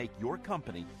to make your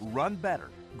company run better,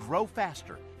 grow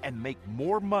faster, and make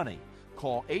more money,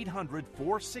 call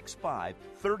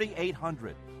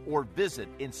 800-465-3800 or visit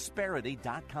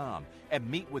Insperity.com and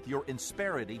meet with your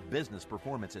Insperity Business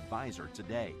Performance Advisor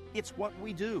today. It's what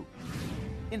we do.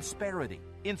 Insperity,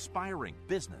 inspiring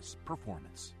business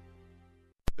performance.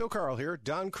 Bill Carl here,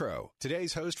 Don Crow.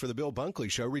 Today's host for the Bill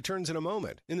Bunkley Show returns in a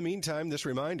moment. In the meantime, this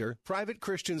reminder, private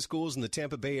Christian schools in the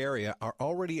Tampa Bay area are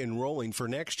already enrolling for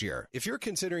next year. If you're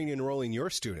considering enrolling your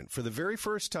student for the very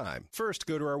first time, first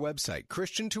go to our website,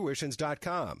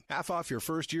 ChristianTuitions.com. Half off your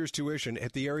first year's tuition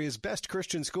at the area's best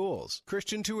Christian schools,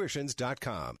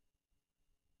 ChristianTuitions.com.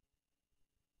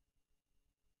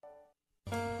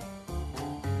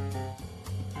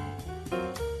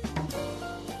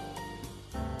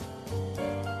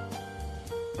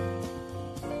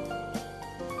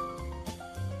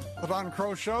 The Don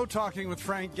Crow Show, talking with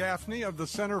Frank Gaffney of the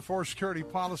Center for Security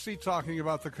Policy, talking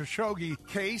about the Khashoggi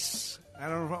case. I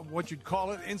don't know what you'd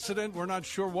call it, incident. We're not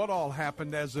sure what all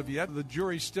happened as of yet. The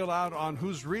jury's still out on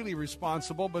who's really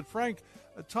responsible. But, Frank,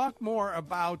 talk more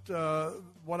about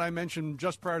what I mentioned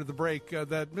just prior to the break,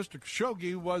 that Mr.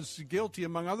 Khashoggi was guilty,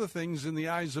 among other things, in the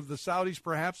eyes of the Saudis,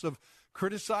 perhaps, of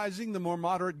criticizing the more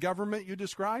moderate government you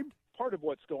described? Part of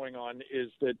what's going on is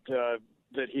that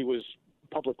he was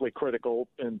publicly critical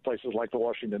in places like the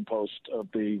Washington Post of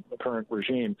the current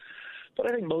regime. But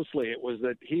I think mostly it was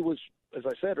that he was, as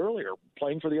I said earlier,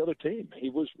 playing for the other team. He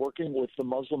was working with the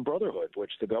Muslim Brotherhood,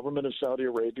 which the government of Saudi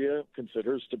Arabia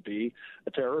considers to be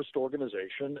a terrorist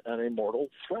organization and a mortal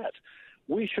threat.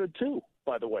 We should too,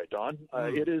 by the way, Don.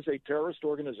 It is a terrorist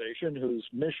organization whose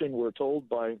mission, we're told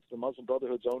by the Muslim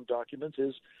Brotherhood's own documents,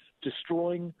 is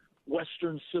destroying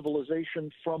Western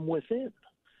civilization from within.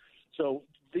 So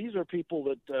these are people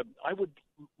that I would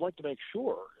like to make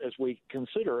sure, as we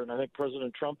consider, and I think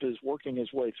President Trump is working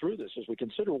his way through this, as we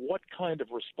consider what kind of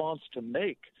response to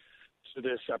make to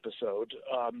this episode,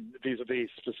 vis-a-vis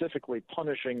specifically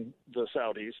punishing the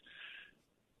Saudis,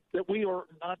 that we are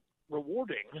not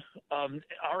rewarding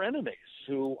our enemies,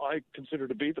 who I consider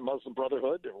to be the Muslim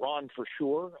Brotherhood, Iran for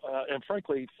sure, and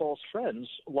frankly, false friends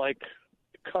like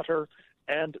Qatar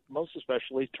and most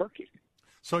especially Turkey.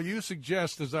 So you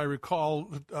suggest, as I recall,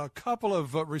 a couple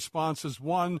of responses.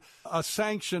 One, a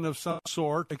sanction of some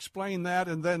sort. Explain that.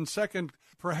 And then second,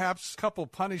 perhaps couple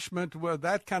punishment, with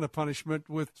that kind of punishment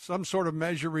with some sort of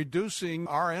measure reducing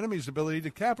our enemy's ability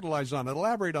to capitalize on it.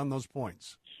 Elaborate on those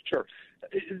points. Sure.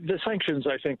 The sanctions,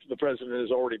 I think the president has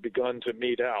already begun to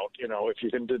mete out. You know, if you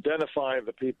can identify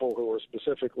the people who are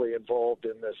specifically involved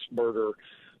in this murder,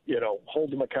 you know,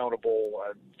 hold them accountable,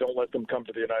 don't let them come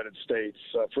to the United States,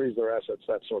 freeze their assets,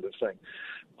 that sort of thing.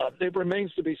 It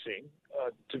remains to be seen,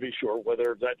 to be sure,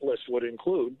 whether that list would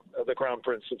include the Crown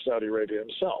Prince of Saudi Arabia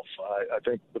himself. I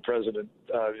think the president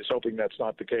is hoping that's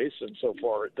not the case, and so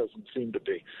far it doesn't seem to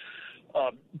be.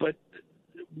 But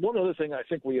one other thing I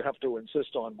think we have to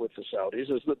insist on with the Saudis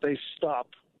is that they stop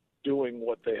doing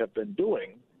what they have been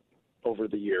doing over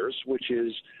the years, which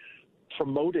is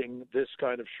promoting this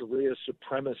kind of Sharia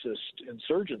supremacist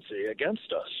insurgency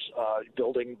against us,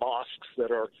 building mosques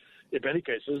that are, in many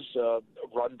cases,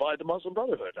 run by the Muslim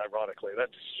Brotherhood, ironically.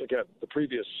 That's, again, the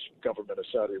previous government of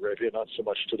Saudi Arabia, not so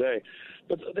much today.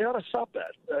 But they ought to stop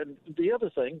that. And the other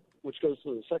thing, which goes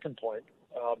to the second point,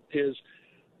 is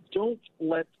don't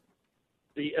let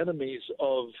the enemies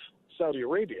of Saudi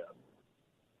Arabia,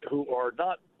 who are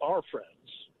not our friends,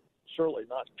 certainly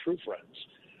not true friends,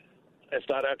 if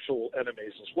not actual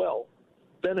enemies as well,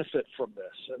 benefit from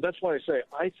this. And that's why I say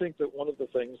I think that one of the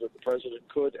things that the president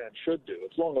could and should do,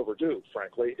 it's long overdue,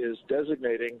 frankly, is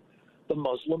designating the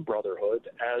Muslim Brotherhood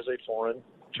as a foreign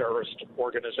terrorist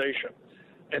organization,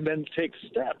 and then take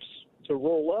steps to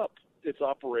roll up its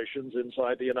operations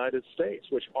inside the United States,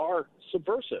 which are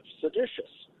subversive, seditious,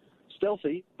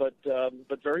 stealthy, but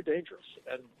very dangerous.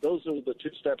 And those are the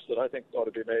two steps that I think ought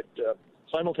to be made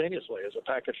simultaneously as a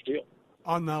package deal.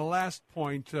 On the last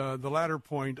point, the latter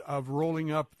point of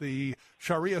rolling up the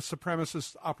Sharia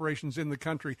supremacist operations in the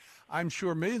country, I'm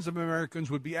sure millions of Americans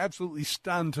would be absolutely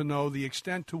stunned to know the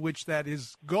extent to which that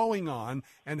is going on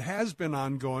and has been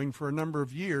ongoing for a number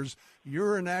of years.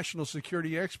 You're a national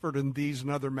security expert in these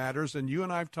and other matters, and you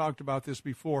and I have talked about this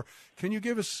before. Can you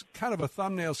give us kind of a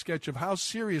thumbnail sketch of how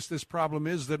serious this problem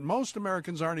is that most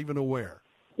Americans aren't even aware?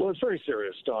 Well, it's very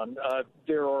serious, Don.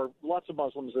 There are lots of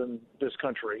Muslims in this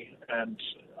country, and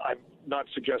I'm not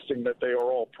suggesting that they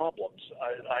are all problems.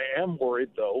 I am worried,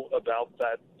 though, about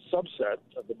that subset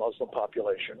of the Muslim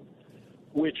population,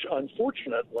 which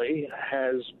unfortunately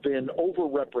has been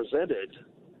overrepresented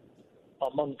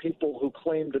among people who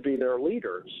claim to be their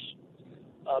leaders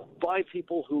by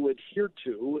people who adhere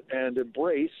to and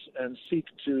embrace and seek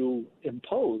to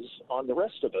impose on the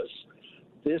rest of us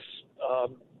this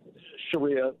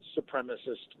Sharia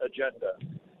supremacist agenda.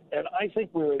 And I think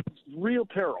we're in real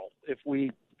peril if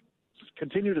we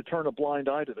continue to turn a blind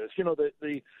eye to this. You know,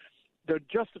 the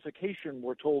justification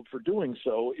we're told for doing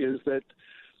so is that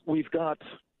we've got,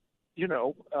 you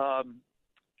know,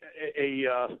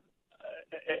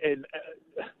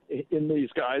 in these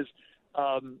guys,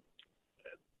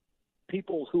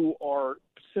 people who are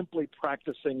simply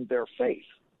practicing their faith.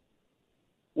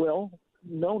 Well,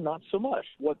 no, not so much.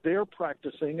 What they're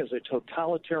practicing is a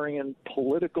totalitarian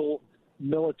political,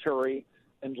 military,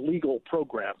 and legal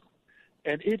program.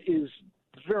 And it is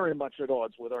very much at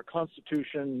odds with our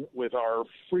Constitution, with our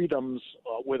freedoms,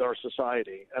 with our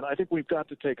society. And I think we've got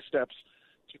to take steps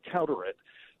to counter it.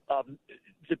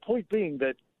 The point being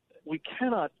that we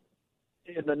cannot,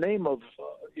 in the name of,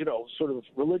 sort of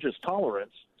religious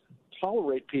tolerance,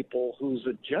 tolerate people whose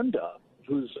agenda,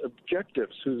 whose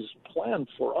objectives, whose plan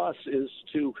for us is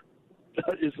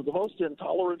the most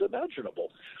intolerant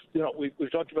imaginable. You know,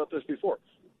 we've talked about this before.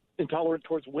 Intolerant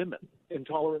towards women,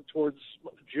 intolerant towards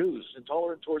Jews,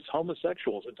 intolerant towards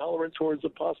homosexuals, intolerant towards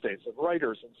apostates and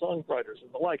writers and songwriters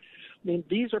and the like. I mean,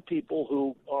 these are people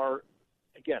who are,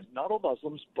 again, not all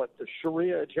Muslims, but the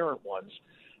Sharia adherent ones,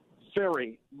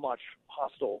 very much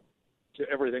hostile to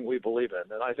everything we believe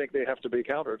in. And I think they have to be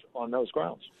countered on those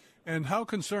grounds. And how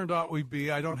concerned ought we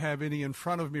be? I don't have any in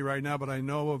front of me right now, but I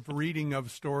know of reading of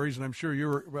stories, and I'm sure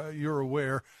you're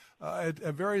aware, at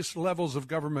various levels of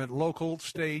government, local,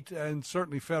 state, and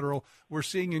certainly federal, we're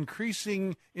seeing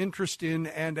increasing interest in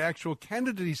and actual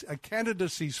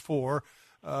candidacies for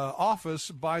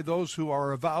office by those who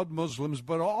are avowed Muslims,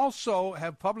 but also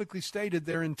have publicly stated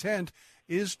their intent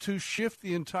is to shift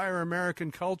the entire American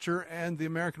culture and the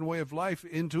American way of life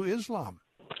into Islam.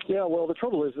 Yeah, well, the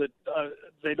trouble is that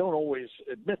they don't always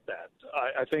admit that.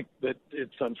 I think that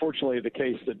it's unfortunately the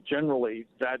case that generally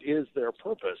that is their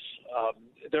purpose.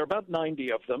 There are about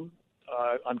 90 of them,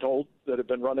 I'm told, that have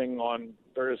been running on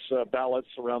various ballots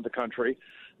around the country.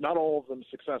 Not all of them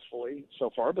successfully so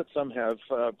far, but some have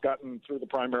gotten through the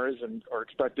primaries and are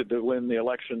expected to win the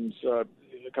elections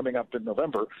coming up in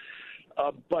November.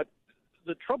 But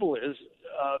the trouble is,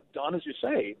 Don, as you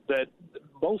say, that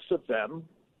most of them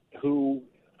who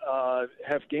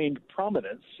have gained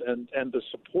prominence and the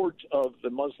support of the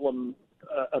Muslim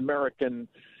American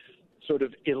sort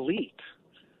of elite,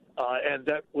 and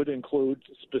that would include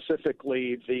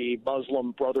specifically the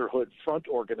Muslim Brotherhood front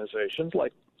organizations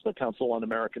like the Council on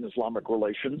American Islamic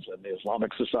Relations and the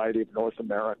Islamic Society of North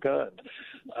America and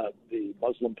the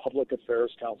Muslim Public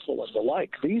Affairs Council and the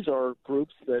like. These are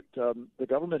groups that the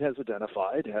government has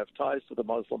identified, have ties to the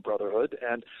Muslim Brotherhood,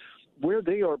 and where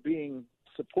they are being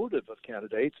supportive of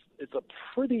candidates, it's a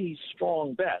pretty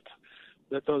strong bet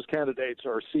that those candidates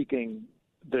are seeking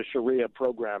the Sharia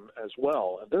program as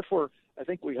well. And therefore, I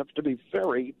think we have to be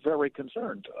very, very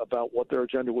concerned about what their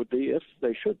agenda would be if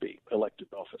they should be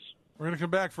elected to office. We're going to come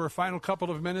back for a final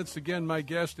couple of minutes. Again, my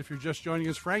guest, if you're just joining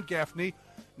us, Frank Gaffney,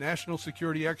 national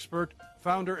security expert,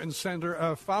 founder and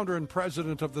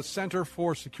president of the Center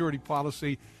for Security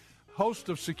Policy, host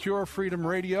of Secure Freedom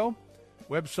Radio.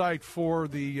 Website for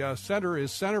the center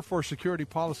is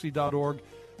centerforsecuritypolicy.org.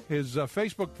 His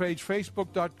Facebook page,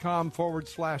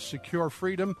 facebook.com/Secure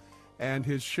Freedom. And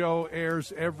his show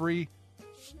airs every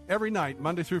night,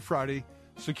 Monday through Friday,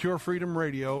 Secure Freedom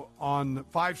Radio on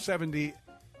 570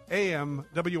 AM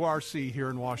WRC here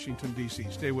in Washington, D.C.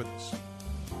 Stay with us.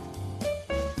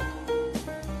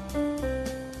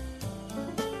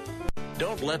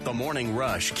 Don't let the morning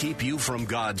rush keep you from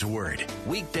God's Word.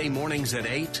 Weekday mornings at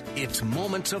 8, it's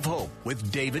Moments of Hope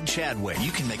with David Chadwick.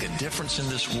 You can make a difference in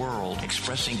this world,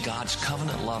 expressing God's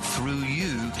covenant love through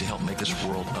you to help make this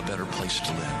world a better place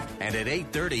to live. And at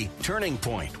 8:30, Turning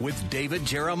Point with David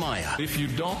Jeremiah. If you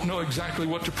don't know exactly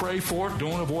what to pray for,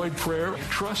 don't avoid prayer.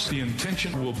 Trust the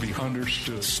intention will be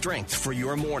understood. Strength for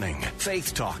your morning.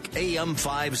 Faith Talk, AM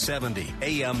 570,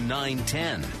 AM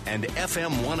 910, and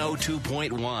FM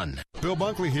 102.1. Bill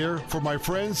Bunkley here for my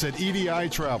friends at EDI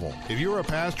Travel. If you're a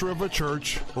pastor of a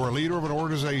church or a leader of an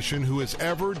organization who has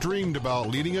ever dreamed about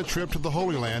leading a trip to the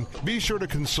Holy Land, be sure to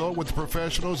consult with the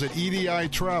professionals at EDI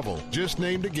Travel, just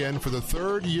named again for the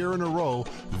third year in a row,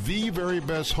 the very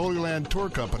best Holy Land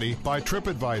tour company by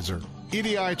TripAdvisor.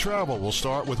 EDI Travel will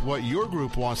start with what your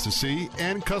group wants to see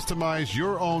and customize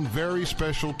your own very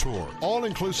special tour.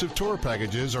 All-inclusive tour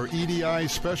packages are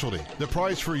EDI's specialty. The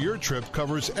price for your trip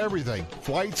covers everything: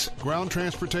 flights, ground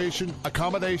transportation,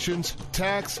 accommodations,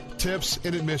 tax, tips,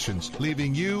 and admissions,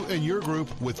 leaving you and your group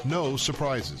with no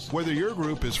surprises. Whether your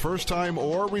group is first-time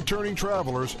or returning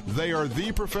travelers, they are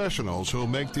the professionals who will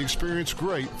make the experience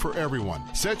great for everyone.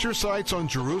 Set your sights on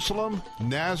Jerusalem,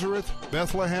 Nazareth,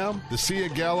 Bethlehem, the Sea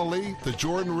of Galilee, the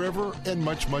Jordan River, and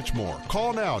much, much more.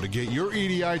 Call now to get your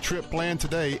EDI trip planned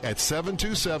today at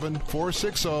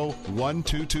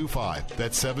 727-460-1225.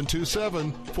 That's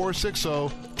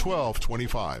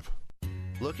 727-460-1225.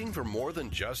 Looking for more than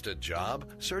just a job?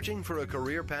 Searching for a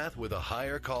career path with a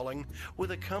higher calling? With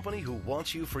a company who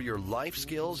wants you for your life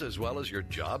skills as well as your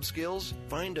job skills?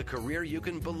 Find a career you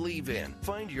can believe in.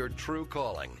 Find your true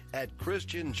calling at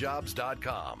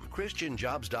ChristianJobs.com.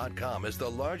 ChristianJobs.com is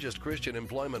the largest Christian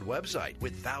employment website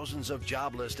with thousands of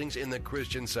job listings in the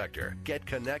Christian sector. Get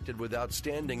connected with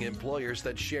outstanding employers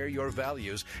that share your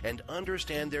values and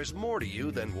understand there's more to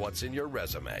you than what's in your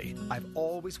resume. I've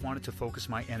always wanted to focus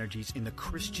my energies in the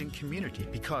Christian community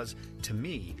because, to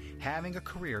me, having a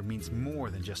career means more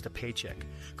than just a paycheck.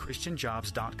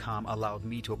 ChristianJobs.com allowed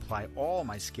me to apply all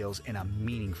my skills in a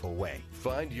meaningful way.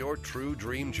 Find your true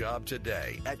dream job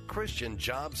today at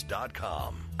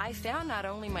ChristianJobs.com. I found not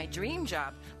only my dream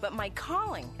job, but my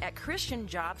calling at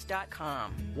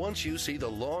ChristianJobs.com. Once you see the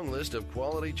long list of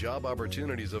quality job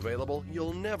opportunities available,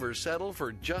 you'll never settle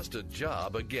for just a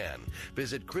job again.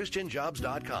 Visit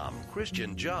ChristianJobs.com.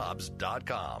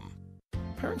 ChristianJobs.com.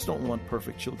 Parents don't want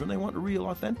perfect children. They want real,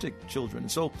 authentic children.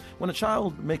 So when a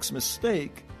child makes a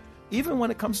mistake, even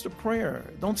when it comes to prayer,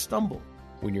 don't stumble.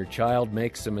 When your child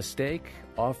makes a mistake,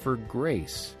 offer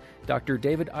grace. Dr.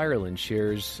 David Ireland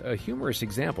shares a humorous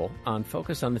example on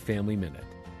Focus on the Family Minute.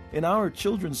 In our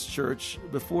children's church,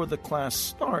 before the class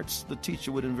starts, the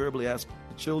teacher would invariably ask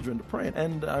the children to pray.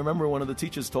 And I remember one of the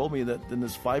teachers told me that in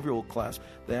this 5-year-old class,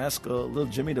 they asked little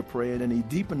Jimmy to pray, and then he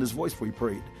deepened his voice before he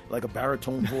prayed, like a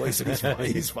baritone voice, and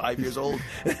he's 5 years old.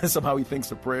 Somehow he thinks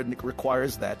the prayer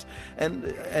requires that. And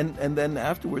then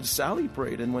afterwards, Sally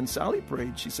prayed, and when Sally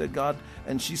prayed, she said, God,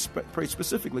 and she prayed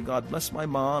specifically, God, bless my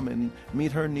mom and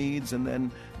meet her needs, and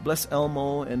then bless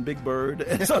Elmo and Big Bird.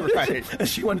 And so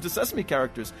she went into Sesame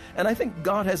characters. And I think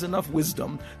God has enough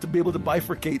wisdom to be able to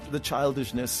bifurcate the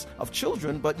childishness of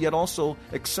children, but yet also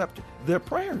accept their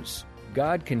prayers.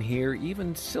 God can hear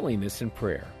even silliness in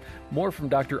prayer. More from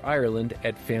Dr. Ireland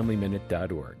at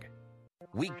FamilyMinute.org.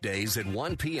 Weekdays at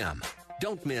 1 p.m.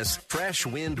 Don't miss Fresh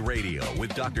Wind Radio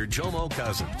with Dr. Jomo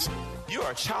Cousins. You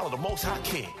are a child of the Most High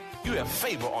King. You have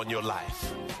favor on your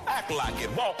life. Act like it,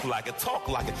 walk like it, talk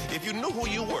like it. If you knew who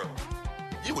you were,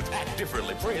 you would act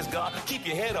differently. Praise God. Keep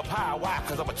your head up high. Why?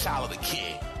 Because I'm a child of the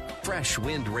King. Fresh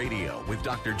Wind Radio with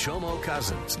Dr. Jomo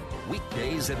Cousins.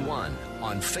 Weekdays at 1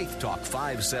 on Faith Talk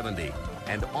 570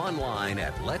 and online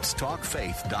at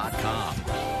letstalkfaith.com.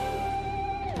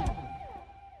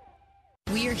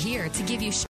 We're here to give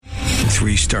you...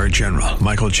 3-star General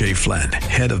Michael J. Flynn,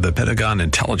 head of the Pentagon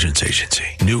Intelligence Agency,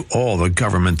 knew all the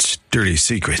government's dirty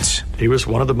secrets. He was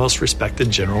one of the most respected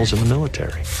generals in the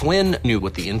military. Flynn knew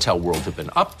what the intel world had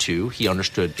been up to. He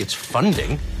understood its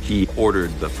funding. He ordered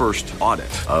the first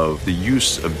audit of the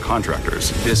use of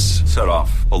contractors. This set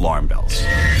off alarm bells.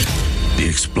 The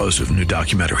explosive new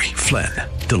documentary, Flynn,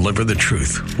 Deliver the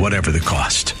Truth, Whatever the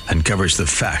Cost, uncovers the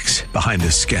facts behind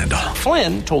this scandal.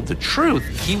 Flynn told the truth.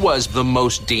 He was the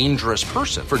most dangerous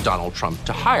person for Donald Trump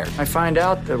to hire. I find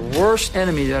out the worst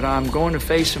enemy that I'm going to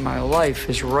face in my life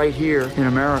is right here in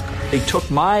America. They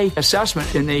took my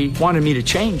assessment and they wanted me to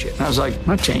change it. And I was like, I'm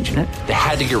not changing it. They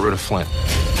had to get rid of Flynn.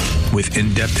 With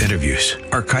in-depth interviews,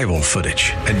 archival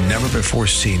footage, and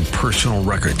never-before-seen personal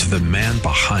records of the man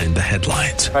behind the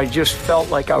headlines. I just felt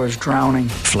like I was drowning.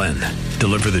 Flynn,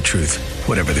 deliver the truth,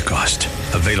 whatever the cost.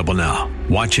 Available now.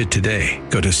 Watch it today.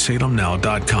 Go to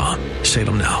salemnow.com.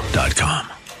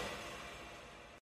 salemnow.com.